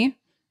for me,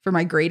 for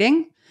my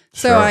grading.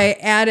 Sure. So I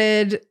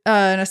added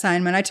an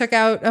assignment. I took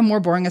out a more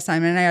boring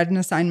assignment and I added an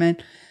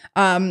assignment.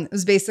 It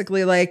was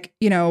basically like,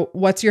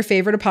 what's your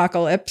favorite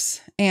apocalypse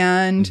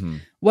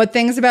and what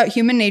things about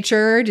human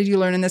nature did you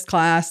learn in this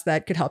class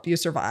that could help you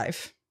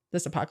survive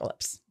this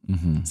apocalypse?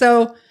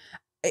 So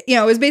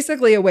it was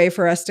basically a way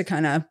for us to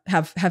kind of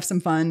have some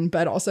fun,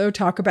 but also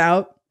talk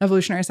about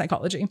evolutionary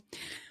psychology.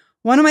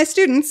 One of my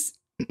students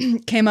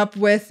came up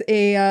with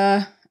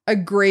a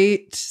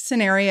great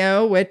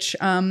scenario, which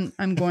I'm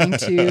going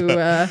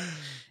to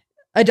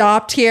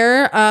adopt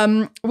here,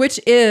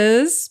 which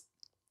is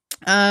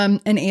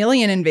an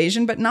alien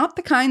invasion, but not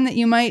the kind that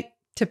you might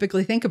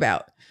typically think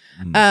about.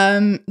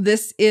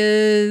 This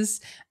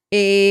is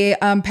a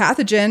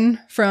pathogen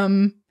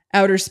from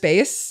outer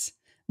space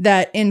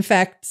that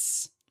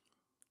infects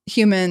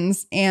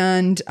humans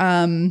and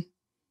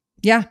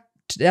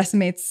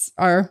decimates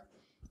our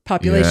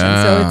population.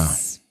 So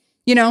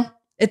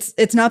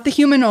it's not the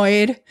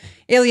humanoid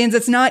aliens.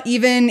 It's not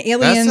even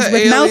aliens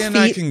with mouth feet.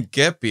 I can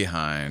get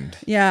behind.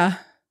 Yeah.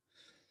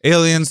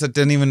 Aliens that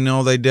didn't even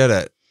know they did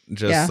it.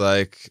 Just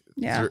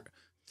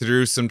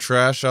threw some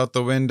trash out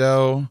the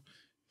window.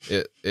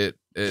 It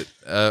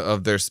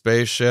of their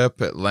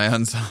spaceship. It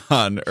lands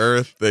on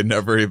Earth. They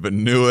never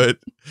even knew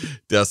it.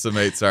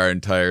 Decimates our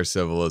entire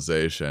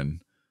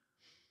civilization.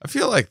 I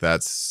feel like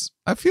that's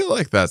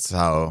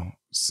how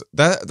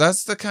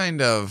that's the kind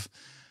of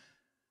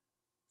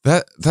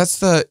that's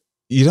the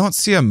you don't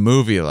see a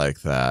movie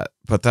like that,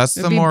 but that's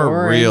the more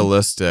boring.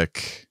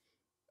 realistic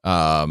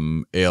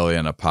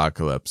alien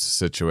apocalypse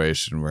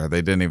situation where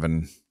they didn't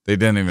even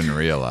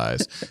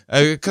realize.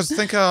 Because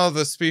think of all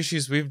the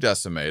species we've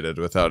decimated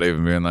without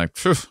even being like,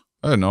 phew,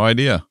 I had no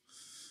idea.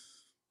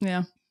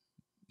 Yeah.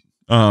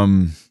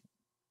 Well,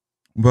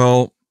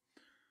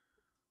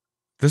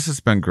 this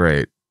has been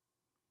great.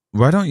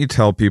 Why don't you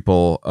tell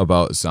people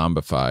about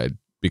Zombified?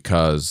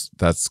 Because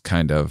that's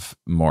kind of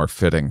more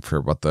fitting for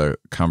what the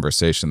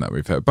conversation that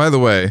we've had. By the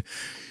way,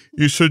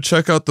 you should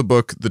check out the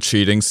book, The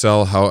Cheating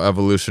Cell, How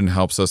Evolution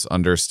Helps Us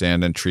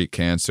Understand and Treat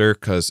Cancer,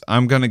 because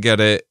I'm going to get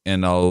it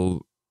and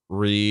I'll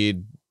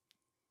read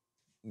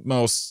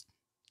most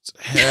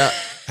half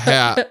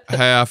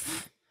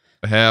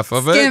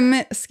of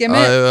it. Skim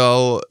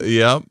it.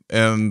 Yep.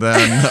 And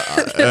then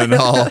and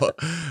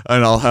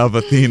I'll have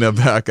Athena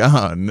back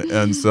on.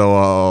 And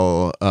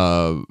so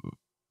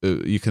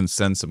you can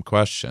send some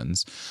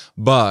questions.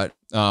 But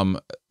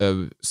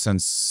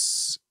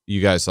since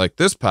you guys like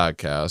this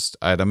podcast,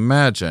 I'd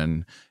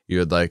imagine you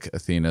would like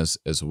Athena's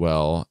as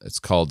well. It's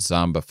called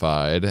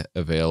Zombified,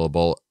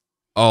 available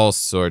all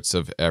sorts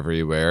of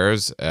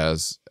everywheres,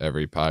 as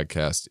every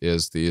podcast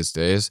is these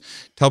days.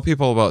 Tell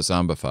people about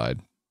Zombified.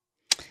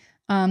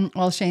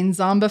 Well, Shane,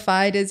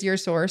 Zombified is your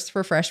source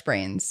for fresh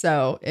brains.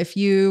 So if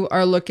you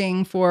are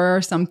looking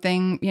for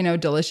something,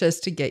 delicious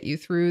to get you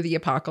through the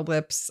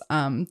apocalypse,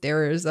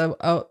 there is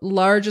a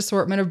large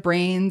assortment of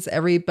brains,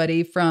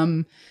 everybody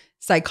from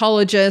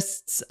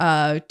psychologists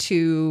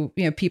to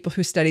people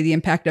who study the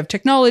impact of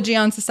technology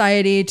on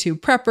society, to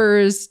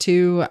preppers,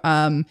 to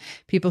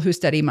people who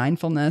study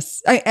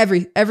mindfulness.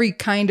 Every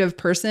kind of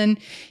person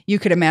you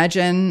could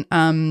imagine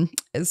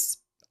is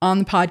on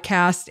the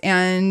podcast.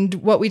 And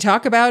what we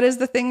talk about is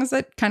the things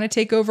that kind of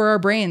take over our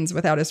brains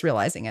without us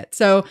realizing it.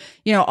 So,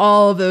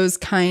 all of those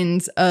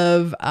kinds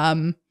of,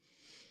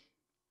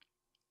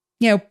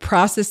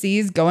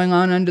 processes going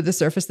on under the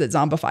surface that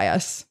zombify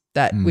us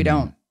that we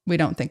don't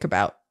think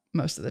about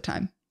most of the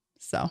time.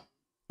 So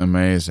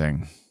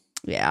amazing.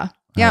 Yeah.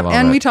 Yeah.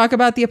 And we talk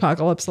about the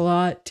apocalypse a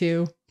lot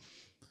too,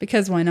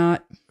 because why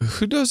not?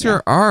 Who does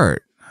your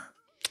art?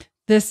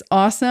 This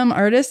awesome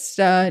artist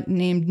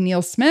named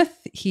Neil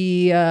Smith.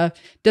 He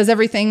does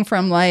everything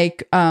from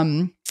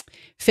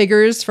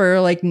figures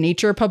for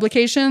nature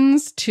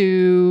publications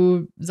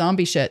to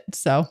zombie shit.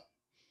 So,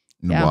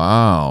 yeah.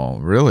 Wow,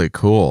 really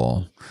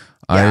cool.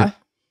 Yeah.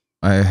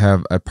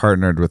 I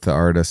partnered with the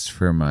artist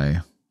for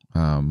my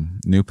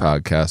new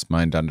podcast,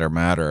 Mind Under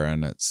Matter,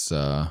 and it's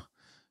a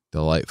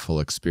delightful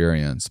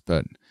experience.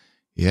 But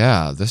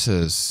yeah, this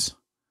is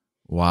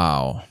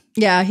wow.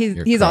 Yeah,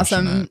 he's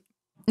awesome.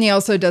 He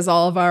also does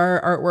all of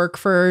our artwork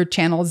for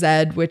Channel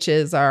Z, which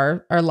is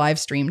our live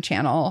stream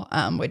channel,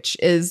 which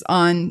is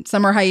on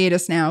summer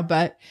hiatus now.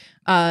 But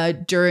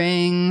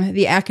during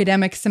the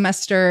academic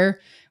semester,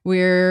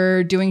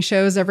 we're doing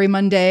shows every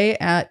Monday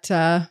at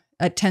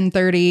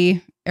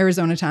 10:30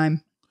 Arizona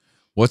time.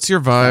 What's your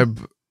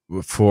vibe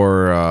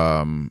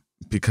for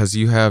because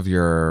you have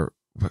you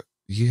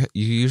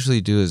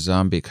usually do a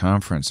zombie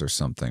conference or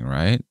something,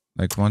 right?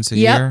 Like once a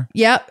year?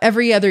 Yep,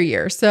 every other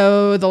year.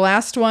 So the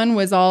last one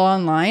was all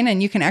online,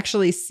 and you can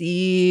actually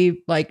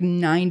see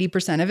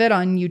 90% of it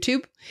on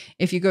YouTube.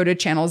 If you go to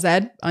Channel Z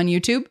on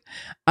YouTube,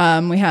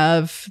 we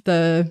have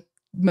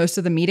most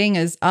of the meeting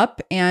is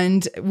up,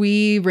 and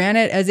we ran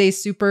it as a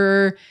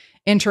super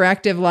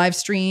interactive live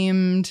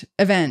streamed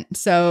event.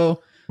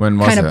 So when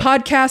was kind it? of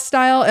podcast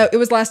style. It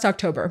was last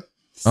October.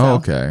 So,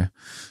 okay.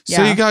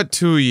 So you got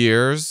 2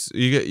 years.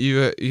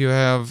 You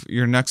have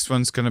your next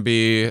one's going to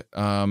be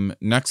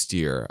next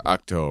year,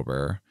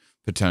 October,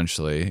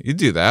 potentially. You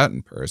do that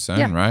in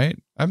person, right?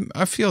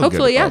 I feel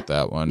hopefully, good about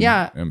that one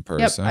in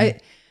person.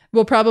 Yep.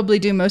 We'll probably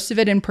do most of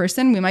it in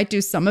person. We might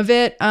do some of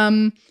it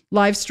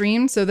live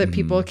streamed so that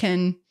people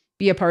can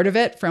be a part of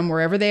it from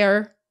wherever they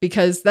are,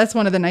 because that's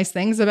one of the nice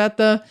things about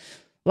the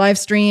live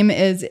stream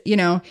is,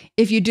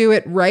 if you do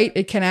it right,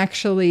 it can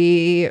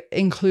actually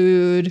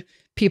include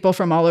people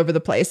from all over the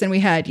place. And we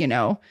had,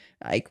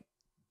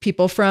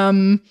 people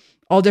from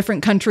all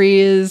different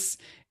countries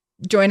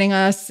joining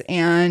us,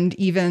 and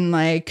even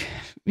a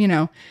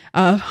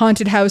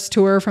haunted house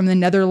tour from the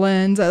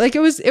Netherlands.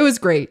 It was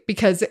great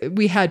because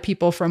we had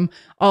people from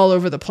all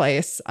over the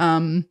place.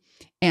 And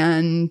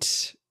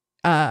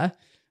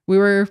we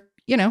were,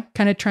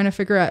 kind of trying to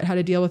figure out how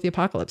to deal with the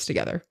apocalypse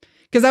together.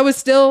 Because I was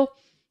still,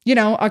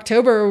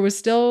 October was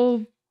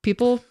still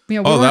people, we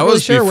weren't really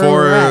sure where we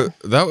were at.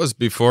 That was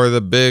before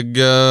the big,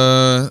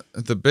 I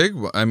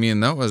mean,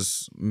 that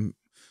was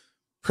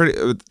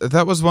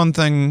that was one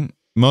thing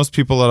most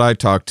people that I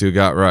talked to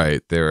got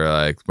right. They were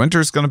like,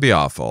 winter's going to be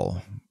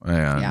awful.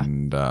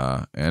 And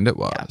it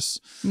was.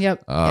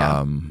 Yep.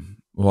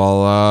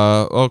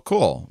 Well,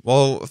 cool.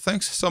 Well,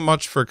 thanks so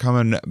much for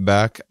coming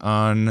back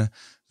on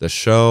the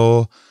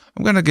show.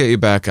 I'm going to get you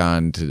back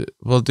on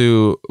we'll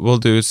do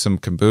some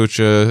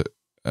kombucha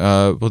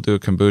a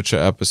kombucha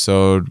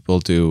episode.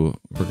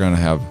 We're gonna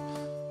have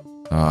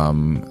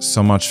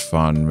so much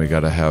fun. We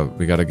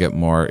gotta get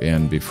more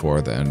in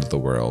before the end of the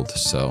world.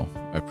 So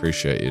I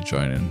appreciate you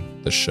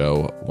joining the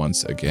show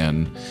once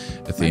again,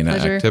 Athena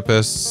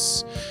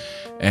Aktipis.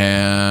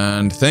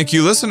 And thank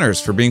you, listeners,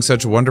 for being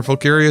such wonderful,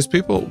 curious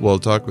people. We'll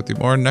talk with you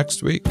more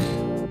next week.